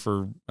them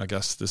for, I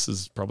guess this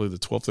is probably the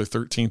 12th or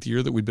 13th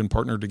year that we've been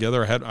partnered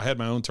together. I had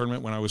my own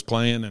tournament when I was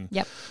playing, and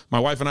my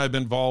wife and I have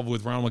been involved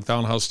with Ronald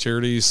McDonald House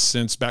Charities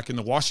since back in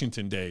the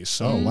Washington days.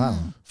 So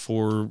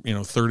for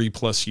 30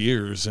 plus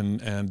years,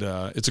 and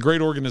it's a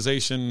great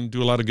organization,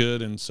 do a lot of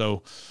good, and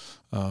so.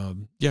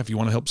 If you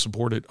want to help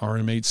support it,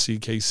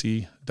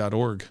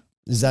 rmhckc.org.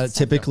 Is that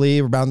typically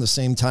around the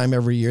same time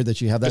every year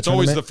that you have that It's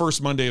tournament? always the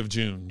first Monday of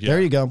June. Yeah.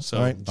 There you go. So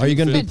all right. Are you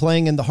going to be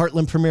playing in the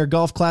Heartland Premier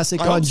Golf Classic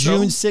on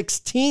June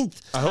 16th?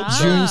 I hope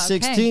so. June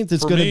 16th.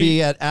 It's going to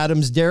be at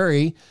Adams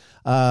Dairy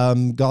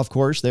golf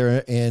course there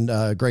in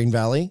Green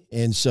Valley.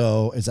 And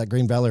so is that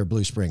Green Valley or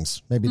Blue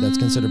Springs? Maybe that's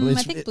considered. I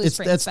think Blue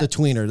Springs, that's the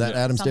tweener, that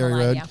Adams Dairy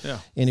Road.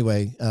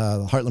 Anyway,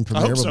 Heartland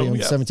Premier will be on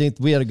the 17th.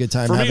 We had a good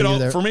time having you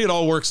there. For me, it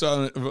all works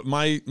on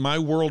my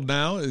world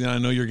now. And I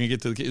know you're going to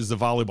get to is the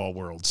volleyball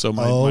world. So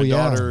my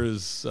daughter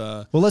is.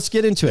 Well, let's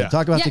get into it.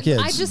 Talk about the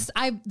kids.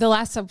 The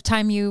last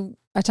time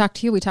I talked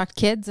to you, we talked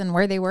kids and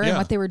where they were and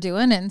what they were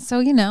doing. And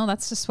so,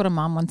 that's just what a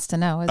mom wants to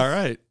know. All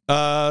right.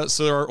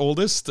 So our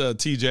oldest,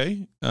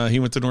 TJ, he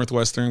went to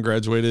Northwestern,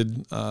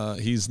 graduated.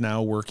 He's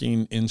now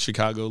working in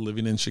Chicago,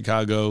 living in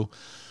Chicago.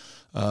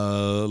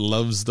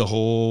 Loves the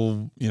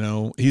whole,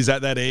 he's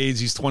at that age.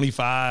 He's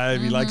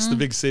 25. He likes the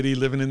big city,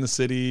 living in the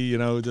city,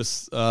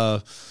 just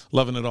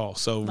loving it all.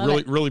 So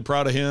really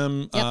proud of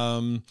him.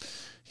 Yep.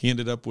 He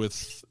ended up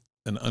with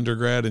an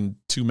undergrad and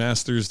 2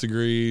 master's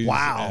degrees.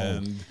 Wow.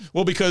 And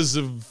because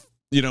of,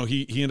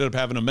 he ended up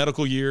having a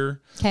medical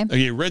year. Okay.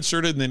 He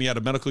redshirted, and then he had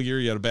a medical year.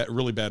 He had a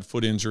really bad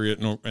foot injury at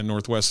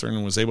Northwestern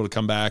and was able to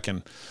come back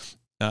and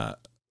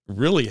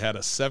really had a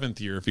 7th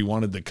year if he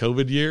wanted the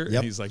COVID year. Yep.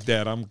 And he's like,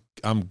 Dad, I'm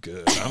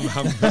good.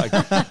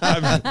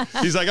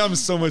 He's like, I'm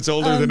so much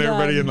older than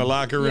everybody in the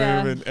locker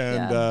room.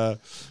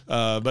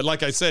 But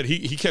like I said,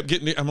 he kept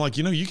getting, I'm like,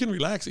 you can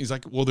relax. He's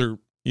like, well,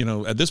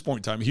 at this point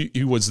in time,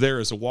 he was there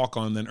as a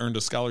walk-on, then earned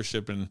a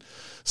scholarship. And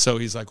so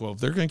he's like, well, if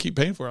they're going to keep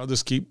paying for it, I'll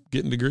just keep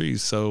getting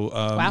degrees. So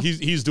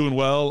he's doing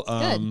well.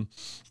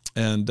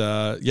 And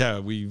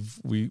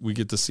we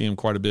get to see him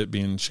quite a bit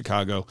being in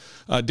Chicago.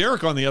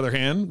 Derek, on the other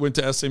hand, went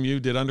to SMU,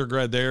 did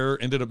undergrad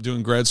there, ended up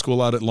doing grad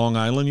school out at Long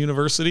Island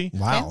University.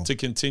 Wow. To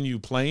continue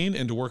playing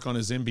and to work on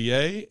his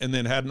MBA, and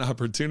then had an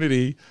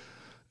opportunity.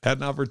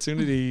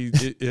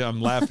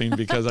 I'm laughing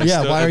because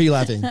why are you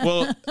laughing?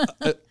 Well,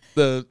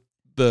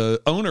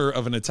 the owner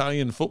of an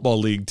Italian football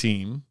league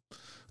team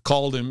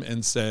called him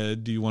and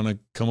said, do you want to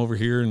come over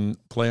here and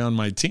play on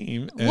my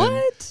team? And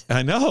what?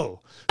 I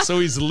know. So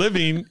he's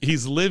living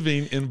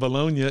in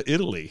Bologna,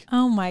 Italy.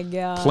 Oh my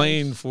God.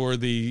 Playing for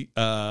the,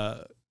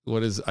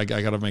 I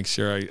got to make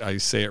sure I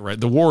say it right.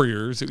 The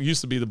Warriors. It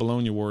used to be the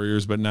Bologna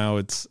Warriors, but now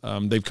it's,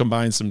 they've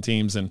combined some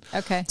teams. And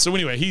okay. So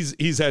anyway,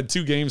 he's had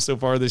 2 games so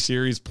far this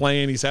year. He's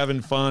playing, he's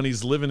having fun.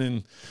 He's living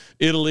in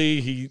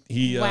Italy.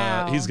 He's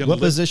going to What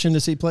position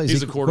does he play?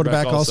 He's a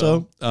quarterback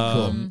also.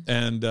 Cool.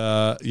 And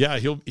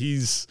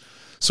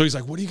so he's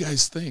like, what do you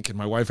guys think? And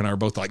my wife and I are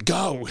both like,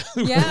 go.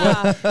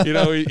 Yeah.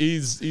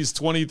 He's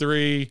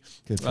 23.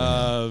 Good for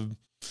him.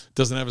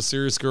 Doesn't have a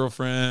serious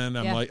girlfriend.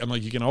 I'm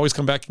like, you can always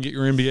come back and get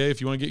your MBA.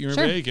 If you want to get your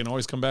MBA, you can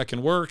always come back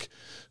and work.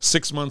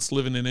 6 months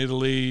living in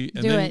Italy,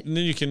 and then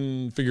you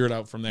can figure it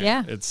out from there.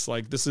 Yeah. It's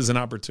like, this is an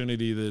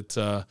opportunity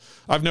that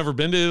I've never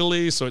been to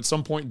Italy. So at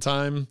some point in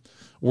time,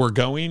 we're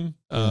going.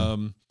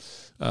 None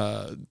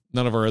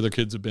of our other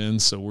kids have been.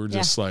 So we're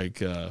just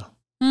like,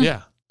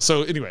 yeah.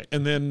 So anyway,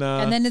 and then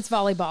it's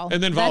volleyball.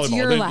 And then That's volleyball.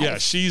 your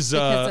life She's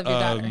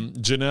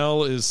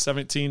Janelle is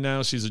 17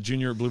 now. She's a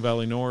junior at Blue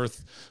Valley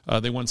North.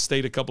 They won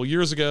state a couple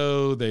years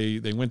ago.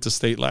 They went to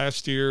state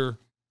last year.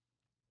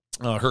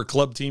 Her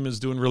club team is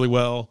doing really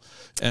well,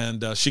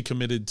 and she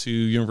committed to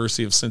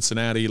University of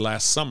Cincinnati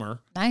last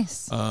summer.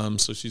 Nice.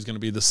 So she's going to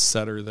be the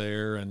setter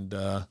there, and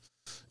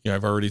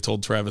I've already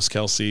told Travis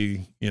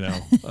Kelce,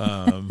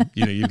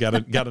 you've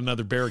got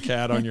another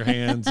Bearcat on your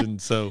hands,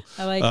 and so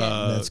I like it.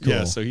 That's cool.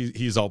 Yeah, so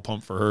he's all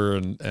pumped for her,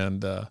 I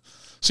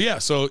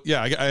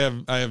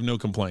have no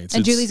complaints.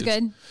 And Julie's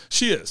good.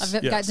 She is.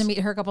 I've got to meet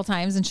her a couple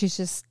times, and she's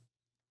just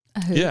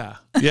a hoot. Yeah.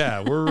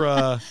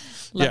 We're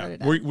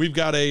we've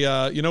got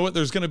a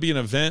there's going to be an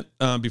event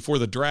before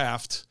the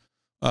draft.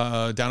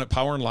 Down at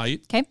Power and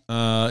Light. Okay.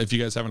 If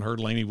you guys haven't heard,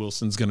 Lainey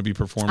Wilson's going to be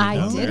performing.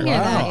 I did hear that.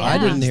 Yeah. I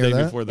didn't hear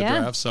that before the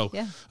draft. So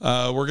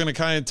we're going to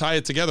kind of tie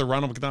it together.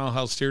 Ronald McDonald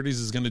House Charities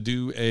is going to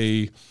do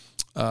an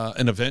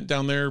event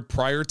down there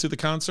prior to the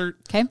concert.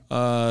 Okay.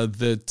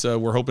 That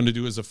we're hoping to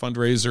do as a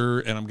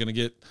fundraiser, and I'm going to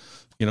get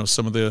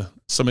some of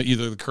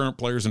either the current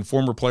players and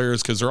former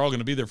players, because they're all going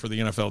to be there for the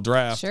NFL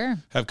draft. Sure.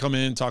 Have come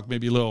in, talk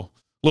maybe a little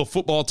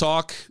football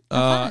talk,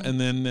 and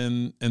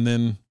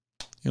then.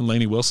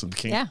 Lainey Wilson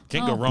can't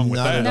go wrong with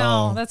that.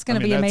 No, that's going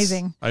to be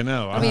amazing. I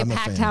know. It'll be a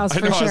packed house for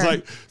sure. I was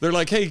like, they're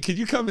like, hey, could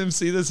you come and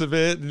see this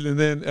event? And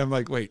then I'm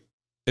like, wait,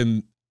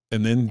 and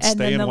then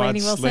stay and watch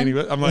Lainey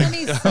Wilson. I'm like, let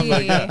me see.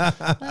 Let me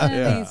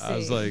see. I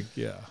was like,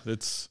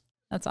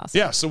 that's awesome.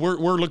 Yeah, so we're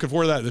looking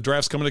forward to that. The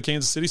draft's coming to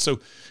Kansas City. So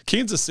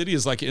Kansas City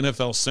is like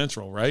NFL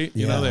Central, right?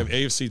 You know, they have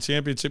AFC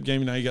Championship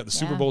game. Now you got the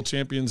Super Bowl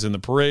champions in the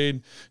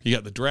parade. You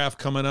got the draft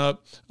coming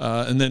up.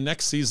 And then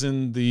next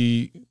season,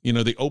 the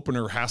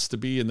opener has to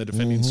be in the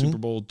defending Super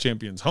Bowl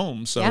champions'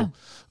 home. So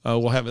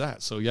we'll have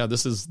that. So,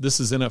 this is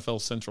NFL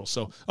Central.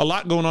 So a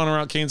lot going on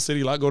around Kansas City,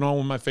 a lot going on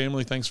with my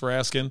family. Thanks for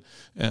asking.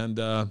 And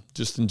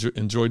just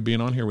enjoyed being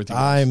on here with you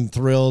guys. I'm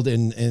thrilled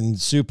and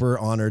super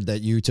honored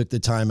that you took the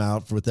time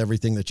out with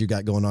everything that you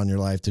got going on in your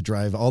life to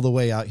drive all the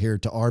way out here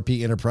to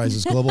RP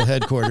Enterprises Global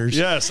Headquarters.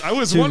 Yes, I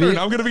was wondering.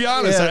 I'm going to be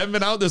honest. I haven't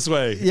been out this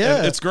way.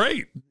 Yeah. It's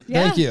great.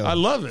 Yeah. Thank you. I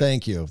love it.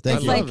 Thank you.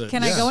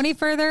 Can I go any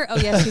further? Oh,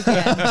 yes, you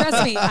can.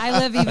 Trust me, I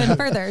live even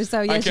further.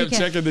 So, yes, you can. I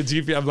kept checking the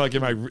GPS. I'm like,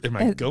 am I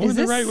going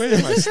the right way?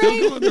 Am I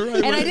still going the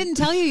right way? And I didn't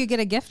tell you get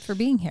a gift for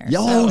being here.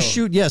 Oh,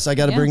 shoot. Yes, I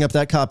got to bring up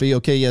that copy.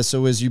 Okay, yes.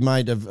 So as you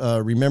might have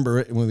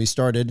remember when we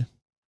started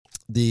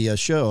the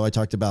show, I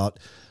talked about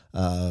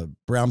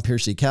Brown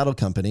Piercy Cattle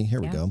Company. Here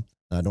we go.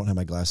 I don't have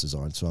my glasses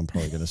on, so I'm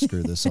probably going to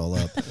screw this all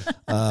up.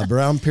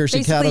 Brown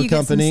Piercy Cattle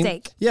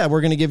Company. Yeah,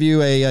 we're going to give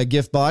you a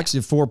gift box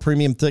of 4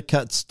 premium thick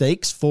cut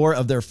steaks, 4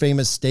 of their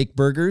famous steak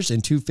burgers,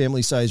 and 2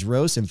 family size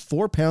roasts, and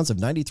 4 pounds of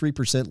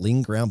 93%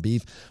 lean ground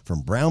beef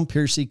from Brown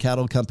Piercy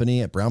Cattle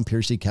Company at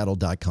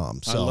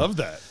brownpiercycattle.com. So, I love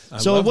that.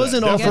 So it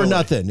wasn't all for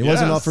nothing. It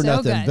wasn't all for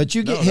nothing. Good. But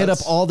you get hit up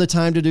all the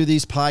time to do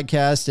these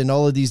podcasts and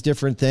all of these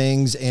different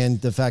things. And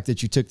the fact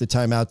that you took the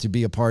time out to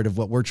be a part of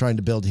what we're trying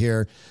to build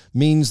here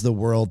means the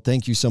world.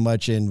 Thank you so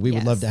much. And we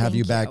would love to have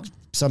you back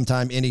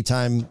sometime,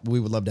 anytime. We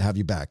would love to have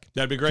you back.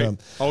 That'd be great.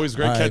 Always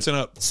great catching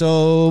up.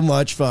 So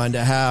much fun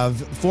to have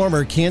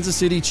former Kansas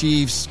City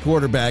Chiefs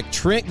quarterback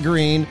Trent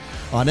Green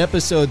on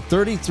episode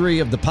 33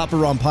 of the Papa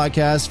Ron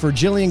podcast. For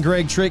Jillian,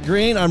 Greg, Trent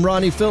Green, I'm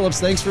Ronnie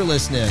Phillips. Thanks for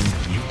listening.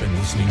 You've been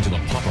listening to the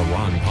Papa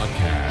Ron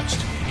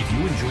podcast. If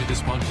you enjoyed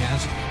this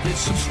podcast, hit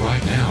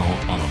subscribe now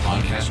on a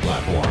podcast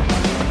platform.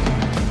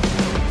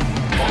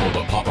 Follow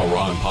the Papa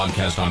Ron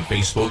podcast on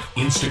Facebook,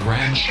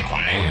 Instagram,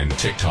 and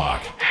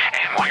TikTok.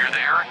 And While you're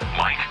there,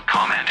 like,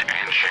 comment,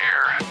 and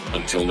share.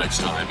 Until next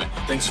time,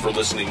 thanks for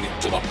listening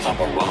to the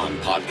Papa Ron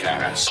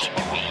Podcast.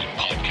 Papa Ron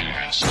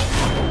Podcast.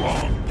 Papa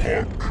Ron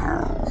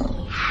Podcast.